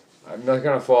dogs. I'm not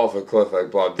gonna fall off a cliff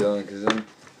like Bob Dylan because I'm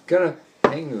gonna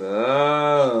hang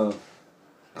the.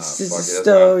 This is fuck the it,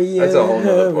 story that's a of whole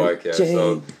nother a podcast. So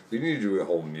hurricane. we need to do a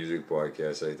whole music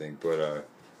podcast, I think. But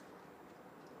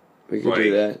We could like,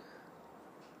 do that.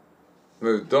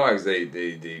 with dogs,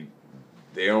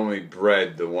 they only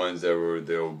bred the ones that were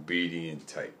the obedient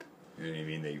type. You know what I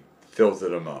mean? They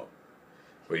filtered them out.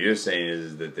 What you're saying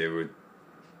is that they were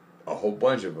a whole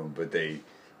bunch of them, but they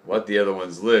let the other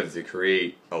ones live to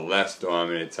create a less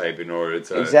dominant type in order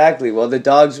to Exactly. Well, the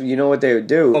dogs, you know what they would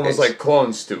do? almost like clone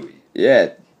Stewie.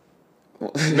 Yeah.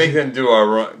 Make them do our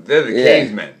run. They're the Yeah.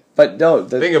 cavemen. But no,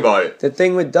 Think about it. the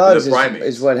thing with dogs They're the primates.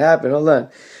 is what happened. Hold on.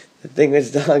 The thing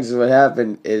with dogs is what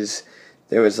happened is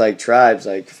there was like tribes,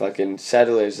 like fucking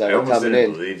settlers that I were almost coming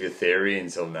didn't in. believe your theory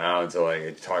until now, until like,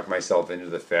 I talked myself into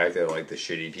the fact that like the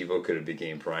shitty people could have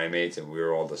became primates and we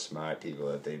were all the smart people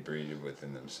that they breeded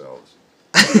within themselves.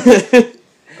 I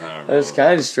don't know. That's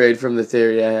kind of straight from the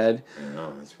theory I had. I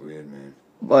know, that's weird, man.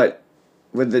 But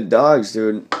with the dogs,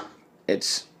 dude,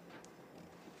 it's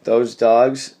those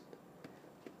dogs,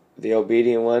 the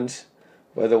obedient ones,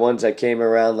 were the ones that came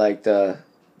around like the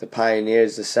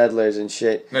pioneers, the settlers and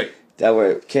shit Right. that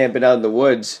were camping out in the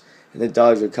woods, and the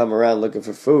dogs would come around looking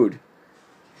for food.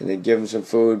 And they'd give them some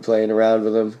food, playing around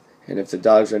with them. And if the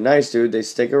dogs were nice, dude, they'd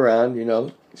stick around, you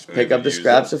know, just And pick they up the would use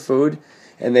scraps them. of food,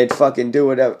 and they'd fucking do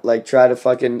whatever, like try to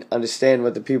fucking understand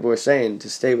what the people were saying to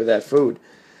stay with that food.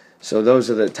 So those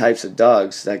are the types of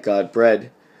dogs that got bred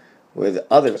with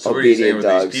other So what are you saying obedient with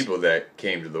dogs. these people that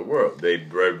came to the world? They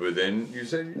bred within, you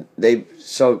said?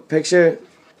 So picture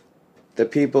the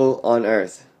people on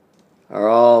Earth are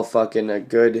all fucking a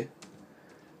good,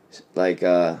 like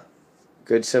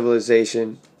good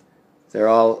civilization. They're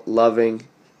all loving.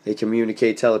 They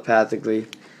communicate telepathically.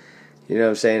 You know what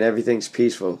I'm saying? Everything's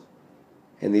peaceful.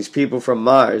 And these people from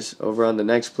Mars, over on the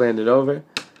next planet over,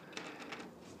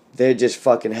 they're just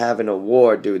fucking having a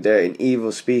war, dude. They're an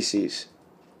evil species.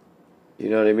 You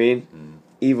know what I mean? Mm.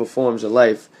 Evil forms of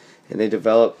life. And they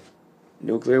develop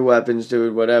nuclear weapons,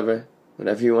 dude, whatever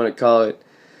you want to call it.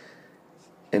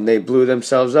 And they blew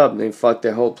themselves up, and they fucked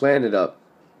their whole planet up.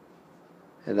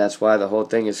 And that's why the whole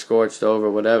thing is scorched over,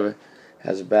 whatever.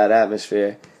 Has a bad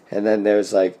atmosphere. And then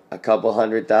there's like a couple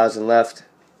 100,000 left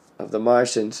of the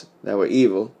Martians that were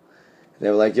evil. And they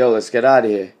were like, yo, let's get out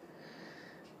of here.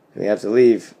 We have to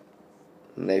leave.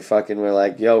 And they fucking were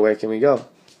like, yo, where can we go?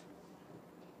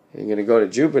 You're going to go to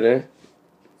Jupiter.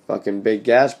 Fucking big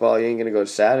gas ball. You ain't going to go to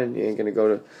Saturn. You ain't going to go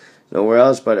to nowhere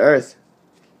else but Earth.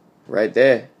 Right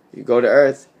there. You go to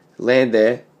Earth, land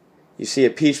there. You see a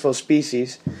peaceful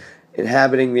species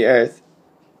inhabiting the Earth.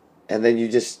 And then you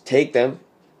just take them,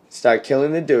 start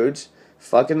killing the dudes,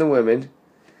 fucking the women.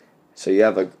 So you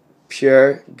have a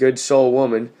pure, good soul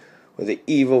woman with an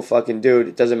evil fucking dude.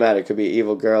 It doesn't matter. It could be an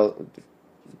evil girl,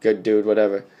 good dude,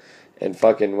 whatever. And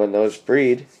fucking when those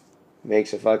breed,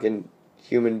 makes a fucking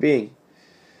human being.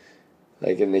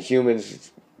 Like, and the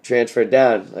humans transfer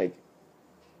down, like,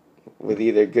 with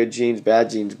either good genes, bad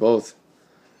genes, both.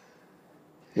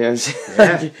 You know what I'm saying?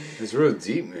 Yeah, it's real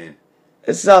deep, man.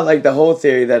 It's not like the whole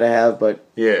theory that I have, but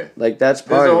Yeah. like that's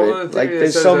There's part a of whole other it. theory Like that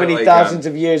there's says so that, many like, thousands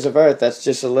of years of Earth. That's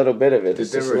just a little bit of it.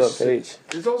 It's There just a were little page.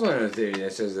 There's also another theory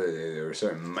that says that there were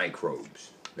certain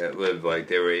microbes that live, like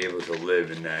they were able to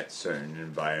live in that certain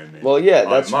environment. Well, yeah,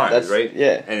 on that's Mars, right?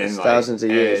 Yeah, And it's then, thousands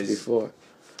of years as- before.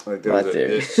 Like there My was,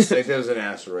 theory. like there was an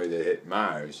asteroid that hit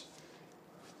Mars.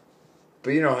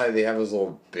 But you know how they have those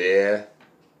little bear,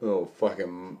 little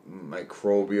fucking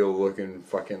microbial looking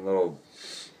fucking little.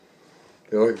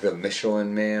 They look like the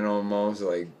Michelin Man almost.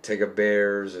 Like take a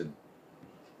bears and.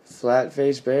 Flat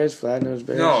face bears, flat nose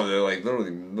bears. No, they're like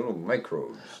literally little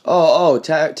microbes.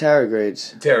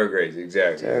 Tardigrades. Tardigrades,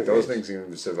 exactly. Tardigrades. Those things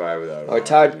can survive without. Or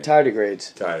oxygen.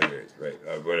 tardigrades. Tardigrades,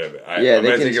 right? Whatever. Yeah, I'm they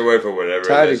gonna can- take your word for whatever.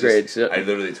 Tardigrades, That's just- I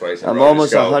literally twice. in a I'm row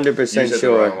almost just go, 100% "You said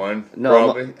sure." The wrong one, No, I'm-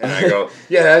 probably. And I go,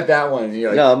 yeah, that one. And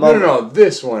you're like, No, I'm no,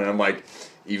 this one. I'm like,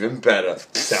 even better.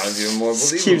 Sounds even more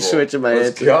Just believable. keep switching my Let's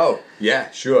answer. go.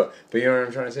 Yeah, sure. But you know what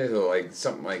I'm trying to say? So like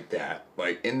something like that,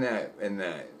 like in that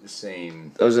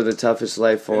same Those are the toughest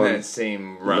life in form that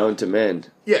same realm. known to man.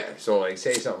 Yeah, so like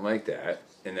say something like that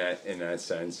in that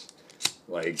sense,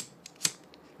 like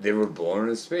they were blown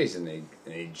into space and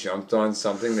they jumped on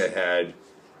something that had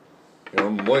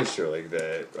moisture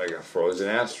like a frozen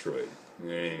asteroid. You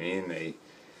know what I mean?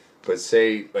 But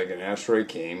say like an asteroid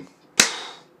came,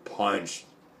 punched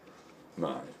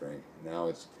Mars, right? Now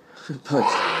it's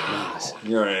Punch.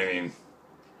 you know what I mean?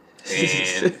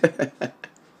 And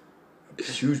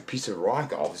huge piece of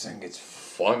rock all of a sudden gets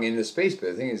flung into space, but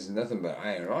the thing is nothing but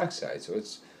iron oxide, so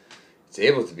it's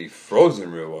able to be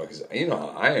frozen real well, because you know how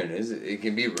iron is. It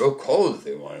can be real cold if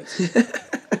they want it to.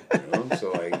 You know?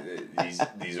 So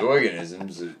like these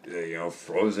organisms, you know,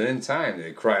 frozen in time.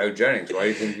 They're cryogenics. Why do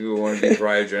you think people want to be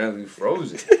cryogenically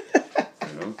frozen?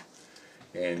 You know,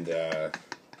 and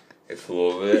it flew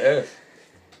over the Earth.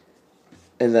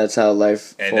 And that's how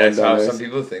life And formed that's how on Earth. some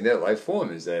people think that life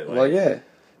formed, is that like, Well, yeah.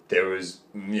 there was,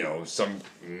 you know, some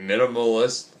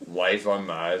minimalist life on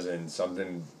Mars and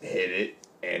something hit it,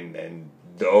 and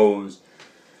those.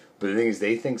 But the thing is,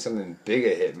 they think something bigger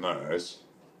hit Mars,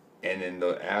 and then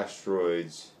the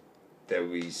asteroids that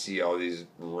we see, all these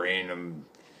random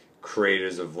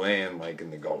craters of land, like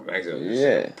in the Gulf of Mexico,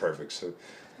 Yeah. perfect. So,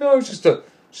 no, it's just a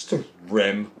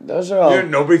rim. Those are all. You know,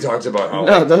 nobody talks about how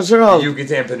No, those are all. the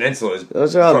Yucatan Peninsula is.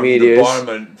 Those are all from meteors. the bottom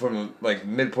of, from like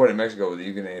midpoint of Mexico, where the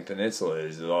Yucatan Peninsula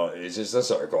is. It's just a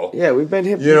circle. Yeah, we've been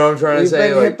hit. You know what I'm trying to say?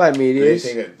 We've been hit by They meteors.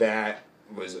 think that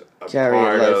was a Carrying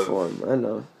part life of form. I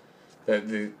know.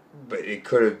 that. But it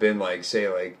could have been like, say,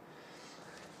 like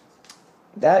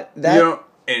That. you know,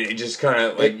 and it just kind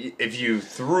of like if you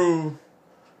threw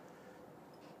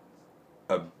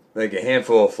a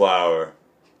handful of flour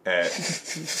at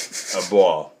a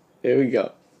ball, Here we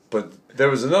go. but there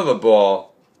was another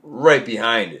ball right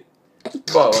behind it,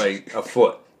 about like a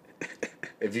foot.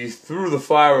 If you threw the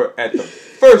flour at the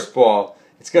first ball,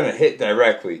 it's gonna hit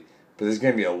directly, but there's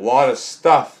gonna be a lot of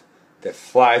stuff that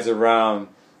flies around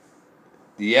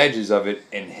the edges of it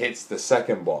and hits the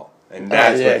second ball, and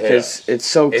that's yeah, what hit us. because it's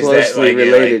so Is that, closely like,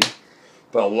 related.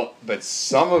 But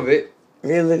some of it,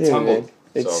 Related, tumbled, man.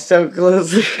 It's so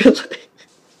closely related.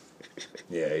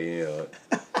 yeah, you know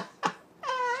it.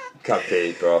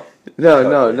 Cupcake, bro.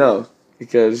 No.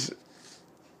 Because.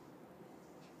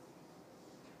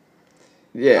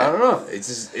 I Yeah. don't know. It's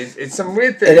just it's some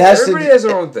weird thing. It has to Everybody do- has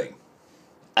their own thing.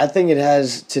 I think it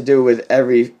has to do with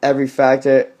every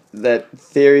factor that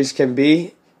theories can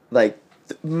be. Like,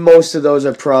 most of those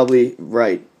are probably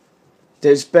right.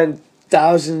 There's been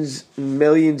thousands,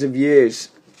 millions of years,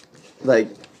 like,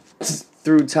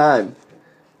 through time.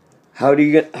 How are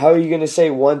you gonna say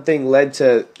one thing led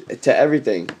to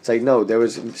everything? It's like, no, there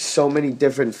was so many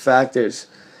different factors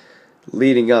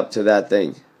leading up to that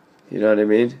thing. You know what I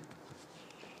mean?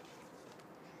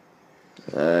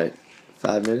 Alright,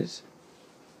 5 minutes.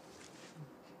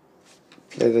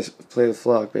 Play the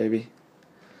flock, baby.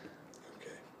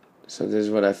 Okay. So this is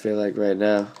what I feel like right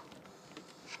now.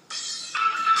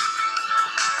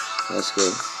 That's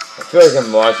good. I feel like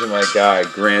I'm watching like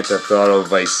Grand Theft Auto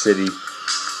Vice City.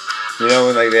 You know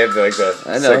when like they have like the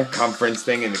I know. circumference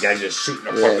thing and the guy's just shooting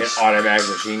a Yes. fucking automatic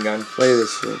machine gun. Play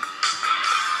this shit.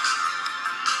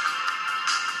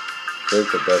 I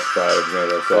think the best part of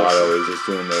Grand Theft Auto is just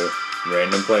doing the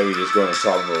random play. We just go on the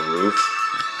top of a roof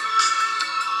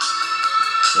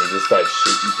and just start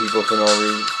shooting people for no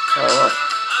reason. I don't know.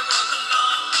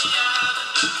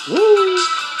 Woo!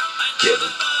 Get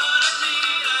it.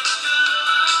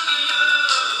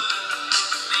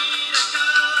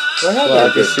 What happened Flock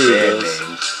to of good band Seagulls.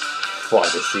 names? Flock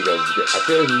of Seagulls is good. I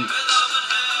feel like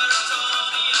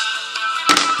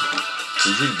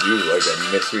we should do like a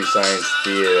Mystery Science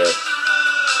Theater,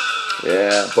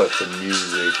 Yeah. but some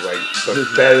music, like, but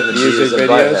better than Music Beavis and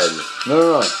videos? Butthead.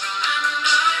 No.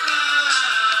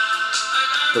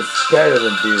 But better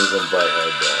than Beavis and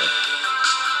Butthead, though.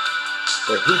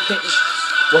 But who can't?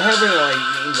 What happened to like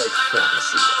names like Flock of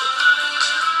Seagulls?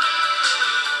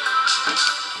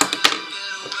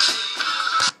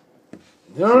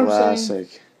 You know what I'm saying?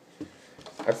 Classic.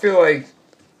 I feel like,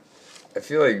 I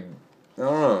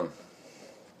don't know.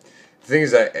 The thing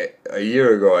is, a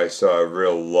year ago I saw a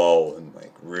real lull in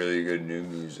like really good new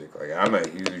music. Like I'm a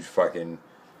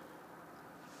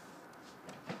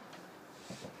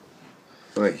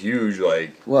huge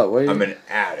like. What? What? I'm an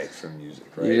addict for music,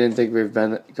 right? You didn't think we've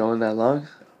been going that long?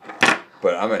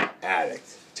 But I'm an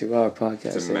addict. 2-hour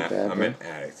podcast To ain't bad. I'm bro. an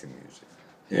addict to music.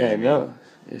 You Yeah, I what mean? know.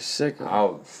 You're sick of it.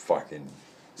 I'll fucking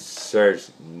search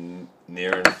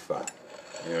near and far.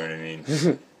 You know what I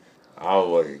mean?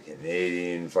 I'll look at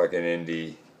Canadian fucking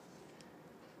indie.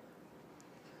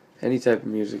 Any type of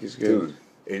music is good.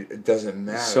 Dude, it doesn't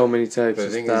matter. So many types. But the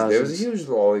There's thing is, there was a thousands. huge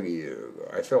lull like a year ago.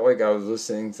 I felt like I was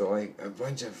listening to like a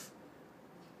bunch of.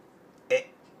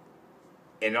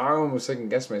 And I almost second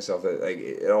guess myself that like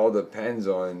it all depends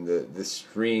on the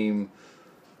stream.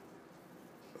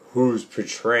 Who's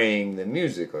portraying the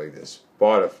music? Like there's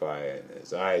Spotify and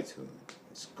there's iTunes,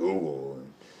 it's Google,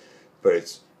 but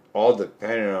it's all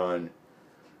dependent on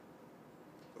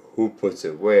who puts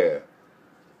it where.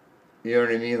 You know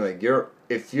what I mean? Like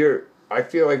if you're I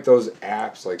feel like those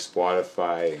apps like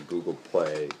Spotify and Google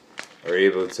Play are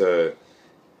able to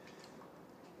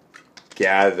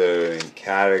gather and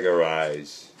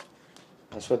categorize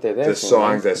That's what they're there the for,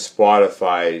 songs man. that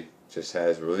Spotify just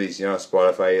has released. You know,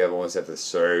 Spotify, you always have to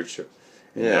search. And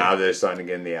Yeah. now they're starting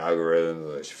to get in the algorithm.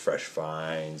 There's Fresh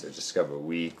Finds or Discover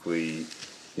Weekly.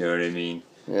 You know what I mean?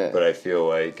 Yeah. But I feel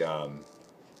like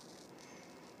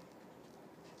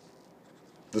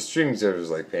the streaming service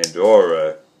like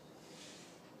Pandora.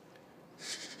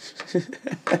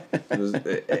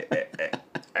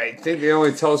 I think they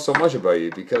only tell so much about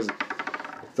you because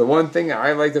the one thing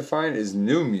I like to find is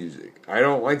new music. I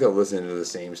don't like to listen to the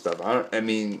same stuff. I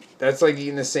mean, that's like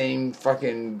eating the same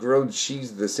fucking grilled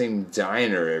cheese at the same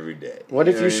diner every day. What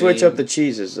if know you switch I up mean? the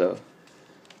cheeses though?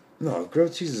 No,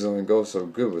 grilled cheeses only go so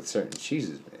good with certain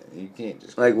cheeses, man. You can't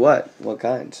just Like what? What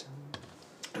kinds?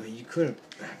 I mean, you couldn't.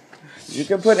 You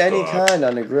can put any Stop. kind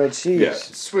on a grilled cheese. Yeah,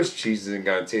 Swiss cheese isn't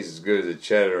gonna taste as good as a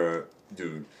cheddar,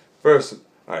 dude. First,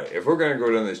 all right, if we're gonna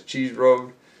go down this cheese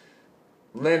road,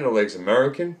 Land O'Lakes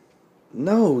American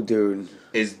No, dude.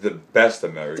 is the best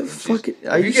American The cheese. fuck?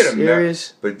 Are If you get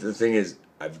serious? But the thing is,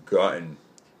 I've gotten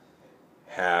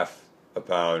half a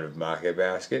pound of Market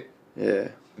Basket Yeah.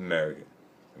 American.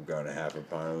 I've gotten a half a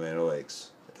pound of Land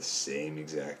O'Lakes at the same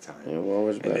exact time. Yeah, what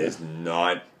was And better? there's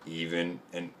not even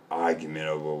an argument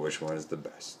over which one is the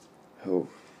best. Who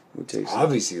takes it?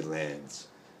 Obviously, Land's.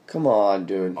 Come on,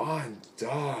 dude. On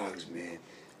dogs, man.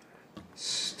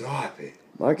 Stop it.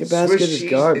 Market Swiss Basket is cheese,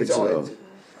 garbage, it's all- though.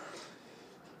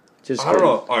 Just I don't kidding.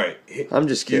 know. All right. I'm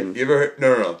just kidding. You ever heard?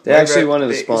 No. They're actually one of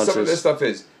the Some of sponsors. this stuff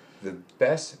is the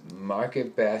best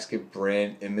Market Basket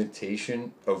brand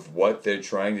imitation of what they're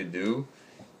trying to do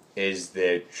is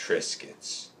their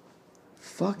Triscuits.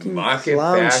 Fucking Market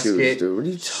clown Basket shoes, dude. What are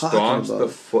you talking stomps about? the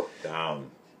foot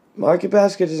down. Market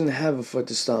Basket doesn't have a foot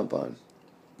to stomp on.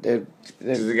 They're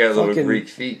Because they got little fucking, Greek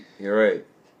feet. You're right.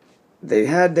 They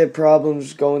had their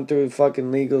problems going through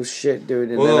fucking legal shit, dude,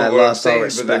 and then I what I'm lost all saying,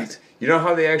 but respect. you know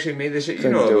how they actually made this shit? You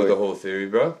Couldn't know do about it. the whole theory,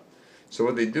 bro. So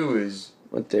what they do is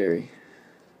What theory?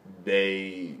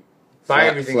 they buy Flat-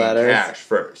 everything flat in Earth? cash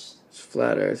first. It's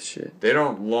flat Earth shit. They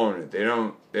don't loan it.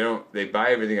 They buy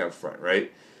everything up front,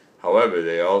 right? However,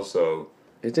 they also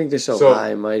They think they're so, So- high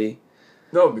and mighty.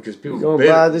 no, because people You gonna bid.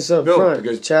 buy this up no, front,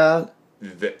 because child?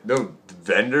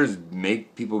 vendors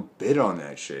make people bid on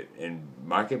that shit, and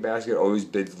Market Basket always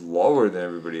bids lower than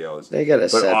everybody else. They got a but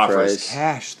set offers price.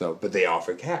 cash though. But they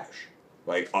offer cash,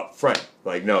 like up front.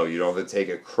 Like no, you don't have to take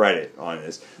a credit on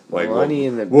this. Like Money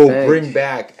in the we'll bank. bring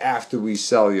back after we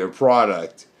sell your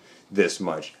product this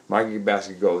much. Market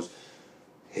Basket goes,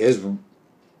 here's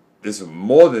this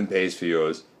more than pays for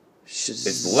yours.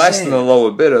 It's less than the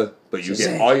lower bidder, but you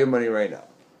Shazam. get all your money right now.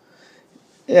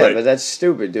 Yeah, but- but that's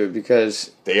stupid, dude,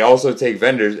 because They also take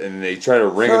vendors and they try to I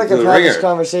ring feel them like through I've the had this ringer.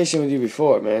 conversation with you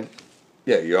before, man.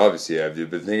 Yeah, you obviously have to.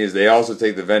 But the thing is, they also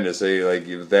take the vendor, say like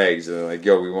you with eggs, and they're like,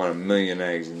 "Yo, we want 1 million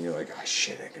eggs," and you're like, "Oh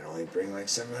shit, I can only bring like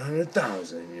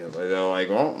 700,000." You know, like, they're like,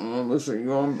 "Oh, listen, you're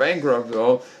going bankrupt,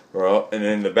 though." Well, and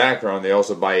then in the background, they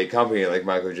also buy a company like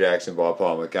Michael Jackson bought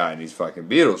Paul McCartney's fucking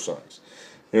Beatles songs.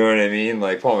 You know what I mean?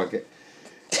 Like Paul McCartney.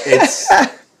 It's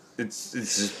it's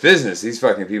just business. These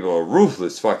fucking people are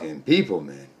ruthless fucking people,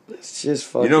 man. It's just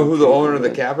fucking. You know who the people, owner of the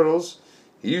man. Capitals?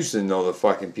 He used to know the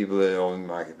fucking people that own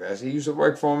Market Basket. He used to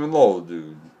work for him in Lowell,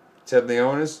 dude. Ted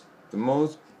Leonis, the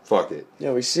most. Fuck it.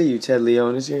 Yeah, we see you, Ted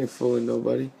Leonis. You ain't fooling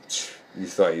nobody. You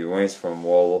thought you went from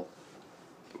Lowell.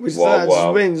 We Wow,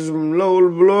 wow. wings from low to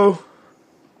below.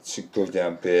 Should go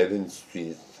down Bourbon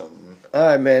Street or something. All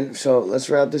right, man. So let's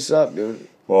wrap this up, dude.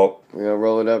 Well, We're gonna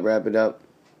roll it up, wrap it up,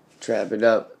 trap it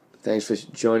up. Thanks for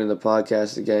joining the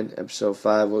podcast again, episode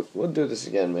 5. We'll do this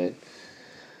again, man.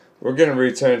 we're gonna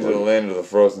return to the land of the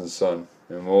frozen sun,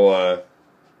 and we'll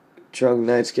Drunk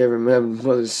nights get remembered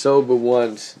more than sober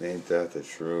ones. ain't that the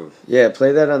truth? Yeah,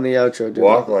 play that on the outro, dude.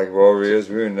 Walk like warriors.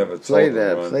 We were never told Play to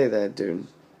that, run. play that, dude.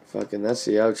 Fucking, that's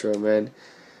the outro, man.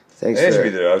 Thanks That should for be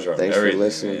the outro on thanks for everything,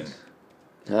 listening. man.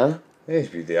 Huh? That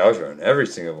should be the outro on every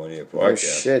single one of your Oh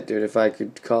podcasts. shit, dude! If I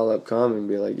could call up Common and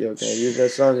be like, "Yo, can I use that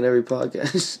song in every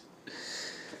podcast?"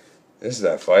 This is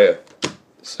that fire.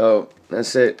 So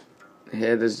that's it.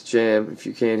 Hear this jam. If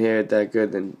you can't hear it that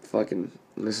good, then fucking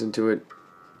listen to it.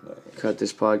 Cut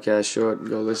this podcast short and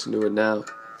go listen to it now.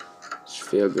 It's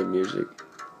feel good music.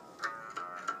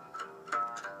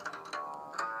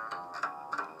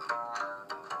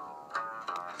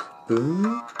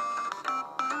 Boo.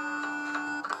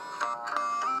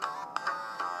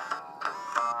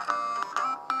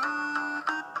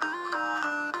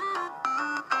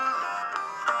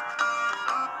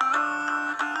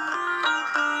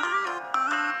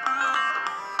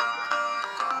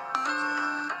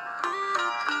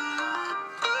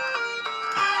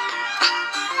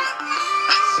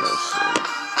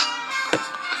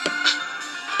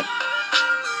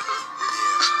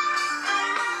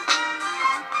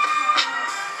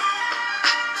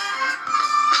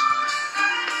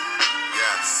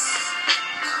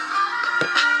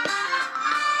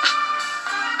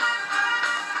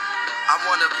 I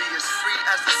wanna be as free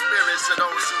as the spirits of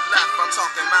those who left. I'm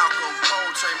talking Malcolm,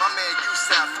 Coltrane, my man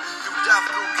Yusef. Through death,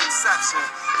 through conception,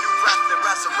 through breath and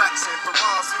resurrection. For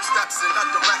all who steps in that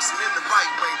direction in the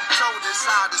right way. Told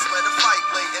inside is where the fight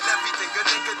lay. And everything a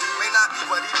nigga do may not be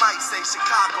what he might say.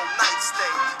 Chicago night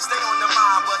stay. Stay on the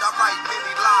mind, but I write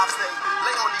many lives. They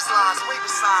lay on these lines, wait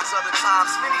the signs other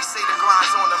times. Many say the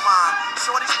grind's on the mind.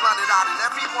 Shorty's blunted out and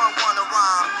everyone wanna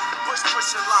rhyme.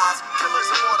 Pushing lies, killers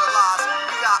immortalized.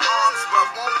 We got arms, but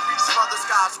won't reach for the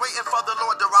skies. Waiting for the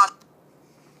Lord to rise.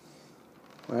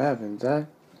 What happened, Dad?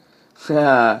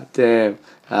 Damn.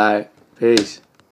 Alright, peace.